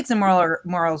 Well, ethics and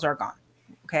morals are gone.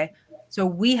 Okay. So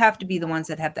we have to be the ones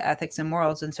that have the ethics and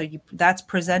morals. And so that's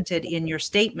presented in your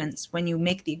statements when you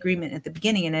make the agreement at the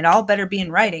beginning, and it all better be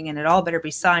in writing and it all better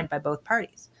be signed by both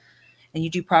parties. And you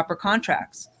do proper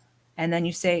contracts. And then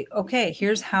you say, okay,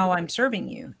 here's how I'm serving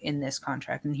you in this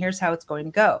contract, and here's how it's going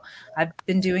to go. I've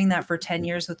been doing that for 10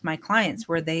 years with my clients,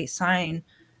 where they sign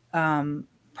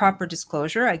proper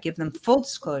disclosure. I give them full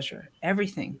disclosure,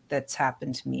 everything that's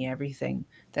happened to me, everything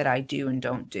that I do and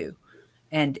don't do.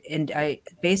 And I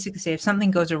basically say, if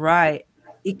something goes awry,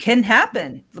 it can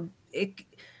happen. In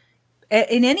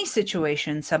any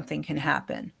situation, something can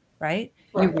happen, right?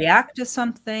 Right. You react to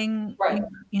something, Right.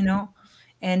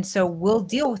 And so we'll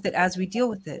deal with it as we deal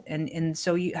with it. And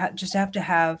so you just have to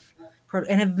have,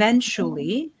 and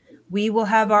eventually we will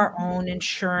have our own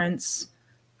insurance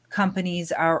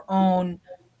companies, our own,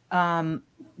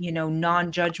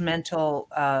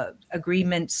 non-judgmental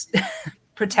agreements,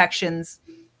 protections,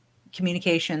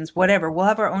 communications, whatever. We'll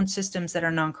have our own systems that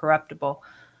are non-corruptible,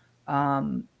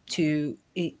 in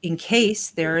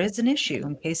case there is an issue,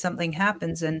 in case something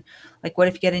happens. And like, what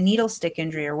if you get a needle stick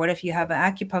injury, or what if you have an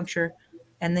acupuncture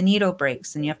and the needle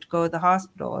breaks and you have to go to the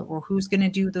hospital? Or who's going to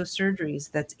do those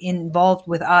surgeries that's involved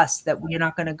with us, that we're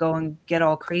not going to go and get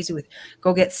all crazy with?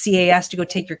 Go get CAS to go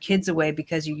take your kids away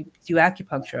because you do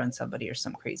acupuncture on somebody or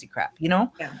some crazy crap, Yeah.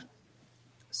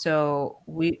 So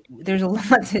there's a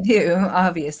lot to do,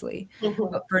 obviously.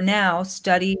 Mhm. But for now,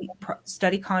 study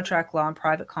contract law and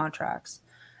private contracts,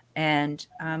 and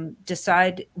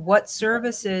decide what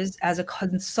services as a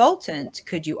consultant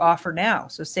could you offer now.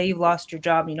 So say you've lost your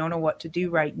job, and you don't know what to do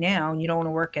right now, and you don't want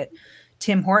to work at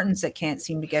Tim Hortons that can't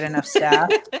seem to get enough staff.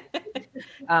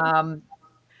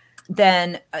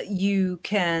 Then you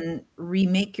can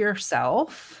remake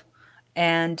yourself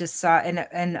and decide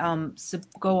so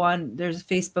go on. There's a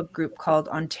Facebook group called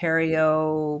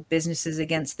Ontario Businesses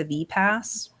Against the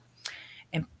VPAS,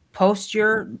 and post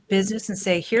your business and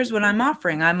say, here's what I'm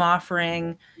offering. I'm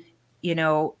offering,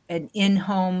 an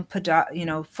in-home,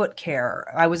 foot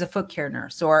care. I was a foot care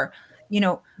nurse, or,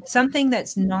 something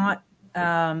that's not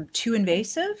too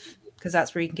invasive, because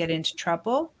that's where you can get into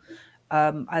trouble.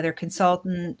 Either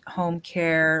consultant, home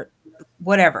care,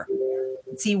 whatever.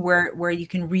 See where you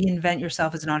can reinvent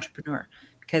yourself as an entrepreneur,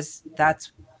 because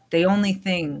that's the only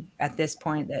thing at this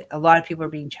point that a lot of people are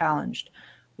being challenged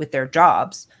with their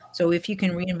jobs. So if you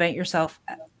can reinvent yourself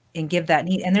and give that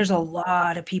need, and there's a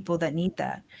lot of people that need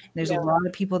that. There's a lot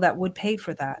of people that would pay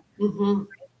for that. Mm-hmm.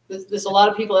 There's a lot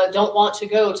of people that don't want to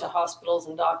go to hospitals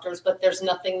and doctors, but there's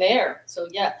nothing there. So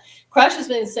yeah, Crash has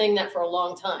been saying that for a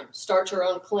long time. Start your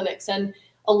own clinics. And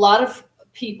a lot of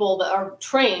people that are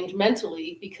trained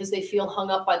mentally because they feel hung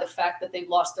up by the fact that they've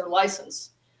lost their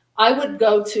license. I would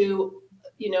go to,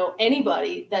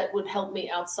 anybody that would help me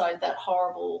outside that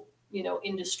horrible,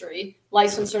 industry,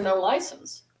 license or no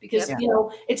license. Because,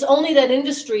 it's only that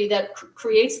industry that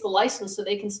creates the license so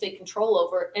they can stay control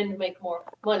over it and make more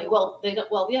money. Well, they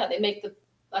don't. Well, yeah, they make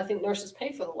I think nurses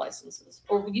pay for the licenses,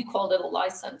 or you called it a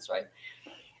license, right?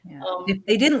 Yeah. If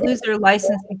they didn't lose their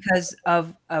license because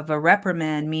of a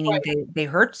reprimand, meaning they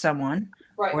hurt someone,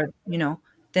 right, or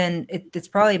then it's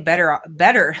probably better.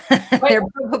 Right. They're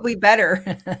probably better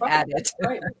at it.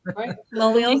 Right.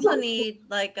 Well, we also need,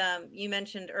 like you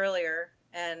mentioned earlier,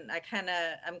 and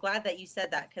I'm glad that you said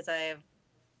that, because I have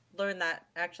learned that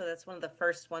actually that's one of the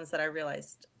first ones that I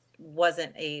realized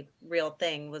wasn't a real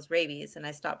thing, was rabies, and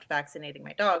I stopped vaccinating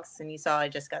my dogs. And you saw I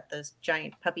just got those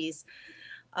giant puppies.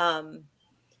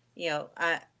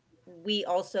 We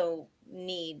also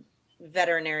need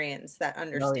veterinarians that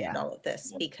understand all of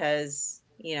this, because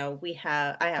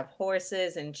I have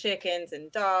horses and chickens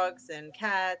and dogs and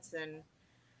cats, and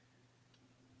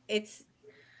it's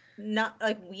not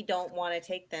like we don't want to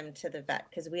take them to the vet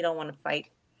because we don't want to fight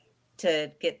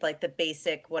to get like the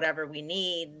basic whatever we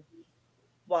need,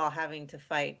 while having to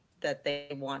fight that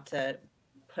they want to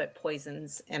put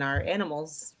poisons in our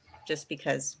animals just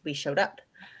because we showed up.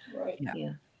 Right.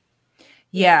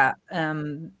 Yeah.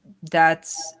 Like I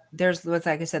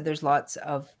said, there's lots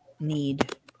of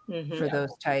need for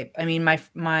those type. I mean, my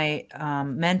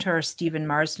mentor, Stephen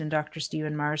Marsden, Dr.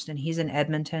 Stephen Marsden, he's in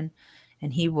Edmonton,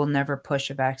 and he will never push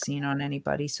a vaccine on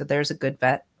anybody. So there's a good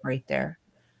vet right there.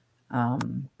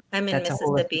 I'm in That's a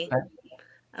Mississippi. holistic vet.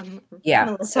 I'm a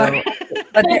Yeah. little So, far.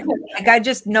 but like I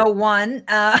just know one.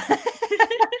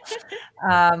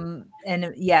 And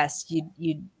yes,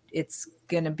 it's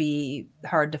going to be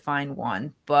hard to find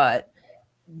one, but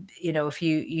if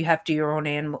you have to your own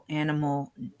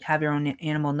have your own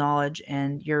animal knowledge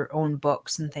and your own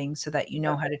books and things so that you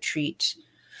know how to treat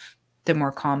the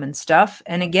more common stuff.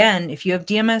 And again, if you have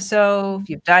DMSO, if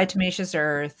you have diatomaceous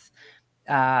earth,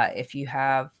 if you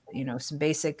have, some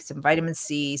vitamin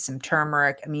C, some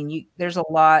turmeric, I mean, there's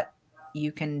a lot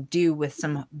you can do with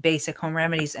some basic home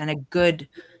remedies and a good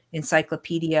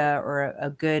encyclopedia or a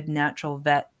good natural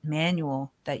vet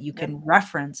manual that you can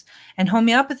reference. And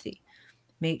homeopathy,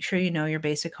 make sure you know your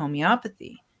basic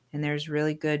homeopathy. And there's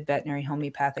really good veterinary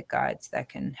homeopathic guides that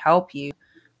can help you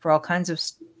for all kinds of,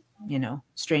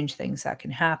 strange things that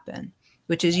can happen,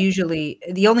 which is usually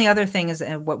the only other thing is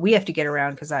what we have to get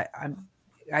around. Cause I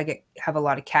have a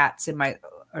lot of cats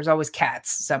there's always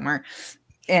cats somewhere.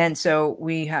 And so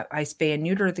I spay and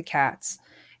neuter the cats,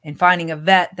 and finding a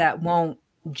vet that won't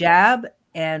jab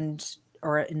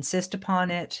or insist upon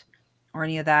it or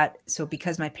any of that. So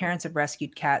because my parents have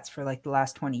rescued cats for like the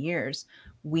last 20 years,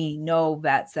 we know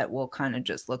vets that will kind of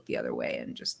just look the other way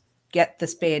and just get the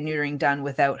spay and neutering done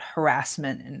without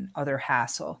harassment and other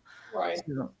hassle. Right.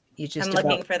 So I'm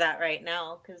looking for that right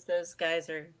now because those guys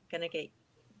are going to get,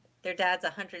 their dad's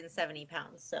 170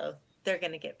 pounds. So they're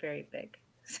going to get very big.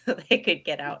 So they could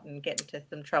get out and get into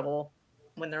some trouble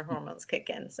when their hormones kick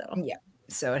in. So yeah.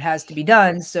 So it has to be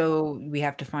done. So we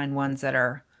have to find ones that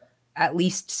are at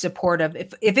least supportive.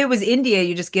 If it was India,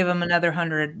 you just give them another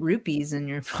 100 rupees and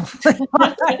you're probably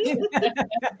fine.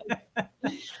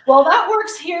 Well, that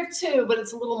works here too, but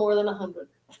it's a little more than 100.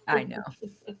 I know.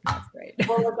 That's right.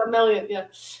 More like 1 million, yeah.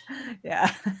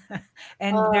 Yeah.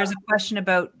 And there's a question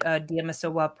about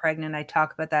DMSO while pregnant. I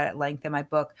talk about that at length in my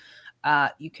book.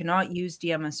 You cannot use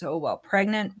DMSO while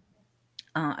pregnant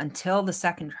until the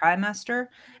second trimester,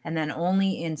 and then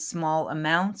only in small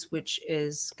amounts, which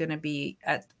is going to be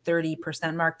at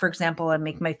 30% mark. For example, I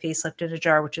make my facelift in a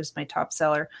jar, which is my top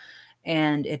seller,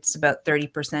 and it's about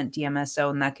 30%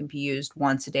 DMSO, and that can be used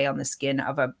once a day on the skin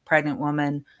of a pregnant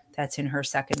woman that's in her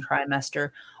second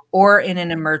trimester. Or in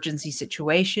an emergency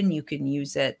situation, you can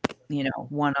use it,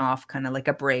 one off, kind of like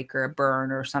a break or a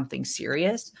burn or something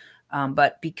serious.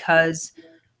 But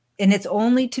and it's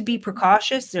only to be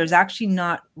precautious. There's actually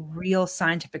not real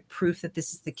scientific proof that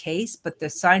this is the case, but the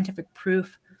scientific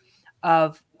proof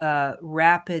of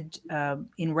rapid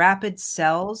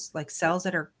cells, like cells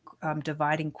that are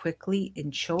dividing quickly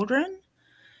in children,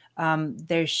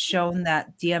 they've shown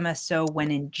that DMSO,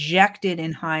 when injected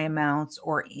in high amounts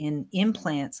or in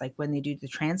implants, like when they do the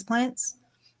transplants,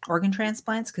 organ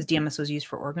transplants, because DMSO is used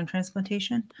for organ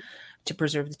transplantation to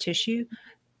preserve the tissue,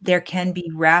 there can be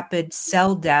rapid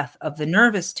cell death of the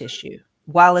nervous tissue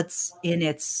while it's in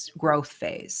its growth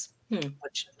phase.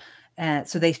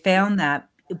 So they found that,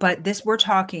 but we're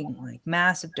talking like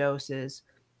massive doses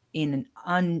in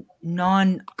an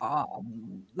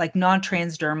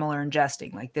non-transdermal or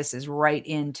ingesting, like this is right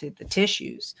into the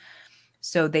tissues.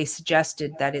 So they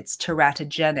suggested that it's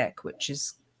teratogenic, which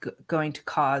is going to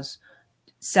cause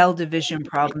cell division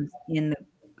problems in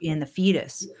the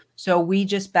fetus. So we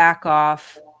just back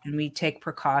off and we take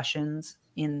precautions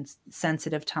in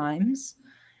sensitive times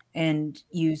and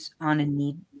use on a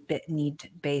need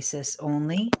basis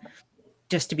only,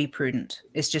 just to be prudent.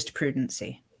 It's just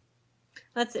prudency.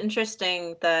 That's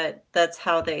interesting that that's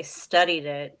how they studied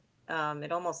it.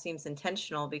 It almost seems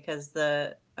intentional because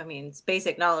it's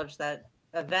basic knowledge that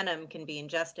a venom can be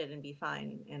ingested and be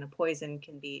fine, and a poison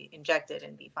can be injected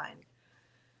and be fine.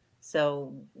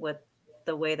 So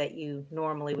the way that you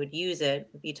normally would use it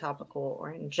would be topical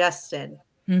or ingested,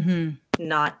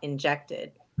 not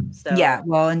injected. So yeah,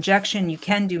 well, injection, you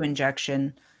can do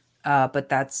injection, but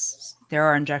there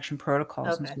are injection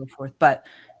protocols and so forth. But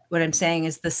what I'm saying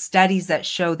is the studies that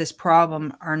show this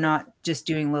problem are not just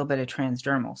doing a little bit of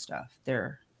transdermal stuff.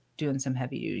 They're doing some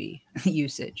heavy duty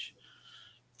usage.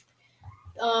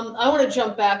 I want to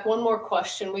jump back. One more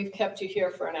question. We've kept you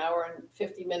here for an hour and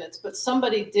 50 minutes, but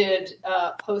somebody did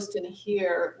post in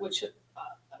here, which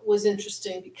was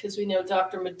interesting because we know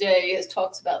Dr. Madej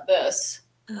talks about this.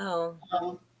 Oh.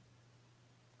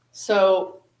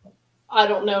 So I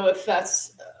don't know if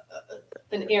that's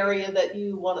an area that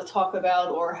you want to talk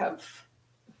about or have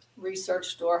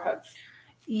researched or have?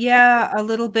 Yeah, a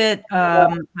little bit.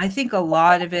 I think a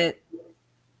lot of it,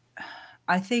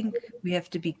 I think we have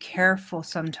to be careful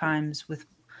sometimes with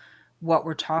what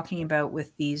we're talking about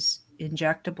with these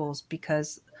injectables,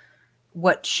 because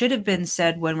what should have been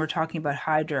said when we're talking about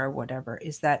Hydra or whatever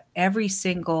is that every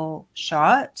single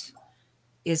shot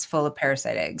is full of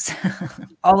parasite eggs,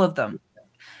 all of them.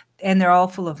 And they're all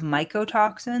full of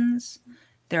mycotoxins.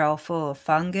 They're all full of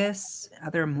fungus,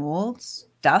 other molds,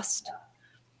 dust.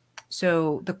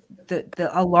 So the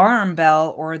alarm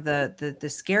bell or the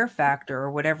scare factor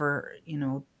or whatever,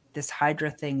 this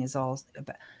Hydra thing is all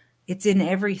about, it's in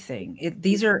everything.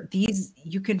 These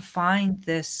you can find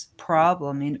this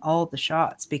problem in all the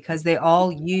shots because they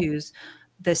all use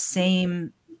the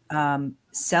same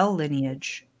cell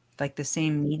lineage, like the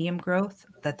same medium growth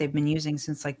that they've been using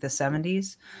since like the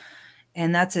 70s.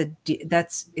 And that's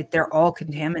it. They're all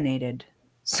contaminated.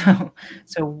 So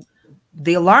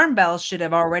the alarm bells should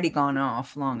have already gone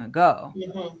off long ago,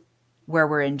 where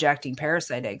we're injecting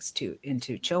parasite eggs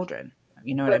into children.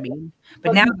 You know what I mean?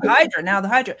 But now the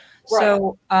Hydra.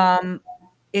 So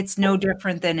it's no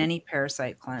different than any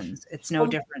parasite cleanse. It's no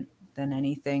different than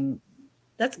anything.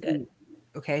 That's good.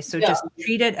 Okay, so just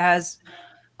treat it as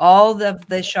all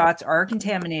the shots are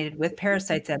contaminated with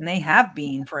parasites, and they have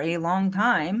been for a long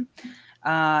time.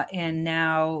 And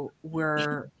now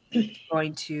we're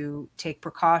going to take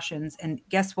precautions. And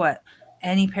guess what?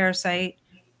 Any parasite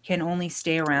can only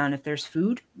stay around if there's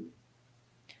food.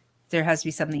 There has to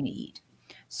be something to eat.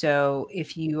 So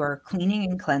if you are cleaning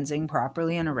and cleansing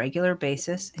properly on a regular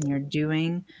basis and you're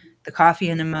doing the coffee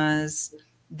enemas,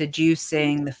 the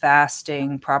juicing, the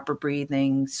fasting, proper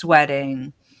breathing,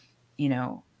 sweating,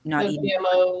 not No eating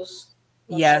GMOs.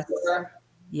 No yes, sugar.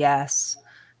 yes,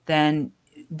 then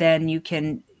you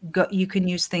can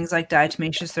use things like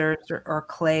diatomaceous earths or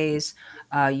clays.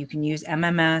 You can use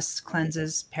MMS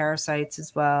cleanses parasites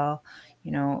as well.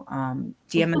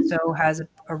 DMSO has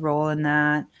a role in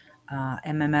that.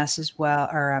 MMS as well,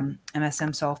 or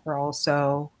MSM sulfur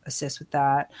also assists with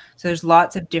that. So there's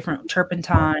lots of different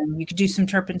turpentine. You could do some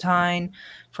turpentine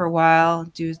for a while.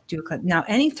 Now,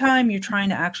 anytime you're trying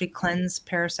to actually cleanse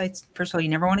parasites, first of all, you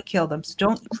never want to kill them.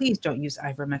 So please don't use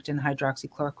ivermectin,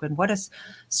 hydroxychloroquine.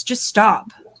 Just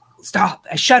stop.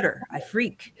 I shudder. I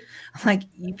freak. I'm like,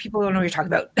 you people don't know what you're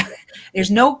talking about. There's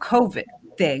no COVID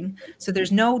thing, so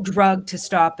there's no drug to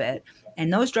stop it.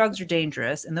 And those drugs are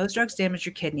dangerous, and those drugs damage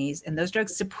your kidneys, and those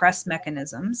drugs suppress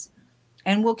mechanisms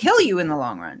and will kill you in the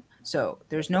long run. So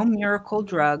there's no miracle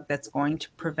drug that's going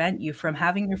to prevent you from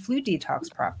having your flu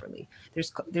detox properly.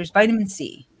 There's vitamin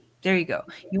C. There you go.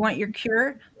 You want your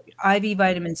cure? IV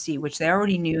vitamin C, which they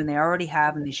already knew and they already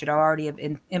have, and they should already have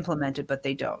implemented, but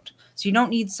they don't. So you don't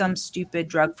need some stupid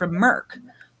drug from Merck.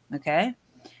 Okay.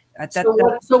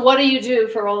 So what do you do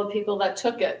for all the people that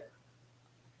took it?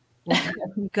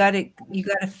 You got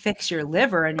to fix your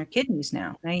liver and your kidneys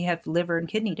now. Now you have liver and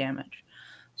kidney damage.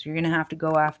 So you're going to have to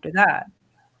go after that.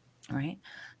 All right.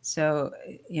 So,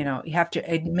 you have to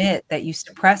admit that you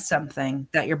suppressed something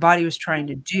that your body was trying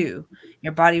to do.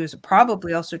 Your body was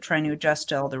probably also trying to adjust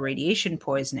to all the radiation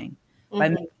poisoning by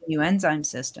making new enzyme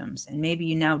systems. And maybe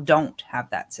you now don't have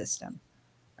that system,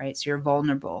 right? So you're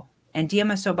vulnerable. And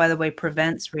DMSO, by the way,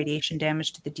 prevents radiation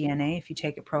damage to the DNA if you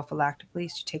take it prophylactically,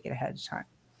 so you take it ahead of time.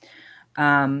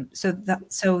 So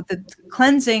the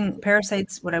cleansing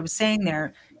parasites, what I was saying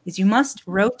there is you must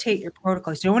rotate your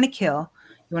protocols. You don't want to kill.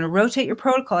 You want to rotate your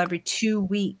protocol every 2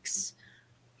 weeks.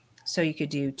 So you could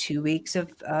do 2 weeks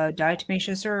of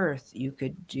diatomaceous earth. You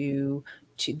could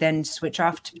then switch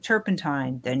off to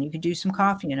turpentine. Then you could do some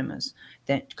coffee enemas.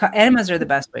 Then enemas are the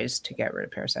best ways to get rid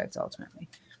of parasites ultimately.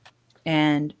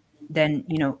 And then,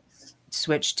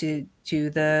 switch to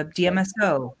the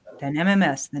DMSO, then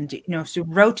MMS, then, so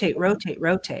rotate. What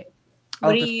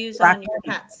do you use on your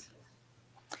cats?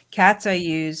 Cats, I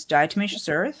use diatomaceous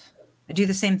earth. I do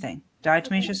the same thing.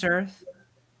 Diatomaceous earth,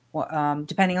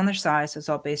 depending on their size. So it's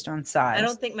all based on size. I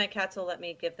don't think my cats will let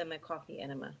me give them a coffee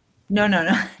enema. No. No.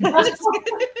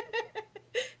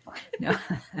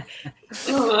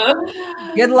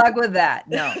 Good luck with that.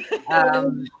 No.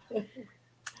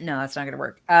 No, that's not going to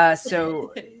work.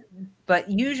 But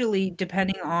usually,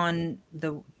 depending on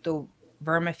the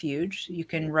vermifuge, you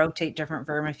can rotate different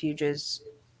vermifuges.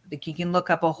 Like you can look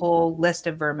up a whole list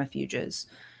of vermifuges,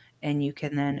 and you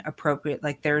can then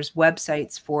there's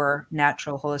websites for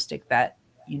natural holistic vet.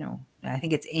 I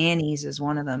think it's Annie's is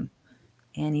one of them.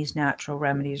 Annie's Natural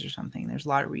Remedies or something. There's a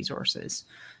lot of resources.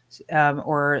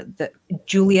 Or the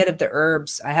Juliet of the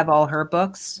Herbs. I have all her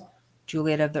books.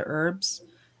 Juliet of the Herbs.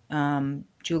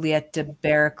 Juliette de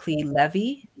Berkeley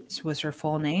Levy was her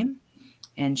full name.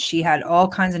 and she had all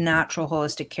kinds of natural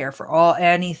holistic care for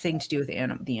anything to do with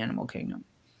the animal kingdom.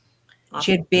 Awesome.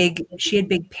 She had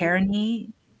big Pyrenees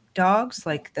dogs,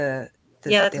 like yeah,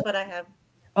 that's what I have.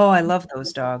 Oh, I love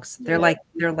those dogs. They're like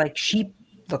sheep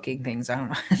looking things. I don't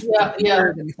know.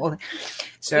 Yeah.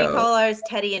 So we call ours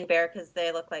Teddy and Bear because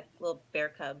they look like little bear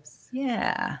cubs.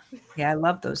 Yeah, I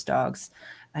love those dogs.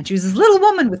 And she was this little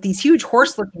woman with these huge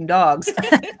horse-looking dogs.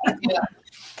 Yeah.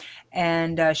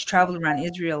 And she traveled around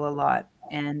Israel a lot.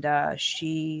 And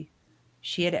she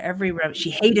had she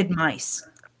hated mice.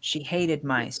 She hated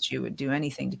mice. She would do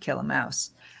anything to kill a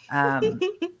mouse.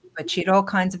 But she had all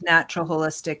kinds of natural,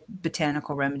 holistic,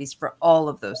 botanical remedies for all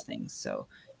of those things. So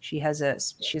she has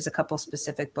a couple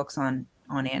specific books on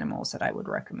animals that I would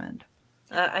recommend.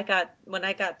 When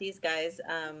I got these guys,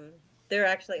 they're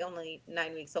actually only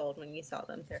 9 weeks old when you saw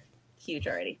them. They're huge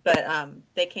already, but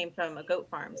they came from a goat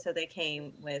farm, so they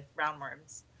came with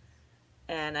roundworms,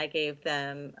 and I gave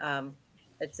them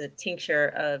it's a tincture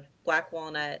of black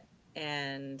walnut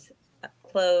and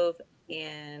clove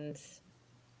and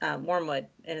wormwood,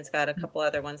 and it's got a couple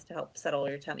other ones to help settle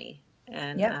your tummy.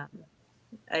 And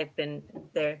I've been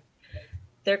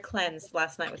their cleanse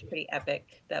last night was pretty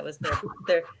epic. That was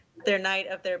their night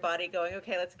of their body going,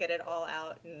 okay, let's get it all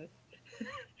out. And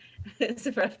it's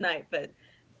a rough night, but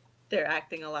they're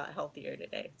acting a lot healthier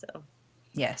today. So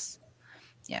yes.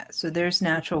 Yeah. So there's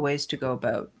natural ways to go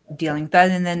about dealing with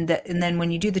that. And then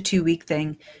when you do the 2-week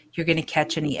thing, you're going to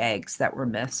catch any eggs that were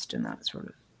missed and that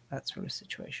sort of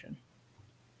situation.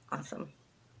 Awesome.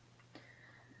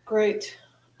 Great.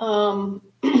 I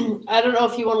don't know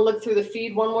if you want to look through the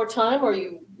feed one more time or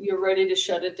you're ready to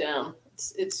shut it down.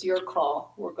 It's your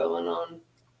call. We're going on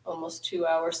almost 2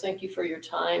 hours. Thank you for your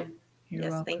time. You're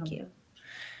yes, welcome. thank you.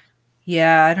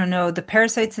 Yeah, I don't know. The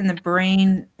parasites in the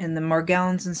brain and the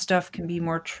Morgellons and stuff can be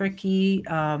more tricky.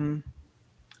 I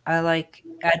like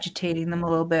agitating them a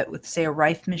little bit with, say, a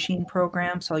Rife machine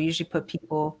program. So I'll usually put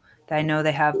people that I know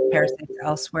they have parasites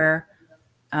elsewhere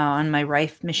on my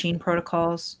Rife machine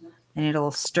protocols, and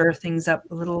it'll stir things up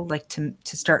a little, like to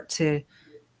start to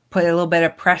put a little bit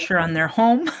of pressure on their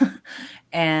home,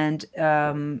 and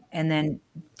then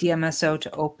DMSO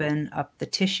to open up the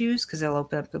tissues because they'll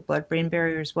open up the blood-brain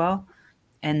barrier as well.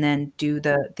 And then do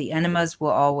the enemas will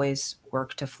always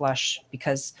work to flush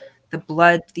because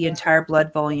the entire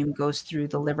blood volume goes through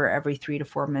the liver every 3 to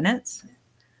 4 minutes.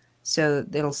 So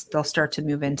they'll start to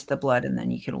move into the blood, and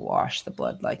then you can wash the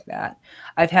blood like that.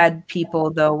 I've had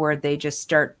people though where they just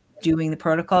start doing the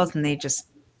protocols and they just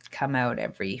come out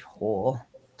every hole.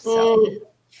 So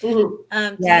do you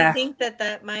think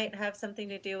that might have something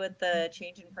to do with the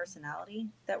change in personality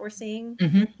that we're seeing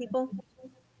with people?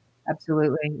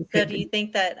 Absolutely. So do you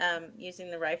think that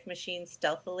using the Rife machine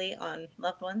stealthily on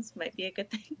loved ones might be a good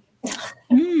thing?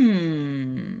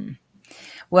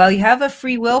 Well, you have a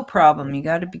free will problem. You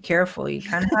got to be careful. You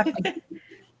kind of have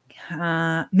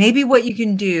to. Maybe what you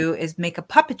can do is make a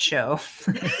puppet show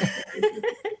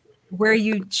where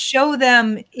you show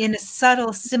them in a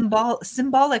subtle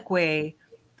symbolic way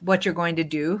what you're going to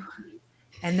do.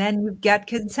 And then you get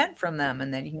consent from them,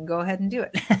 and then you can go ahead and do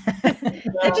it.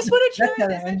 I just want to try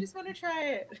this. I just want to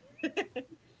try it.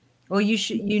 Well,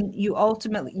 you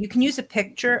ultimately, you can use a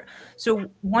picture. So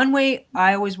one way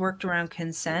I always worked around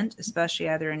consent, especially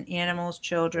either in animals,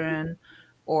 children,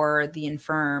 or the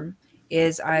infirm,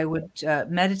 is I would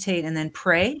meditate and then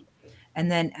pray and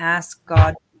then ask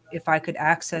God if I could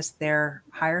access their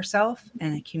higher self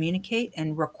and communicate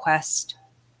and request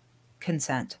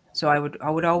consent. So I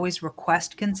would always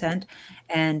request consent,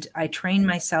 and I trained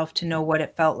myself to know what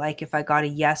it felt like if I got a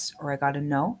yes or I got a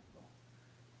no,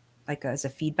 like as a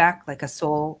feedback, like a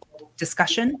soul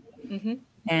discussion. Mm-hmm.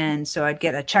 And so I'd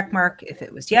get a check mark if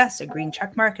it was yes, a green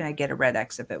check mark, and I'd get a red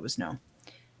X if it was no.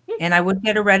 And I would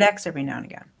get a red X every now and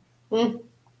again.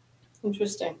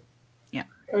 Interesting. Yeah.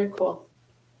 Very cool.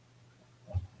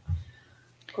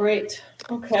 Great.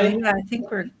 Okay. So, yeah, I think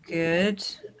we're good.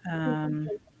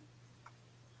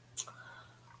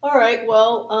 All right.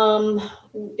 Well,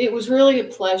 it was really a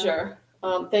pleasure.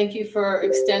 Thank you for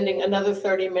extending another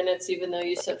 30 minutes, even though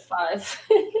you said 5.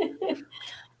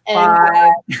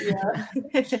 And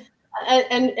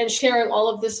sharing all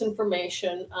of this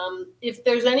information. If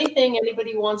there's anything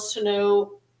anybody wants to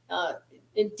know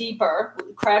deeper,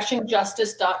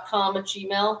 crashingjustice.com at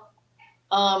Gmail,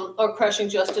 or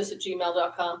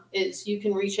crashingjustice@gmail.com is you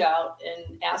can reach out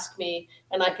and ask me,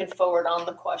 and I can forward on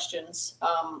the questions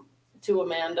to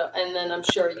Amanda, and then I'm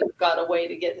sure you've got a way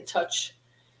to get in touch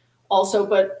also,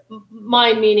 but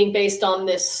my meaning based on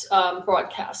this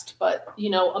broadcast. But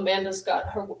Amanda's got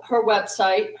her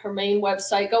website, her main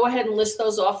website. Go ahead and list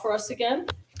those off for us again.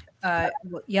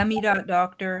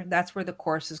 Yummy.doctor. That's where the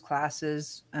courses,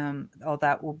 classes, all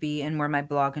that will be, and where my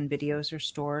blog and videos are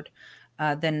stored.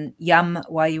 Then yum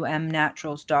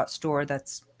naturals.store.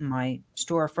 That's my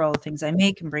store for all the things I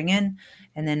make and bring in.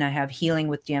 And then I have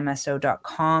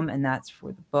healingwithdmso.com, and that's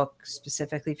for the book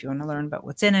specifically if you want to learn about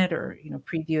what's in it or,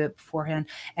 preview it beforehand.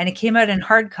 And it came out in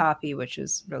hard copy, which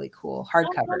is really cool.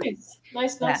 Hardcover.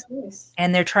 Nice.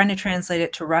 And they're trying to translate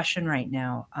it to Russian right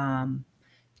now.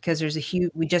 Because there's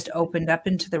we just opened up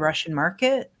into the Russian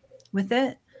market with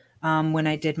it when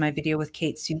I did my video with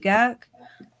Kate Sugak,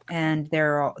 and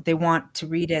they want to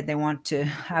read it. They want to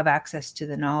have access to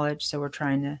the knowledge. So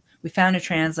we found a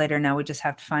translator. Now we just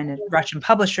have to find a Russian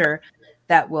publisher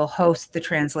that will host the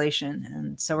translation.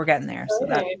 And so we're getting there. So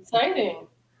that's exciting.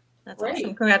 That's great.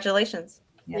 Awesome. Congratulations.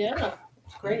 Yeah,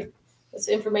 it's great. This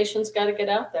information's got to get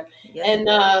out there. Yes. And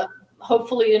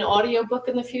hopefully an audiobook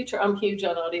in the future. I'm huge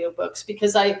on audiobooks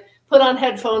because I put on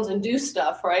headphones and do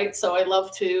stuff, right? So I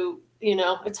love to,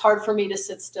 it's hard for me to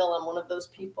sit still. I'm one of those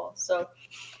people. So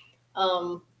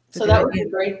that would be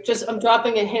great. I'm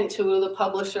dropping a hint to the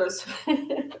publishers.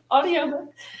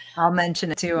 Audiobook. I'll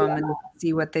mention it too. I'm going to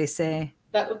see what they say.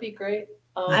 That would be great.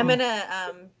 I'm going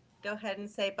to go ahead and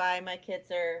say bye. My kids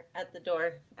are at the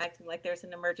door acting like there's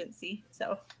an emergency.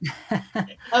 So.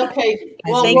 Okay.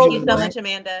 Well, thank you so much,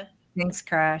 Amanda. Thanks,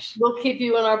 Crash. We'll keep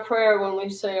you in our prayer when we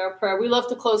say our prayer. We love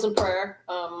to close in prayer,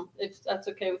 if that's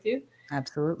okay with you.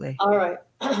 Absolutely. All right.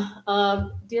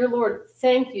 Dear Lord,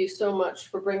 thank you so much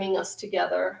for bringing us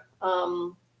together.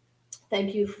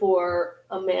 Thank you for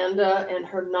Amanda and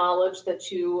her knowledge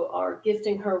that you are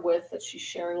gifting her with, that she's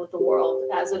sharing with the world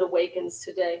as it awakens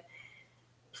today.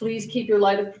 Please keep your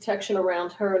light of protection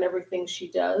around her and everything she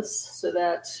does so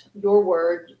that your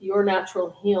word, your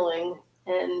natural healing,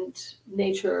 and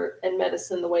nature and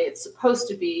medicine the way it's supposed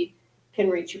to be can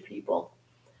reach your people.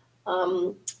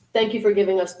 Thank you for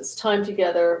giving us this time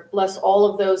together. Bless all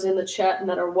of those in the chat and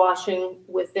that are watching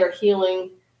with their healing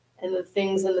and the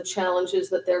things and the challenges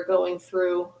that they're going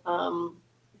through.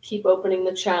 Keep opening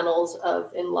the channels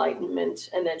of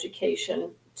enlightenment and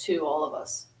education to all of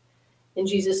us. In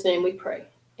Jesus' name we pray.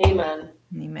 Amen.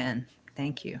 Amen.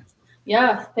 Thank you.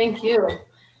 Yeah, thank you.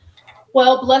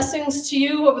 Well, blessings to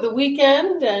you over the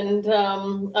weekend. And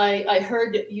I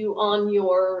heard you on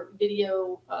your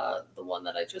video, the one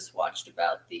that I just watched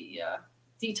about the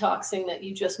detoxing, that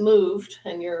you just moved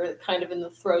and you're kind of in the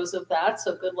throes of that.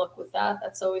 So good luck with that.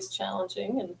 That's always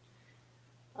challenging. And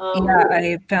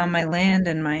I found my land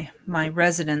and my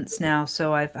residence now.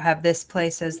 So I have this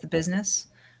place as the business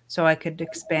so I could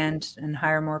expand and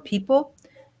hire more people.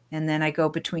 And then I go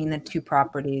between the two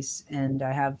properties and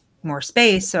I have more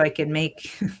space so I can make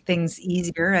things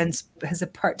easier and as a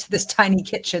part to this tiny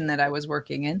kitchen that I was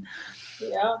working in.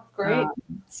 Yeah, great.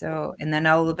 And then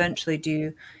I'll eventually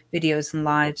do videos and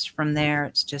lives from there.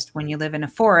 It's just when you live in a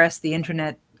forest, the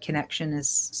internet connection is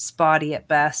spotty at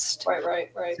best. Right.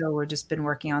 So we've just been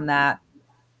working on that.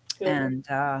 Good. And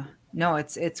no,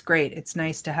 it's great. It's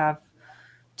nice to have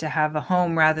a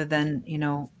home rather than,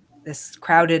 this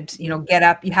crowded, get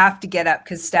up. You have to get up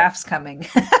because staff's coming.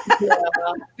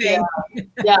 Yeah.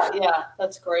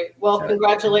 That's great. Well,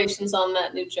 congratulations on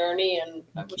that new journey, and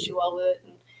I wish you well with it.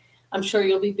 And I'm sure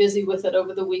you'll be busy with it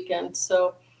over the weekend.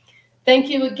 So thank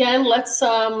you again. Let's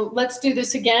do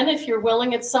this again if you're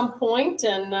willing at some point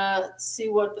and see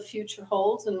what the future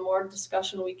holds and more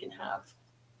discussion we can have.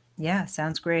 Yeah,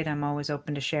 sounds great. I'm always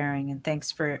open to sharing, and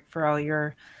thanks for all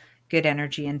your good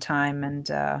energy and time and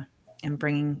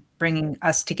bringing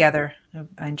us together.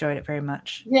 I enjoyed it very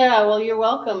much. Yeah, well, you're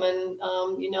welcome. And,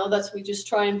 we just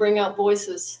try and bring out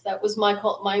voices. That was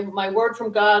my word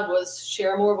from God was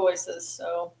share more voices.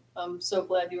 So I'm so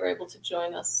glad you were able to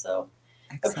join us. So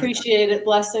excellent. Appreciate it.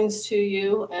 Blessings to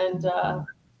you. And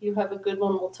you have a good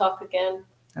one. We'll talk again.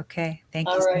 Okay. Thank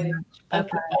you so much. Bye-bye. Okay,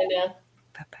 bye now.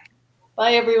 Bye-bye.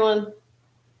 Bye, everyone.